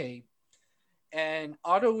NHRA. And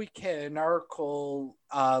AutoWeek had an article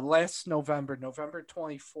last November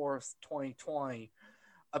 24th, 2020,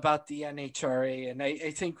 about the NHRA. And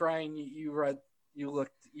I think, Ryan, you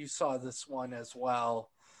saw this one as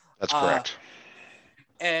well. That's correct.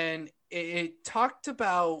 And it talked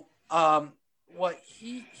about what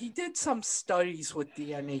he did some studies with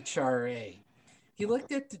the NHRA. He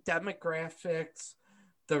looked at the demographics,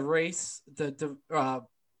 the race, the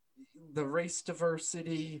race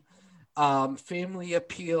diversity, family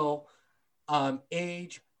appeal,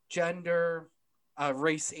 age, gender,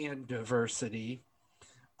 race, and diversity.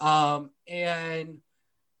 And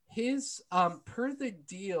his per the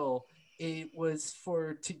deal, it was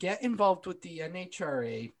to get involved with the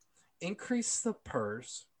NHRA, increase the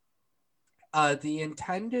purse. The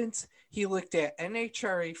attendance, he looked at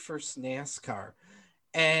NHRA versus NASCAR,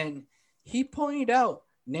 and he pointed out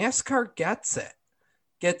NASCAR gets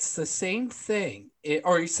the same thing.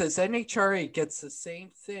 Or he says NHRA gets the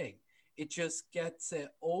same thing. It just gets it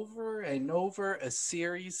over and over a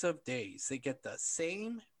series of days. They get the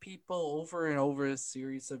same people over and over a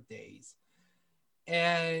series of days.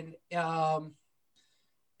 And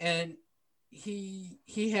he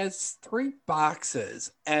has 3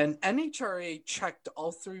 boxes, and NHRA checked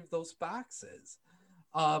all 3 of those boxes.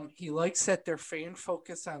 He likes that their fan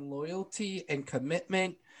focus on loyalty and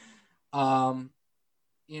commitment. One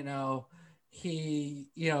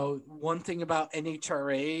thing about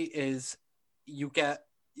NHRA is you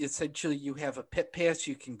have a pit pass.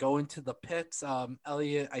 You can go into the pits.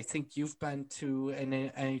 Elliot, I think you've been to an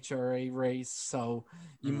NHRA race, so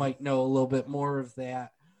you might know a little bit more of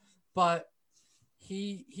that. But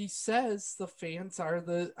he says the fans are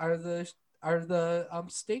the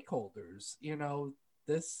stakeholders.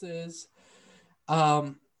 This is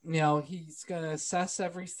he's gonna assess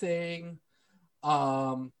everything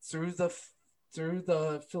through the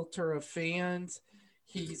filter of fans.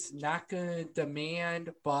 He's not gonna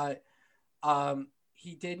demand, but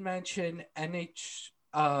he did mention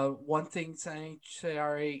one thing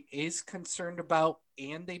NHRA is concerned about,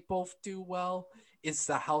 and they both do well, is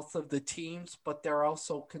the health of the teams, but they're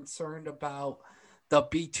also concerned about the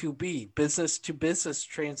B2B, business to business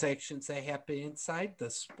transactions that happen inside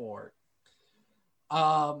the sport.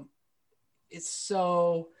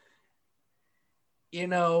 So,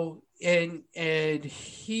 and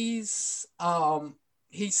he's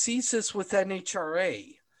he sees this with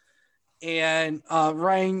NHRA. And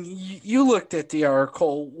Ryan, you looked at the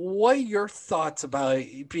article. What are your thoughts about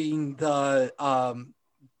it being the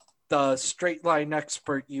straight line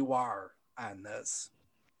expert you are on this?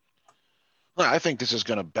 Well, I think this is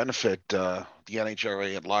going to benefit the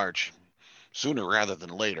NHRA at large sooner rather than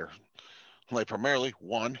later. Primarily,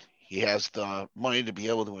 one, he has the money to be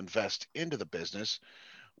able to invest into the business,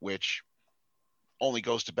 which only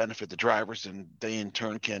goes to benefit the drivers, and they in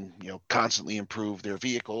turn can constantly improve their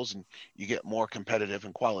vehicles, and you get more competitive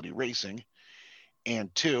and quality racing.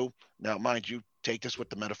 And 2, now mind you, take this with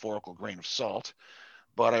the metaphorical grain of salt,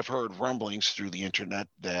 but I've heard rumblings through the internet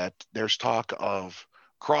that there's talk of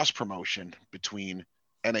cross promotion between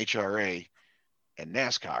NHRA and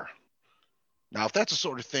NASCAR. Now, if that's the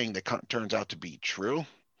sort of thing that turns out to be true,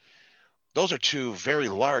 those are 2 very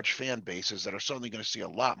large fan bases that are suddenly going to see a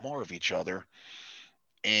lot more of each other.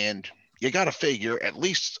 And you got to figure at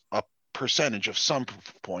least a percentage of some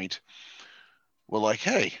point will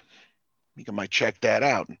hey, you might check that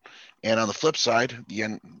out. And on the flip side,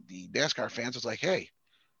 the NASCAR fans is hey,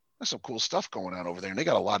 there's some cool stuff going on over there. And they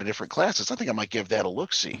got a lot of different classes. I think I might give that a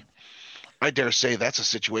look-see. I dare say that's a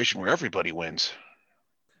situation where everybody wins.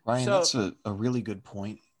 Ryan, that's a really good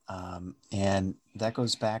point. And that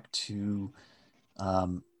goes back to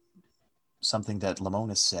something that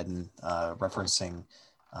Lemonis said in referencing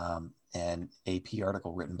an AP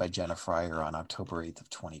article written by Jenna Fryer on October 8th of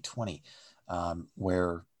 2020,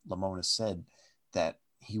 where Lemonis said that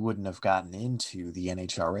he wouldn't have gotten into the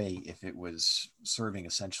NHRA if it was serving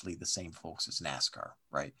essentially the same folks as NASCAR,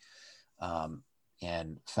 right?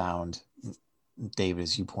 And found, David,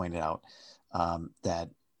 as you pointed out, that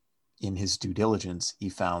in his due diligence, he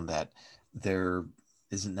found that there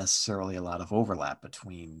isn't necessarily a lot of overlap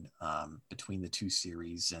between the two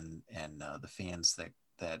series and the fans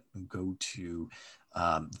that go to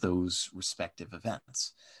those respective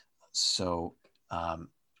events. So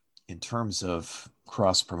in terms of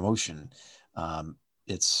cross promotion,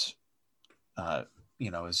 it's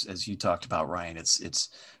as you talked about, Ryan, it's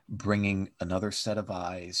bringing another set of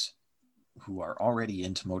eyes who are already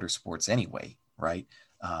into motorsports anyway, right?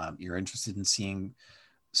 You're interested in seeing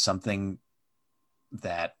something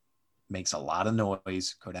that makes a lot of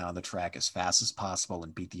noise, go down the track as fast as possible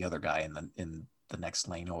and beat the other guy in the next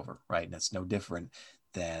lane over, right? And it's no different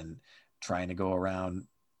than trying to go around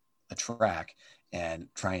a track and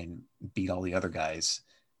try and beat all the other guys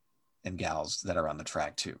and gals that are on the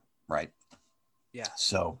track too, right? Yeah.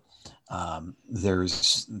 So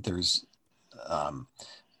there's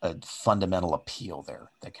a fundamental appeal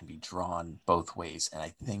there that can be drawn both ways, and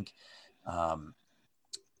I think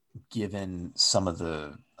given some of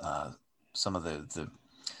the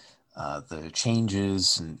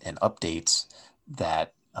changes and updates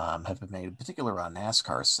that have been made, in particular on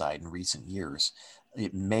NASCAR's side in recent years,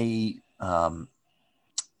 it may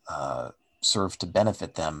serve to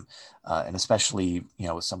benefit them, and especially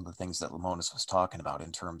with some of the things that Lemonis was talking about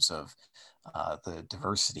in terms of the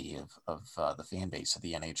diversity of the fan base of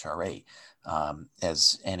the NHRA,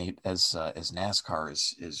 as NASCAR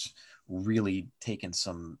is really taken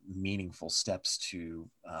some meaningful steps to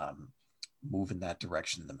move in that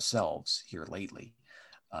direction themselves here lately.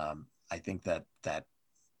 I think that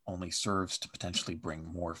only serves to potentially bring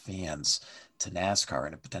more fans to NASCAR,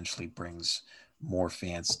 and it potentially brings more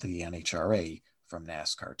fans to the NHRA from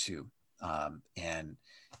NASCAR too. And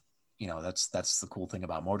that's the cool thing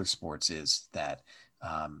about motorsports, is that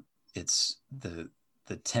it's the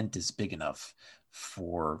tent is big enough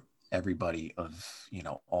for everybody of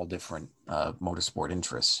all different motorsport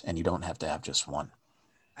interests, and you don't have to have just one.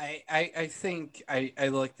 I think I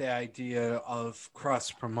like the idea of cross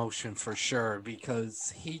promotion for sure,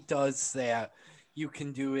 because he does that. You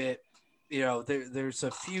can do it. There's a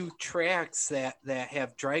few tracks that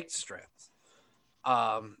have drag strips.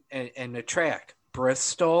 And the track,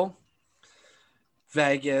 Bristol,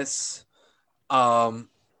 Vegas, and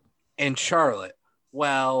Charlotte.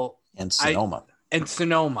 Well, and Sonoma.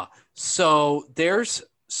 So listen.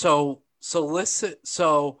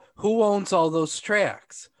 So who owns all those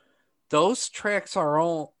tracks? Those tracks are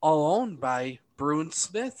all owned by Bruin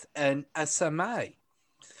Smith and SMI.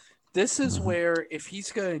 This is where, if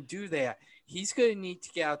he's going to do that, he's going to need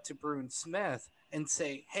to get out to Bruin Smith and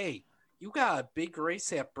say, hey, you got a big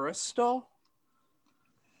race at Bristol?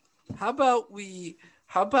 How about we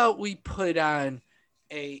put on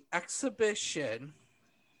a exhibition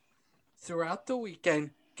throughout the weekend,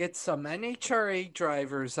 get some NHRA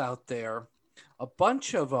drivers out there, a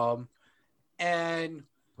bunch of them, and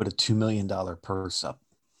put a $2 million purse up.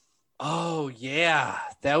 Oh yeah,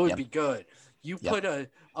 that would be good. You put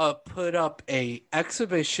up a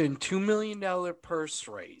exhibition $2 million purse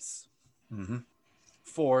raise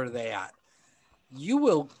for that. You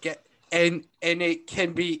will get, and it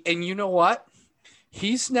can be, and you know what?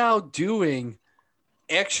 He's now doing.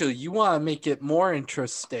 Actually, you want to make it more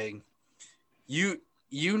interesting. He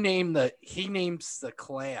names the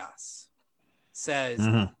class. Says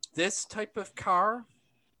this type of car,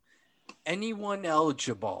 anyone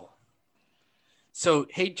eligible. So,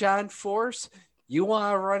 hey, John Force, you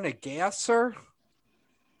want to run a gasser?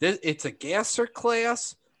 It's a gasser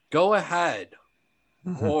class. Go ahead.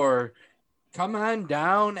 Or come on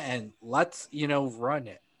down and let's, run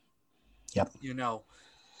it. Yep.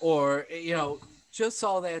 Or, just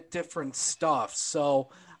all that different stuff. So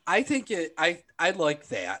I think I like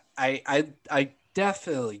that. I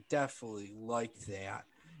definitely like that.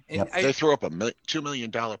 And they threw up a $2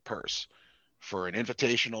 million purse for an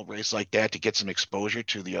invitational race like that to get some exposure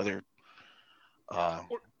to the other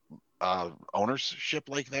ownership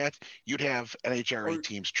like that. You'd have NHRA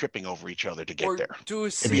teams tripping over each other to get there.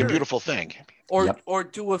 It'd be a beautiful thing. Or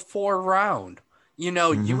do a 4-round.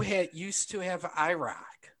 You used to have IROC,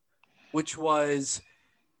 which was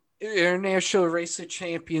International Race of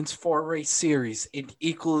Champions 4-race series in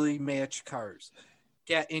equally matched cars.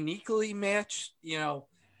 Get an equally matched,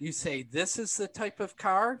 you say this is the type of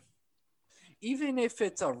car. Even if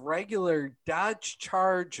it's a regular Dodge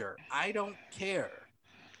Charger, I don't care.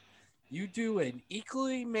 You do an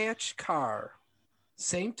equally matched car,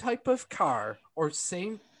 same type of car, or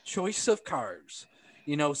same choice of cars.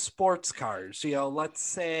 sports cars. Let's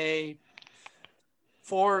say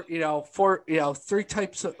three or four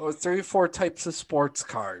types of sports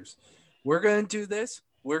cars. We're gonna do this.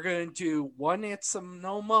 We're gonna do one at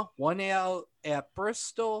Sonoma, one at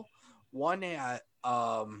Bristol, one at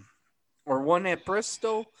one at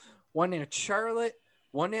Bristol, one at Charlotte,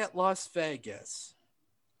 one at Las Vegas.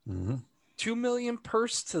 Mm-hmm. 2 million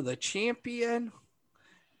purse to the champion,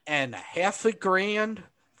 and $500,000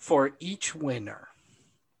 for each winner.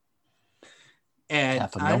 And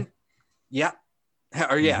 $500,000? Yeah.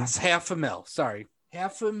 Or yes, $500,000. Sorry.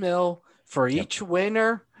 $500,000 for each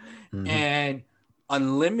winner, and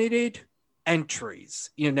unlimited entries.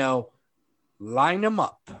 Line them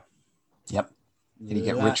up. Yep. Did you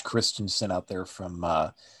get Rich Christensen out there from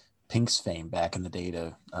Pink's fame back in the day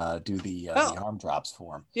to do the arm drops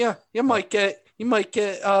for him? Yeah, you might get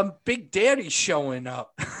Big Daddy showing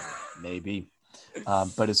up. Maybe.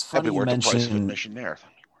 But it's funny you mentioned the price of mentioned admission there.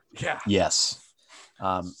 Yeah. Yes.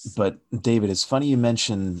 But David, it's funny you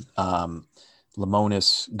mentioned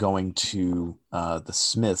Lemonis going to the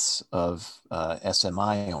Smiths of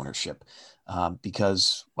SMI ownership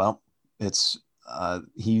because, well, it's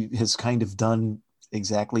he has kind of done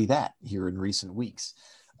exactly that here in recent weeks.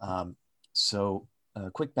 So a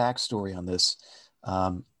quick backstory on this.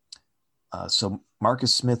 So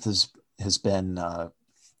Marcus Smith has been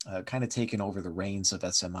kind of taken over the reins of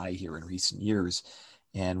SMI here in recent years.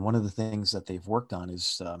 And one of the things that they've worked on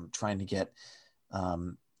is trying to get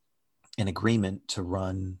an agreement to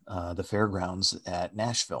run the fairgrounds at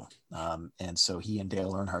Nashville. And so he and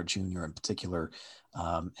Dale Earnhardt Jr. in particular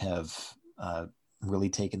have really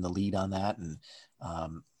taken the lead on that and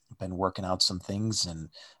been working out some things and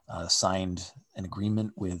signed an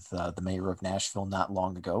agreement with the mayor of Nashville not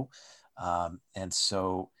long ago. And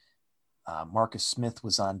so Marcus Smith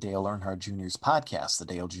was on Dale Earnhardt Jr.'s podcast, the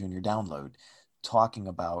Dale Jr. Download, talking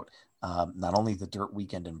about not only the Dirt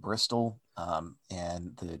Weekend in Bristol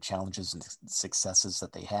and the challenges and successes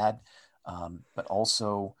that they had, but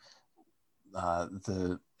also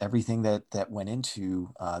everything that went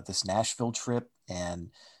into this Nashville trip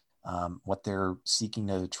and what they're seeking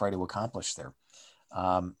to try to accomplish there.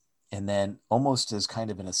 And then almost as kind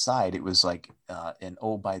of an aside, it was like, and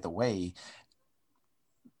oh, by the way,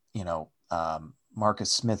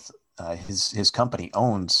 Marcus Smith, his company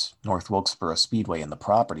owns North Wilkesboro Speedway and the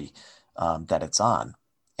property that it's on.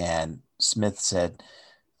 And Smith said,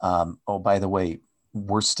 oh, by the way,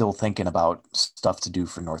 we're still thinking about stuff to do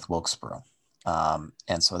for North Wilkesboro.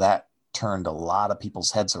 And so that turned a lot of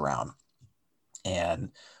people's heads around.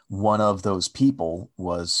 And one of those people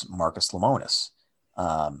was Marcus Lemonis,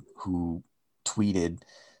 who tweeted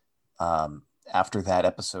after that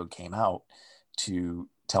episode came out to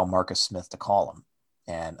tell Marcus Smith to call him.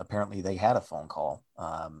 And apparently they had a phone call.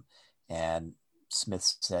 And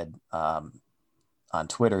Smith said on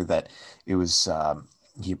Twitter that it was,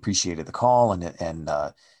 he appreciated the call and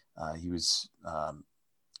he was,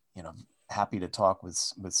 happy to talk with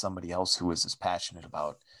somebody else who was as passionate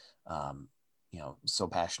about, so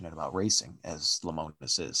passionate about racing as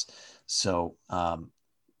Lemonis is. So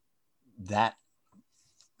that,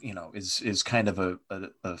 is kind of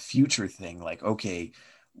a future thing. Like, okay,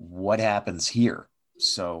 what happens here?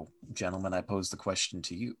 So, gentlemen, I pose the question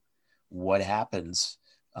to you. What happens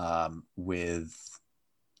with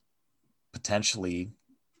potentially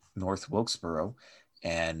North Wilkesboro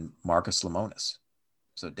and Marcus Lemonis?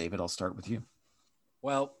 So, David, I'll start with you.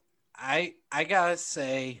 Well, I gotta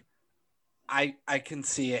say, I can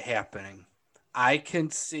see it happening. I can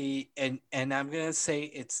see, and I'm gonna say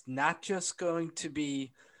it's not just going to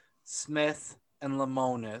be Smith and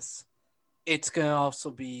Lemonis. It's gonna also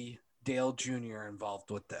be Dale Jr.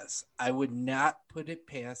 involved with this. I would not put it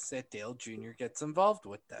past that Dale Jr. gets involved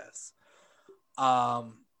with this.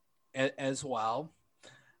 As well,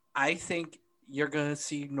 I think you're gonna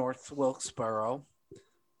see North Wilkesboro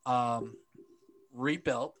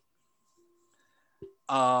rebuilt.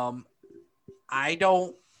 I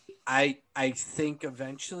think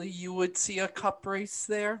eventually you would see a cup race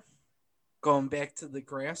there, going back to the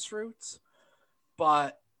grassroots.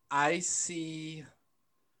 But I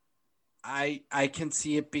can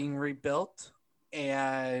see it being rebuilt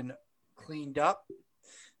and cleaned up,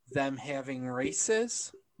 them having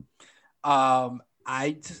races. I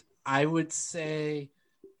would say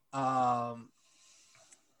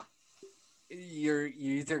you're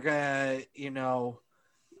either gonna,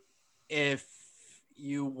 if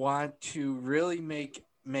you want to really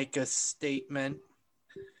make a statement,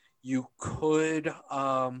 you could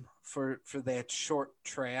for that short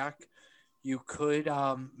track, you could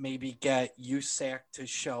maybe get USAC to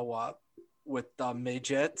show up with the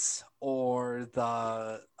midgets or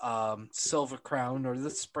the Silver Crown or the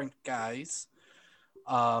sprint guys.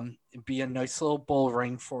 It'd be a nice little bull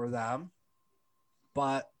ring for them.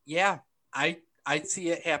 But yeah, I see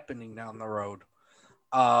it happening down the road.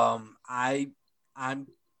 I'm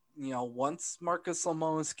once Marcus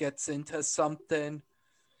Lemonis gets into something,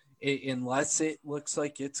 unless it looks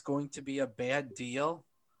like it's going to be a bad deal,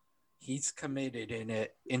 he's committed in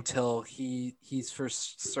it until he's for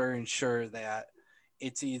certain sure that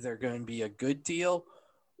it's either going to be a good deal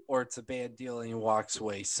or it's a bad deal and he walks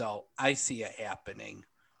away. So I see it happening.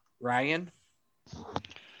 Ryan?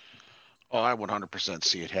 Oh, I 100%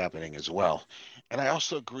 see it happening as well. And I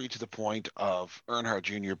also agree to the point of Earnhardt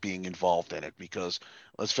Jr. being involved in it because,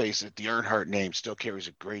 let's face it, the Earnhardt name still carries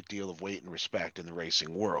a great deal of weight and respect in the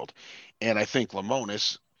racing world. And I think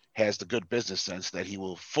Lemonis has the good business sense that he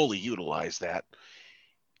will fully utilize that.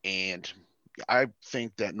 And I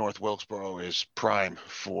think that North Wilkesboro is prime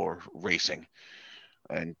for racing.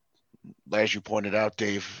 And as you pointed out,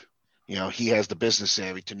 Dave, he has the business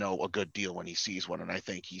savvy to know a good deal when he sees one, and I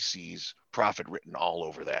think he sees profit written all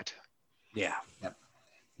over that. Yeah. Yep.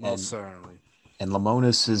 Most certainly. And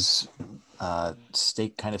Lemonis has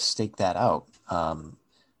staked that out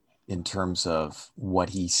in terms of what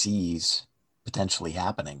he sees potentially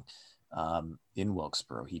happening in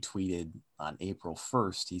Wilkesboro. He tweeted on April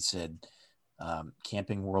 1st, he said,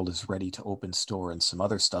 Camping World is ready to open store and some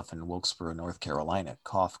other stuff in Wilkesboro, North Carolina.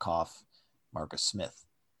 Cough, cough, Marcus Smith.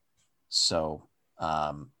 So,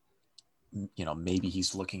 maybe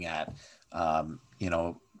he's looking at,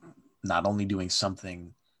 not only doing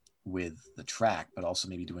something with the track, but also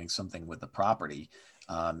maybe doing something with the property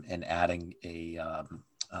and adding a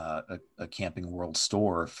Camping World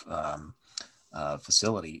store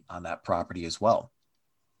facility on that property as well.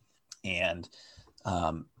 And,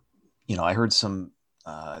 I heard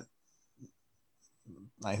I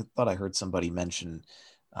thought I heard somebody mention,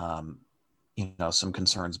 some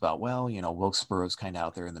concerns about, Wilkesboro's kind of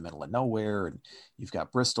out there in the middle of nowhere and you've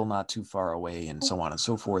got Bristol not too far away and so on and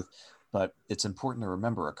so forth. But it's important to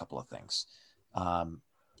remember a couple of things.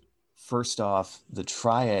 First off, the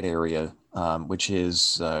Triad area, which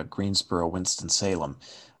is Greensboro, Winston-Salem,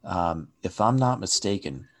 if I'm not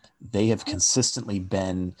mistaken, they have consistently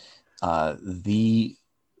been the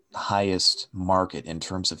highest market in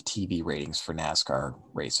terms of TV ratings for NASCAR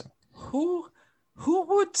racing. Who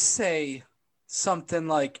would say something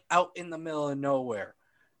like out in the middle of nowhere?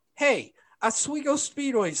 Hey, Oswego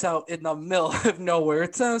Speedway's out in the middle of nowhere.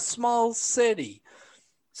 It's in a small city.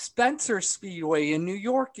 Spencer Speedway in New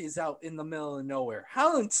York is out in the middle of nowhere.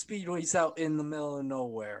 Howland Speedway's out in the middle of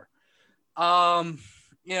nowhere.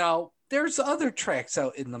 There's other tracks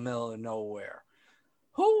out in the middle of nowhere.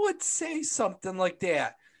 Who would say something like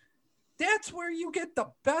that? That's where you get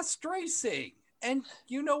the best racing. And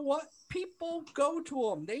you know what? People go to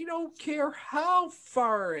them. They don't care how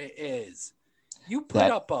far it is. You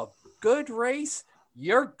put up a good race,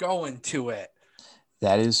 you're going to it.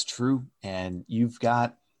 That is true. And you've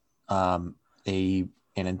got an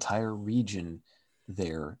entire region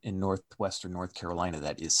there in northwestern North Carolina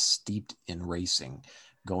that is steeped in racing,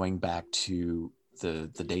 going back to the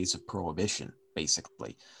days of Prohibition,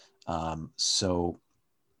 basically. And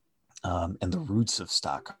the roots of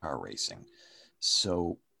stock car racing.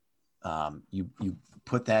 So you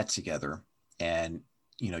put that together, and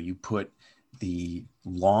you put the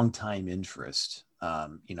longtime interest,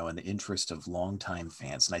 and the interest of longtime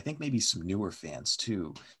fans, and I think maybe some newer fans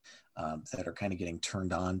too, that are kind of getting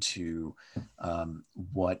turned on to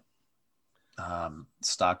what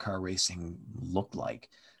stock car racing looked like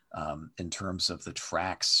in terms of the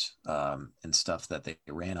tracks and stuff that they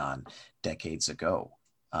ran on decades ago,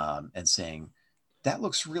 and saying that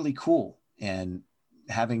looks really cool, and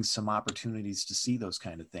having some opportunities to see those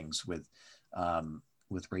kind of things with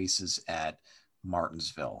races at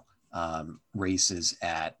Martinsville, races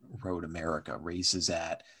at Road America, races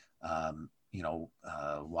at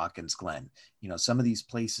Watkins Glen, some of these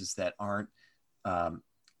places that aren't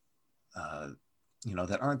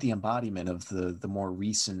that aren't the embodiment of the more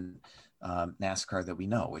recent NASCAR that we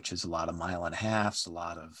know, which is a lot of mile and a halves, a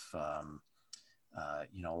lot of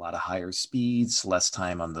a lot of higher speeds, less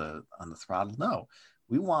time on the throttle. No,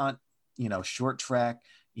 we want short track,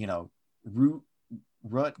 root,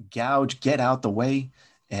 rut, gouge, get out the way,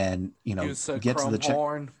 and get to the check.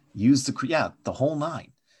 Use the whole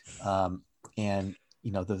nine. And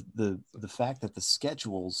the fact that the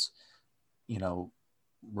schedules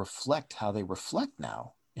reflect how they reflect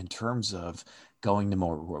now in terms of going to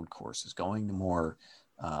more road courses, going to more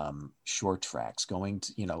short tracks, going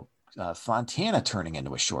to Fontana turning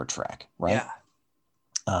into a short track, right?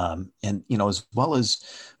 And, as well as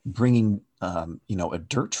bringing, a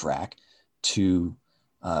dirt track to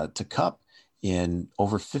Cup in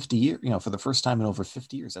over 50 years, for the first time in over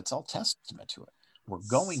 50 years. That's all testament to it. We're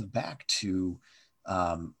going back to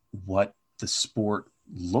what the sport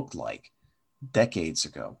looked like decades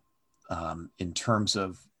ago in terms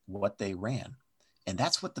of what they ran. And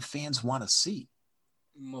that's what the fans want to see.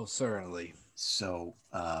 Most certainly. So,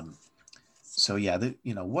 yeah,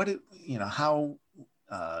 how,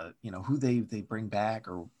 who they bring back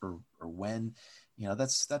or when,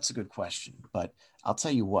 that's a good question. But I'll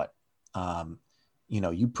tell you what,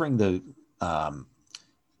 you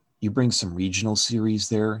bring some regional series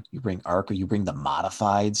there. You bring ARCA, you bring the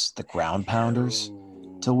modifieds, the ground pounders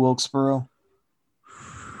to Wilkesboro.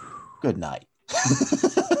 Good night.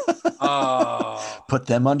 Put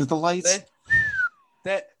them under the lights.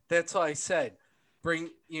 That's what I said. Bring,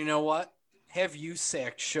 have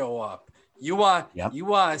USAC show up. You want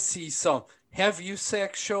to see some. Have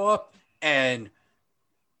USAC show up and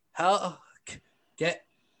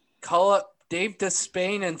call up Dave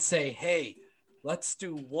Despain and say, hey, let's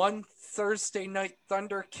do one Thursday night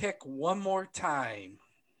Thunder kick one more time.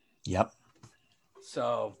 Yep.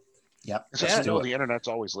 So. Yep. Since the internet's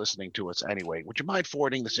always listening to us anyway, would you mind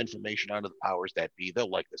forwarding this information onto the powers that be? They'll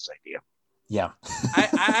like this idea. Yeah.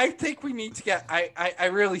 I think we need to get I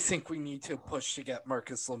really think we need to push to get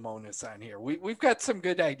Marcus Lemonis on here. We've got some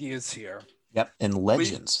good ideas here. Yep. And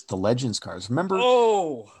the Legends cars. Remember?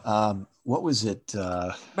 What was it?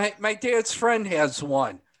 My dad's friend has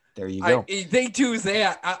one. There you go. They do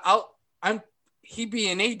that. He'd be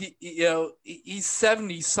an 80, he's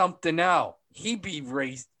 70 something now. He'd be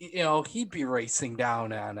racing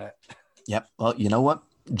down on it. Yep. Well, you know what?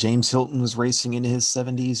 James Hilton was racing into his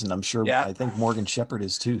 70s, and I'm sure I think Morgan Shepherd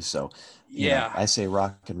is too. So, I say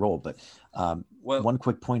rock and roll. But one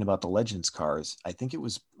quick point about the Legends cars. I think it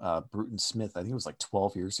was Bruton Smith. I think it was like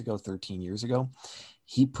 13 years ago.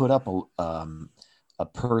 He put up a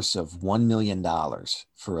purse of $1 million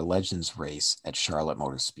for a Legends race at Charlotte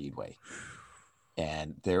Motor Speedway.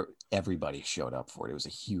 And everybody showed up for it. It was a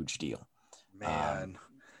huge deal. Man.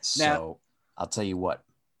 I'll tell you what,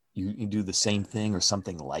 you do the same thing or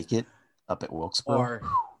something like it up at Wilkesboro.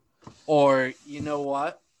 Or you know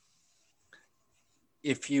what?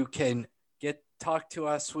 If you can talk to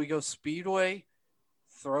Oswego Speedway,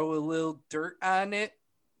 throw a little dirt on it,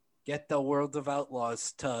 get the World of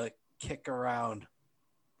Outlaws to kick around.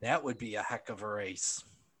 That would be a heck of a race.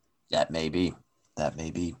 That may be.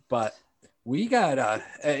 But we got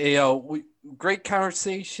great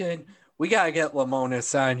conversation. We got to get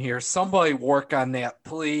Lemonis on here. Somebody work on that,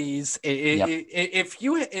 please. If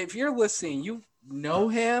you're listening, you know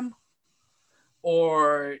him,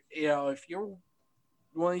 or if you're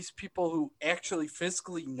one of these people who actually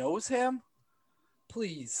physically knows him,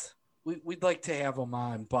 please, we'd like to have him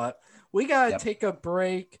on. But we got to take a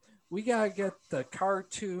break. We got to get the car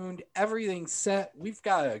tuned, everything set. We've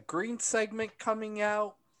got a green segment coming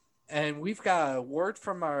out, and we've got a word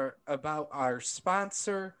from about our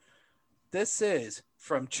sponsor. This is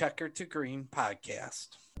From Checker to Green podcast.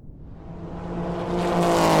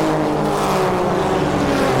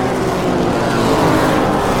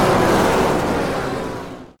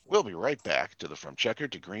 We'll be right back to the From Checker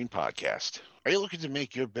to Green podcast. Are you looking to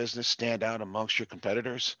make your business stand out amongst your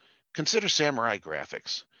competitors? Consider Samurai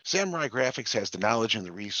Graphics. Samurai Graphics has the knowledge and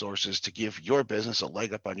the resources to give your business a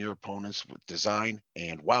leg up on your opponents with design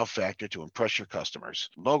and wow factor to impress your customers.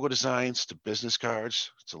 Logo designs to business cards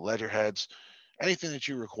to letterheads, anything that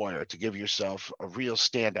you require to give yourself a real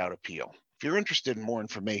standout appeal. If you're interested in more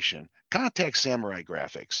information, contact Samurai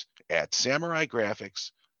Graphics at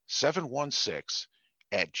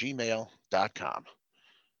samuraigraphics716@gmail.com.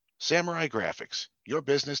 Samurai Graphics, your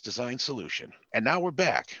business design solution. And now we're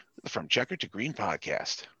back from Checker to Green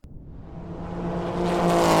podcast.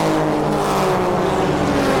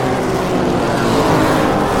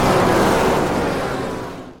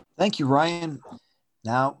 Thank you, Ryan.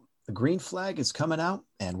 Now the green flag is coming out,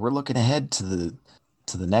 and we're looking ahead to the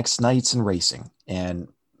next nights in racing. And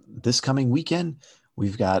this coming weekend,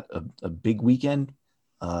 we've got a big weekend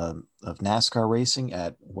of NASCAR racing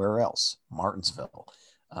at where else? Martinsville.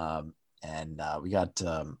 We got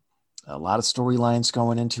a lot of storylines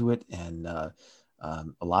going into it, and a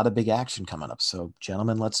lot of big action coming up. So,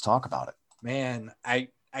 gentlemen, let's talk about it. Man, I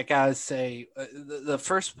gotta say, the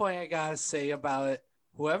first point I gotta say about it,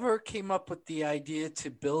 whoever came up with the idea to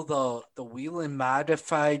build the Whelen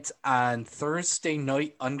Modifieds on Thursday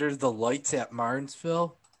night under the lights at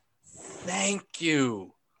Martinsville, thank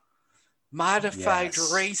you. Modified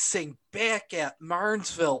Yes. racing back at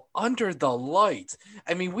Martinsville under the lights.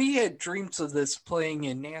 I mean, we had dreams of this playing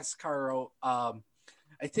in NASCAR.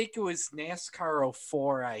 I think it was NASCAR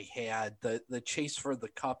 04 I had the Chase for the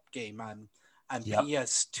Cup game on Yep.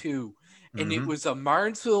 PS2. And it Mhm. was a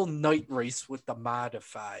Martinsville night race with the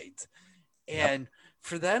modifieds. Yep. And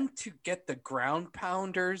for them to get the ground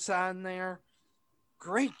pounders on there,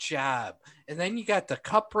 great job. And then you got the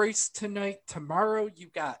cup race tonight. Tomorrow you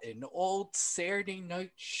got an old Saturday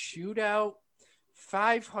night shootout,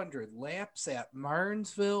 500 laps at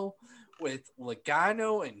Martinsville with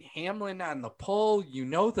Logano and Hamlin on the pole. You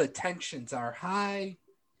know the tensions are high.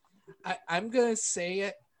 I'm going to say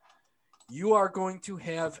it. You are going to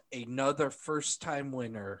have another first time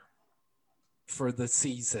winner for the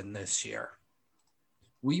season this year.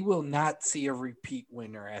 We will not see a repeat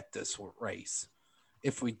winner at this race.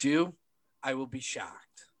 If we do, I will be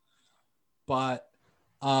shocked. But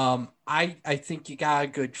I think you got a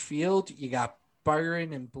good field. You got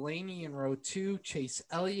Byron and Blaney in row 2, Chase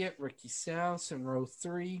Elliott, Ricky Stenhouse in row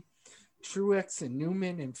 3, Truex and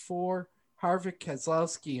Newman in 4, Harvick,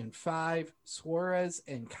 Keselowski in 5, Suarez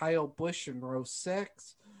and Kyle Busch in row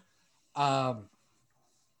 6,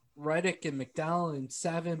 Reddick and McDowell in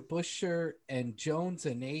 7, Buescher and Jones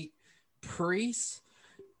in 8, Preece,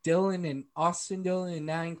 Dillon and Austin Dillon in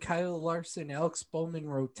 9, Kyle Larson, Alex Bowman,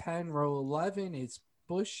 row 10. Row 11 is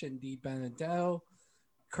Busch and DiBenedetto,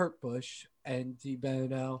 Kurt Busch and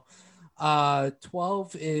DiBenedetto.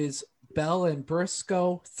 12 is Bell and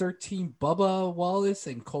Briscoe. 13, Bubba Wallace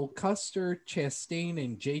and Cole Custer, Chastain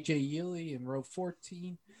and JJ Yeley in row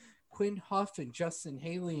 14. Quinn Huff and Justin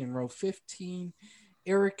Haley in row 15.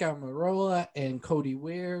 Eric Almirola and Cody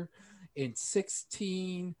Ware in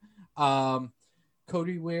 16.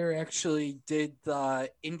 Cody Ware actually did the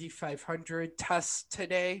Indy 500 test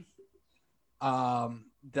today.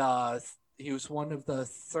 He was one of the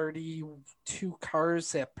 32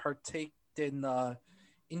 cars that partaked in the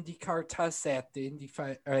IndyCar test at the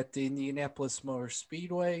Indianapolis Motor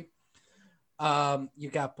Speedway. You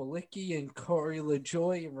got Balicki and Corey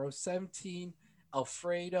LaJoie in row 17,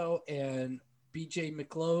 Alfredo and BJ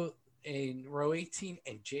McLeod in row 18,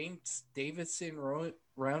 and James Davison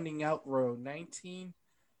rounding out row 19.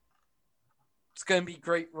 It's going to be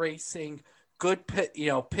great racing. Good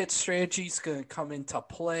pit strategy is going to come into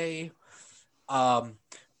play.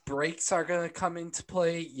 Brakes are going to come into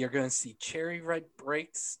play. You're going to see cherry red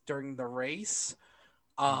brakes during the race.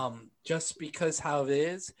 Just because how it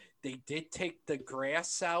is, they did take the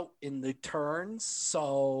grass out in the turns,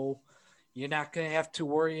 so you're not going to have to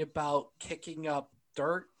worry about kicking up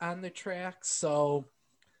dirt on the track. So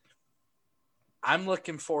I'm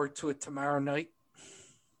looking forward to it tomorrow night.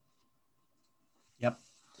 Yep.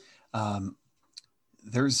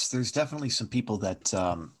 There's definitely some people that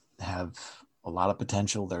have a lot of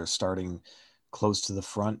potential. They're starting close to the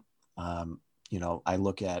front. I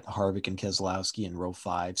look at Harvick and Keselowski in row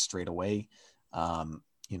 5 straight away.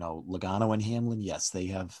 Logano and Hamlin, yes, they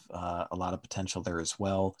have a lot of potential there as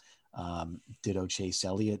well. Ditto Chase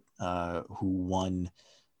Elliott, who won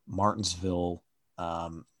Martinsville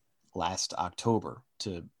last October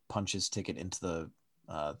to punch his ticket into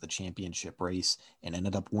the championship race and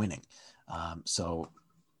ended up winning.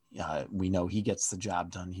 We know he gets the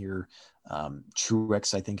job done here.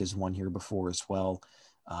 Truex, I think, has won here before as well.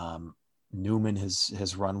 Newman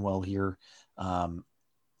has run well here.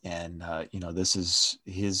 This is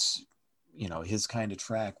his kind of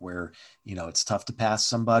track where, it's tough to pass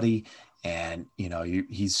somebody, and,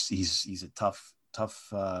 he's a tough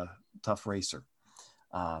racer.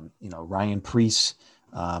 Ryan Preece,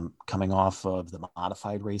 coming off of the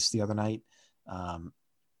modified race the other night, and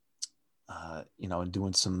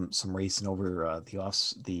doing some racing over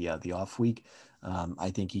the off week. I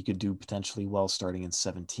think he could do potentially well starting in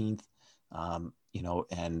 17th.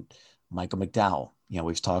 And Michael McDowell,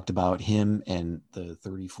 we've talked about him and the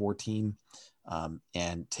 34 team,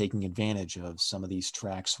 and taking advantage of some of these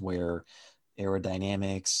tracks where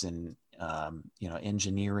aerodynamics and,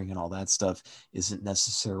 engineering and all that stuff isn't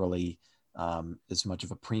necessarily as much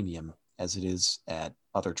of a premium as it is at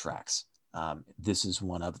other tracks. This is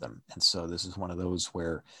one of them. And so this is one of those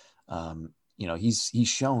where, he's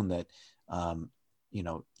shown that,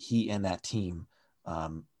 he and that team,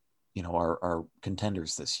 are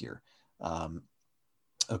contenders this year.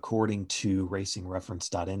 According to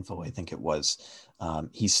racingreference.info, I think it was,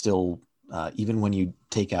 he's still, even when you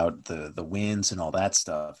take out the wins and all that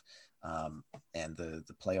stuff, and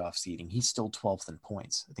the playoff seeding, he's still 12th in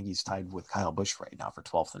points. I think he's tied with Kyle Busch right now for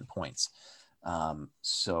 12th in points.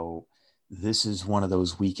 So this is one of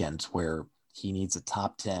those weekends where he needs a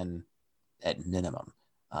top 10 at minimum.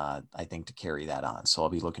 I think, to carry that on. So I'll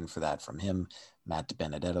be looking for that from him. Matt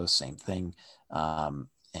DiBenedetto, same thing.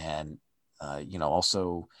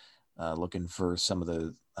 Also looking for some of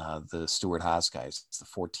the Stuart Haas guys, the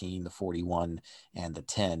 14, the 41, and the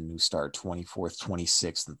 10, who start 24th,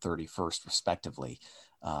 26th, and 31st respectively,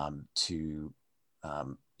 to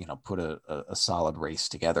put a solid race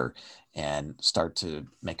together and start to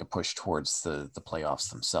make a push towards the playoffs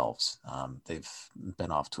themselves. They've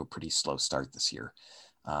been off to a pretty slow start this year.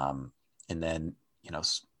 And then,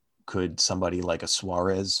 could somebody like a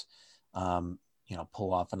Suarez,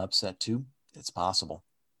 pull off an upset too? It's possible.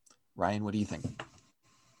 Ryan, what do you think?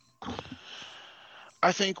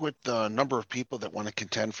 I think with the number of people that want to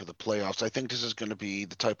contend for the playoffs, I think this is going to be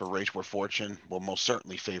the type of race where fortune will most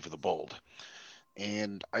certainly favor the bold.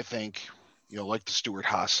 And I think, like the Stuart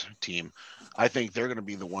Haas team, I think they're going to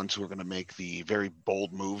be the ones who are going to make the very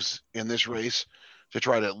bold moves in this race to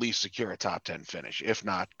try to at least secure a top 10 finish, if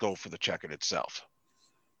not go for the checkered itself.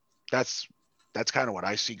 That's kind of what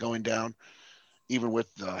I see going down. Even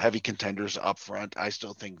with the heavy contenders up front, I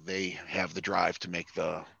still think they have the drive to make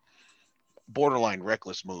the borderline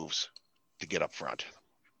reckless moves to get up front.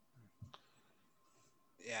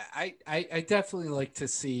 Yeah, I definitely like to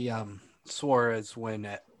see Suarez win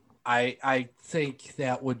it. I think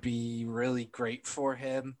that would be really great for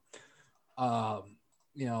him.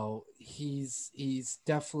 He's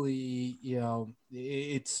definitely,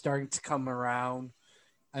 it's starting to come around.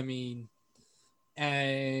 I mean,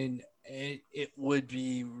 and it would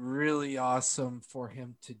be really awesome for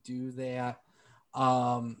him to do that.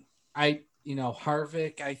 Harvick,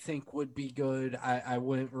 I think, would be good. I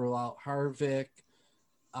wouldn't rule out Harvick.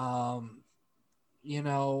 I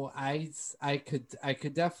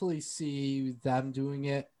could definitely see them doing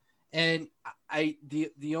it. And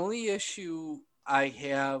the only issue I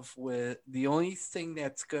have with the only thing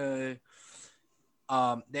that's good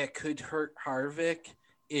that could hurt Harvick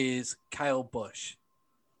is Kyle Busch.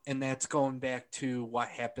 And that's going back to what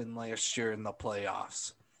happened last year in the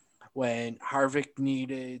playoffs when Harvick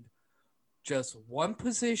needed just one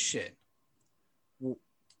position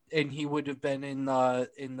and he would have been in the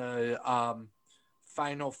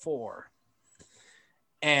final four.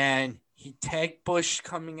 And he tagged Busch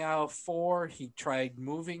coming out of four. He tried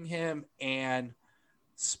moving him and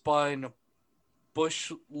spun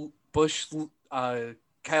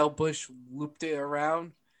Kyle Busch looped it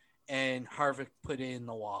around and Harvick put it in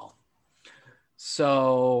the wall.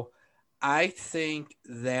 So I think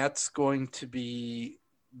that's going to be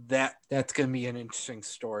that's going to be an interesting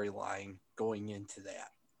storyline going into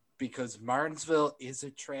that, because Martinsville is a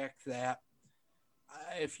track that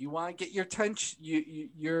if you want to get your tension,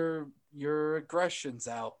 your aggressions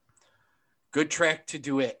out, good track to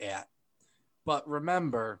do it at. But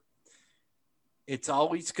remember, it's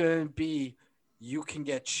always going to be you can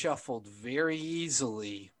get shuffled very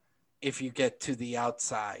easily if you get to the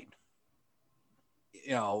outside.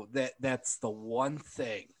 That's the one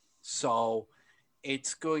thing. So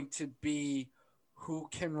it's going to be who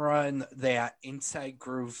can run that inside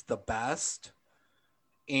groove the best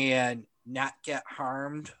and not get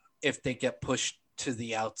harmed if they get pushed to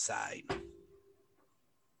the outside.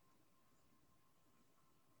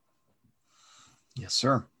 Yes,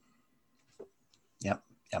 sir. Yep.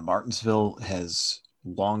 Yeah, Martinsville has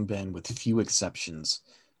long been, with few exceptions,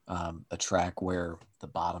 a track where the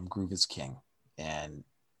bottom groove is king. And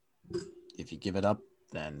if you give it up,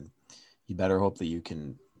 then you better hope that you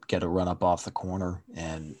can get a run up off the corner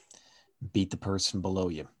and beat the person below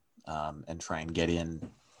you, and try and get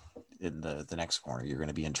in the next corner. You're going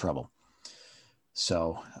to be in trouble.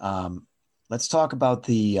 So let's talk about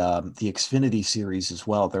the Xfinity series as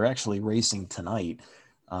well. They're actually racing tonight.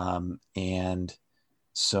 And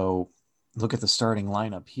so look at the starting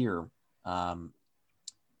lineup here.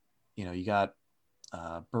 You got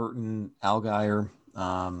Burton, Allgaier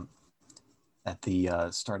at the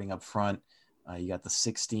starting up front. You got the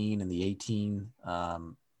 16 and the 18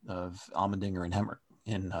 of Allmendinger and Hemrick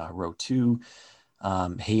in row 2.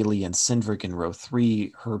 Haley and Cindric in row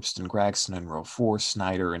 3, Herbst and Gragson in row 4,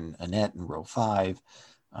 Snyder and Annette in row 5.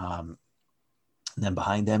 And then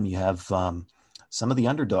behind them, you have some of the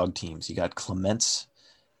underdog teams. You got Clements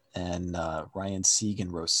and Ryan Sieg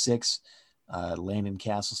in row 6, Landon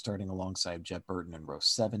Castle starting alongside Jet Burton in row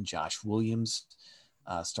 7, Josh Williams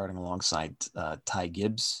starting alongside Ty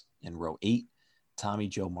Gibbs in row 8, Tommy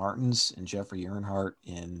Joe Martins and Jeffrey Earnhardt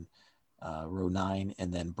in row 9,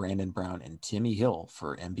 and then Brandon Brown and Timmy Hill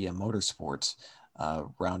for MBM Motorsports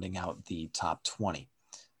rounding out the top 20.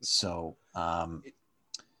 So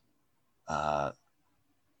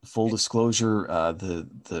full disclosure,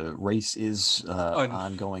 the race is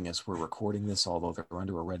ongoing as we're recording this, although they're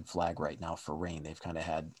under a red flag right now for rain. They've kind of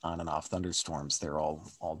had on and off thunderstorms there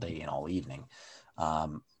all day and all evening.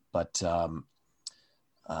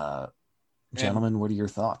 Gentlemen, what are your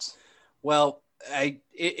thoughts? Well,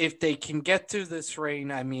 if they can get through this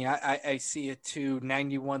rain, I mean, I see it too.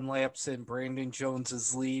 91 laps and Brandon Jones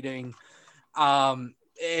is leading.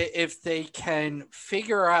 If they can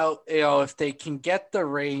figure out, if they can get the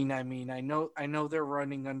rain, I mean, I know they're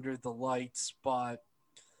running under the lights, but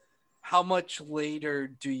how much later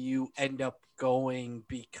do you end up going?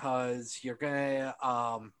 Because you're gonna,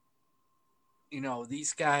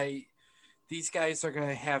 these guys are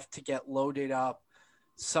gonna have to get loaded up.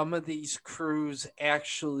 Some of these crews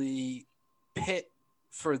actually pit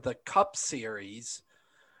for the Cup Series.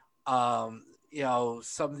 Some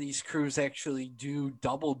of these crews actually do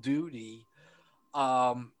double duty.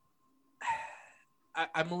 I'm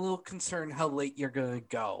a little concerned how late you're going to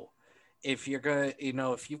go. If you're going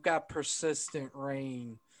to, if you've got persistent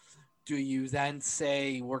rain, do you then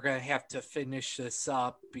say we're going to have to finish this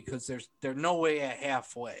up because there's no way at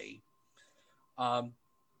halfway?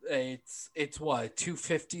 It's what, a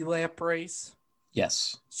 250 lap race?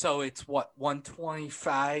 Yes. So it's what,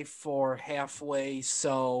 125 for halfway.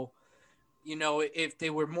 So, if they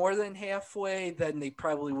were more than halfway, then they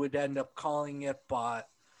probably would end up calling it. But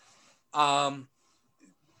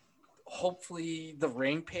hopefully the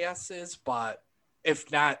rain passes. But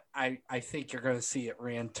if not, I think you're going to see it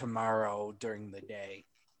ran tomorrow during the day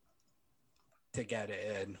to get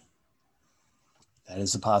it in. That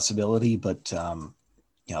is a possibility, but the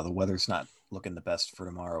weather's not looking the best for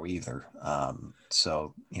tomorrow either.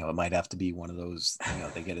 So it might have to be one of those.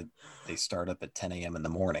 They start up at 10 a.m. in the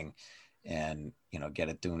morning, and get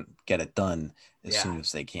it done as soon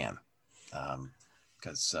as they can,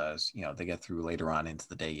 because they get through later on into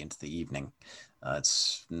the day, into the evening.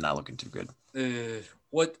 It's not looking too good.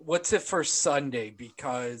 What's it for Sunday?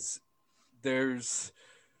 Because there's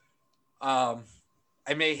I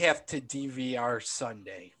may have to DVR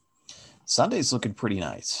Sunday. Sunday's looking pretty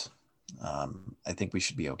nice. I think we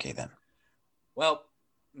should be okay then. Well,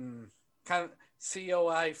 kind of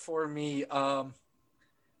COI for me.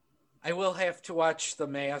 I will have to watch the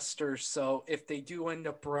Masters, so if they do end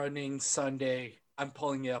up running Sunday, I'm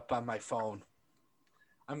pulling it up on my phone.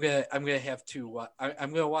 I'm gonna have to.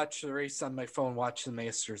 I'm gonna watch the race on my phone. Watch the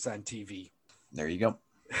Masters on TV. There you go.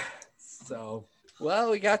 So, well,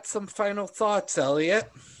 we got some final thoughts,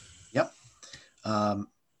 Elliot. Yep. And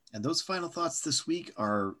those final thoughts this week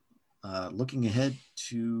are looking ahead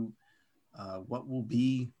to what will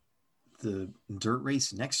be the dirt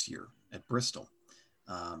race next year at Bristol.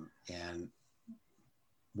 And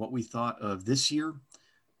what we thought of this year,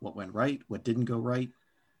 what went right, what didn't go right,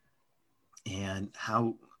 and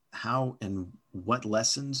how and what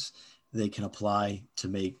lessons they can apply to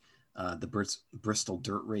make the Bristol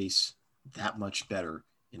dirt race that much better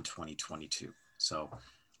in 2022. So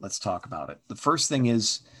let's talk about it. The first thing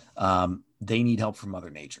is they need help from Mother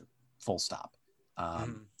Nature, full stop.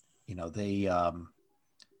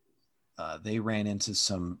 They ran into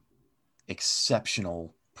some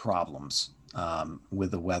exceptional problems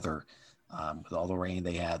with the weather, with all the rain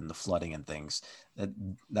they had and the flooding and things. That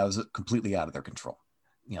was completely out of their control.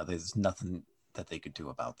 There's nothing that they could do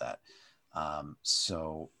about that.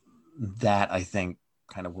 So that, I think,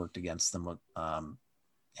 kind of worked against them.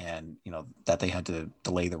 And that they had to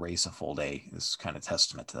delay the race a full day is kind of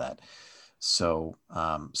testament to that. So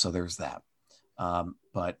there's that.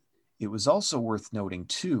 But it was also worth noting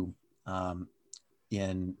too,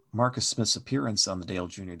 in Marcus Smith's appearance on the Dale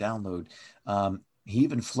Jr. Download, he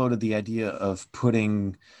even floated the idea of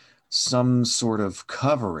putting some sort of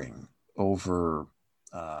covering over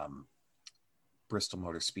Bristol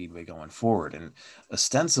Motor Speedway going forward, and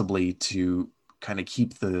ostensibly to kind of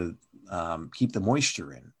keep the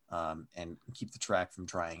moisture in and keep the track from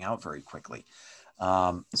drying out very quickly.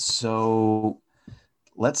 So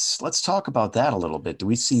let's talk about that a little bit. Do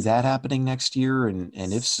we see that happening next year? And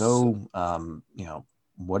if so,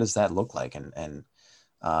 what does that look like? And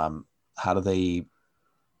how do they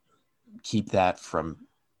keep that from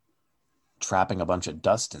trapping a bunch of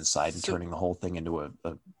dust inside and turning the whole thing into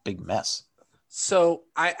a big mess? So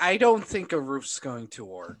I don't think a roof's going to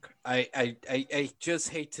work. I just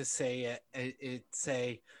hate to say it.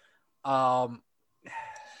 Well,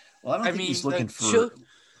 I don't think he's looking for.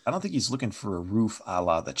 I don't think he's looking for a roof a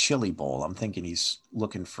la the Chili Bowl. I'm thinking he's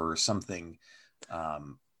looking for something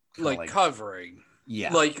like covering.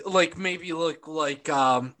 Yeah. Like maybe look like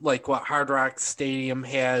what Hard Rock Stadium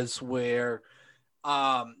has, where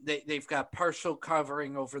They've got partial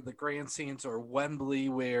covering over the grandstands, or Wembley,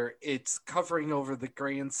 where it's covering over the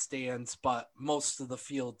grandstands, but most of the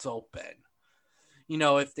field's open.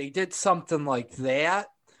 If they did something like that,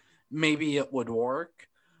 maybe it would work.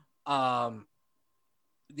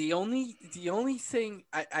 The only thing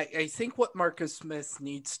I think what Marcus Smith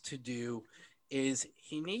needs to do is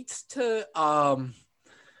he needs to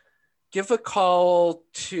give a call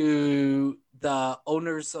to the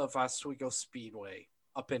owners of Oswego Speedway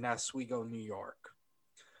up in Oswego, New York.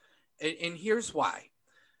 And here's why.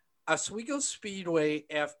 Oswego Speedway,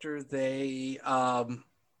 after they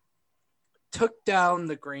took down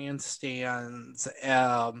the grandstands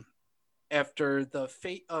after the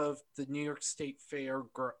fate of the New York State Fair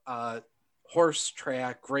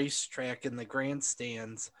racetrack in the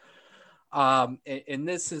grandstands, and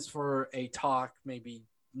this is for a talk maybe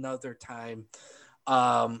another time,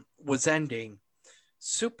 was ending.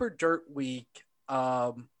 Super Dirt Week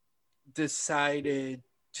the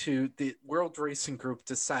World Racing Group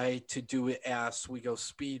decided to do it at Oswego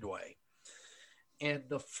Speedway. And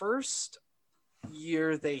the first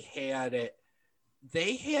year they had it,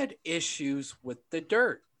 they had issues with the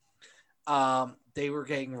dirt. They were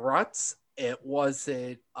getting ruts. It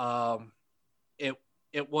wasn't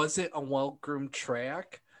it wasn't a well-groomed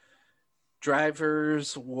track.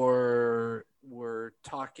 Drivers were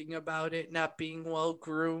talking about it not being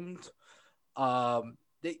well-groomed.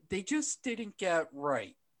 They just didn't get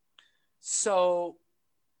right. So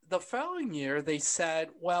the following year they said,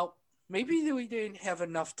 well, maybe we didn't have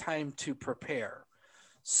enough time to prepare.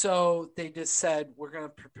 So they just said, we're going to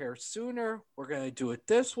prepare sooner. We're going to do it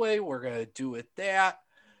this way. We're going to do it that.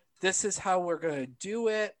 This is how we're going to do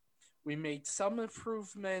it. We made some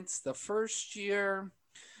improvements the first year,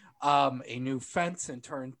 a new fence in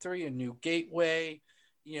turn 3, a new gateway,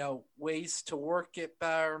 ways to work it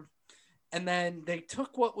better. And then they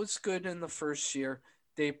took what was good in the first year.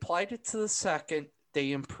 They applied it to the second.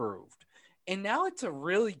 They improved. And now it's a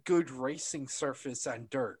really good racing surface on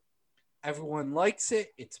dirt. Everyone likes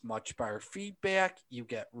it. It's much better feedback. You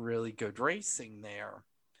get really good racing there.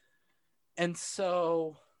 And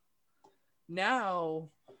so now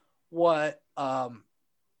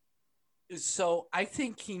so I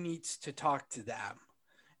think he needs to talk to them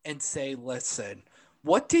and say, listen,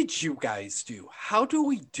 what did you guys do? How do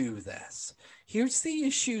we do this? Here's the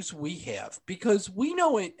issues we have, because we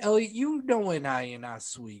know it, Elliot, and I in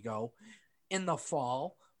Oswego, in the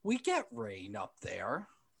fall, we get rain up there.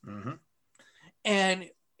 Mm-hmm. And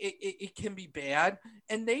it can be bad.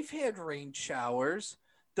 And they've had rain showers.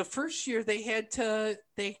 The first year they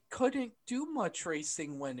couldn't do much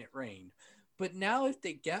racing when it rained. But now if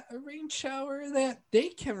they get a rain shower, that they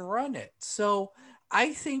can run it. So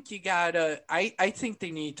I think I think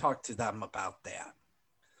they need to talk to them about that.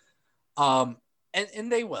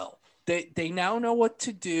 And they will. They now know what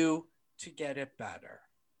to do to get it better.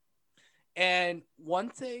 And one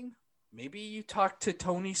thing, maybe you talk to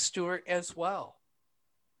Tony Stewart as well.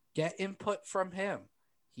 Get input from him.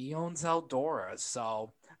 He owns Eldora,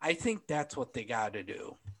 so I think that's what they got to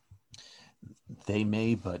do. They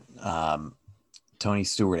may, but Tony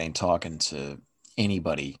Stewart ain't talking to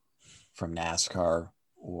anybody from NASCAR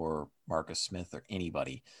or Marcus Smith or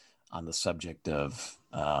anybody on the subject of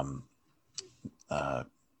how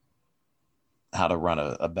to run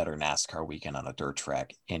a better NASCAR weekend on a dirt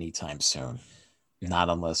track anytime soon. Not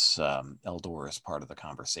unless Eldora is part of the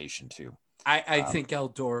conversation too. I think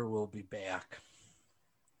Eldora will be back.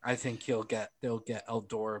 I think they'll get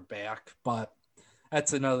Eldora back, but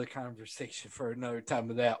that's another conversation for another time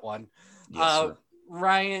of that one. Yes,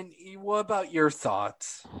 Ryan, what about your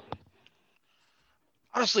thoughts?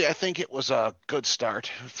 Honestly, I think it was a good start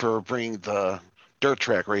for bringing the dirt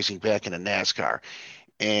track racing back into NASCAR.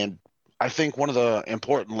 And I think one of the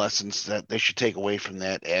important lessons that they should take away from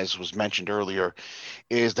that, as was mentioned earlier,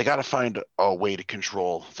 is they got to find a way to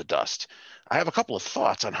control the dust. I have a couple of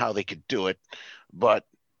thoughts on how they could do it, but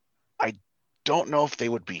I don't know if they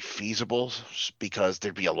would be feasible because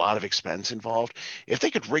there'd be a lot of expense involved. If they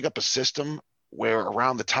could rig up a system where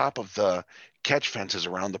around the top of the catch fences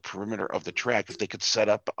around the perimeter of the track, if they could set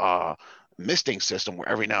up a misting system where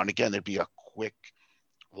every now and again there'd be a quick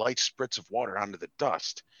light spritz of water onto the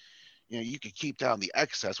dust, you could keep down the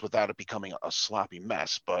excess without it becoming a sloppy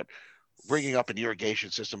mess. But rigging up an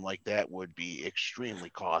irrigation system like that would be extremely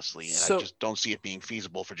costly, and I just don't see it being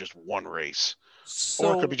feasible for just one race.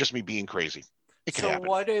 Or it could be just me being crazy. It could happen.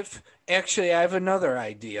 What if, actually, I have another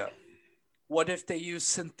idea. What if they use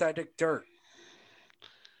synthetic dirt?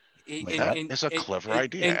 That's a clever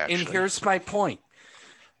idea, actually. And here's my point.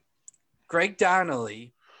 Greg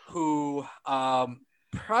Donnelly, who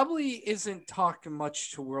probably isn't talking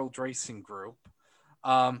much to World Racing Group.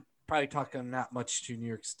 Probably talking not much to New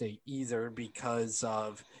York State either, because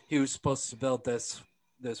of he was supposed to build this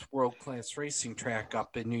world class racing track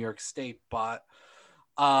up in New York State, but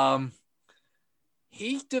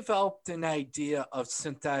he developed an idea of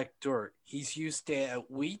synthetic dirt. He's used it at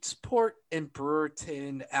Weedsport and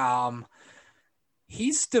Brewerton.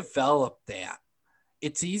 He's developed that.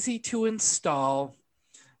 It's easy to install.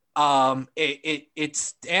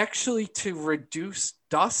 It's actually to reduce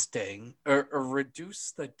dusting or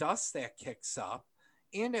reduce the dust that kicks up,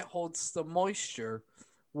 and it holds the moisture.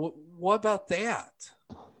 What about that?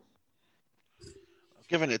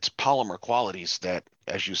 Given its polymer qualities that,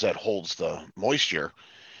 as you said, holds the moisture,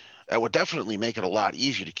 that would definitely make it a lot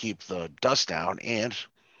easier to keep the dust down, and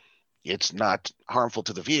it's not harmful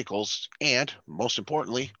to the vehicles, and most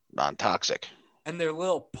importantly, non-toxic. And they're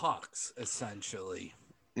little pucks, essentially.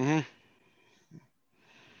 Mm-hmm.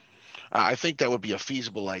 I think that would be a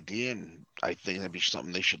feasible idea, and I think that'd be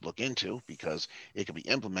something they should look into because it could be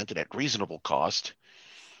implemented at reasonable cost.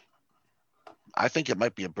 I think it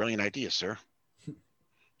might be a brilliant idea, sir.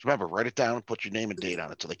 Remember, write it down, put your name and date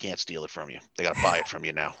on it so they can't steal it from you. They got to buy it from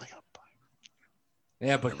you now.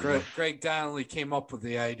 Yeah, but Greg Donnelly came up with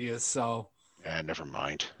the idea, so. Never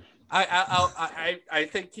mind. I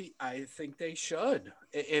think they should.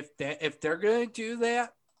 If they're gonna do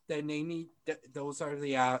that, then they need those are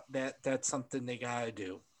that's something they gotta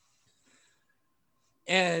do.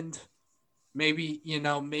 And maybe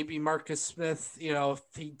Marcus Smith, if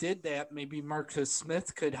he did that, maybe Marcus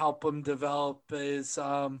Smith could help him develop his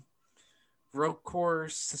road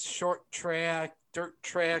course, short track, dirt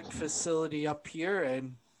track facility up here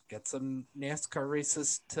and get some NASCAR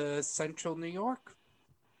races to Central New York.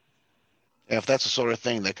 If that's the sort of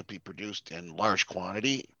thing that could be produced in large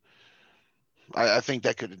quantity, I think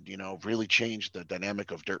that could, really change the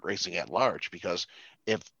dynamic of dirt racing at large, because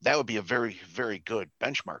if that would be a very, very good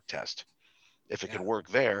benchmark test. If it could work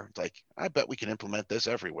there, it's like, I bet we can implement this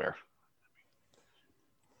everywhere.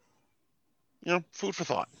 Food for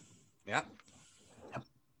thought. Yeah.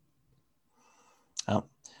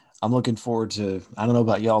 I'm looking forward to, I don't know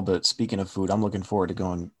about y'all, but speaking of food, I'm looking forward to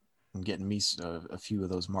going and getting me a few of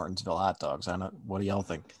those Martinsville hot dogs. What do y'all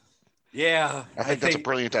think? Yeah, I think that's a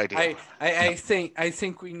brilliant idea. I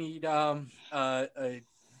think we need a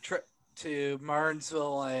trip to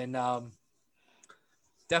Martinsville and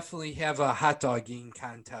definitely have a hot dog eating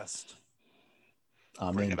contest.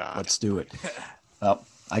 Bring it on. Let's do it. Well,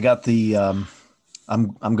 I got the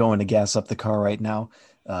I'm going to gas up the car right now.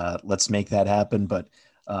 Let's make that happen. But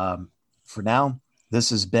for now, this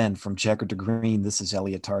has been From Checker to Green. This is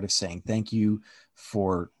Elliot Tardif saying thank you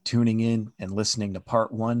for tuning in and listening to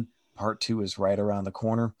part 1. Part 2 is right around the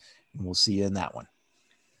corner, and we'll see you in that one.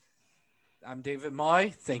 I'm David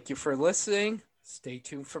Moy. Thank you for listening. Stay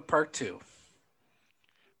tuned for part 2.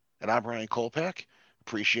 And I'm Ryan Kolpak.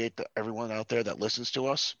 Appreciate everyone out there that listens to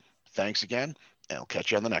us. Thanks again, and I'll catch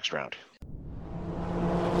you on the next round.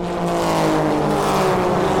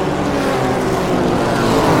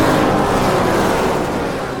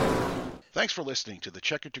 Thanks for listening to the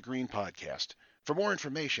Checkered to Green podcast. For more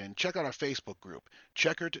information, check out our Facebook group,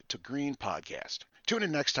 Checkered to Green Podcast. Tune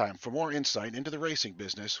in next time for more insight into the racing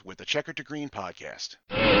business with the Checkered to Green podcast.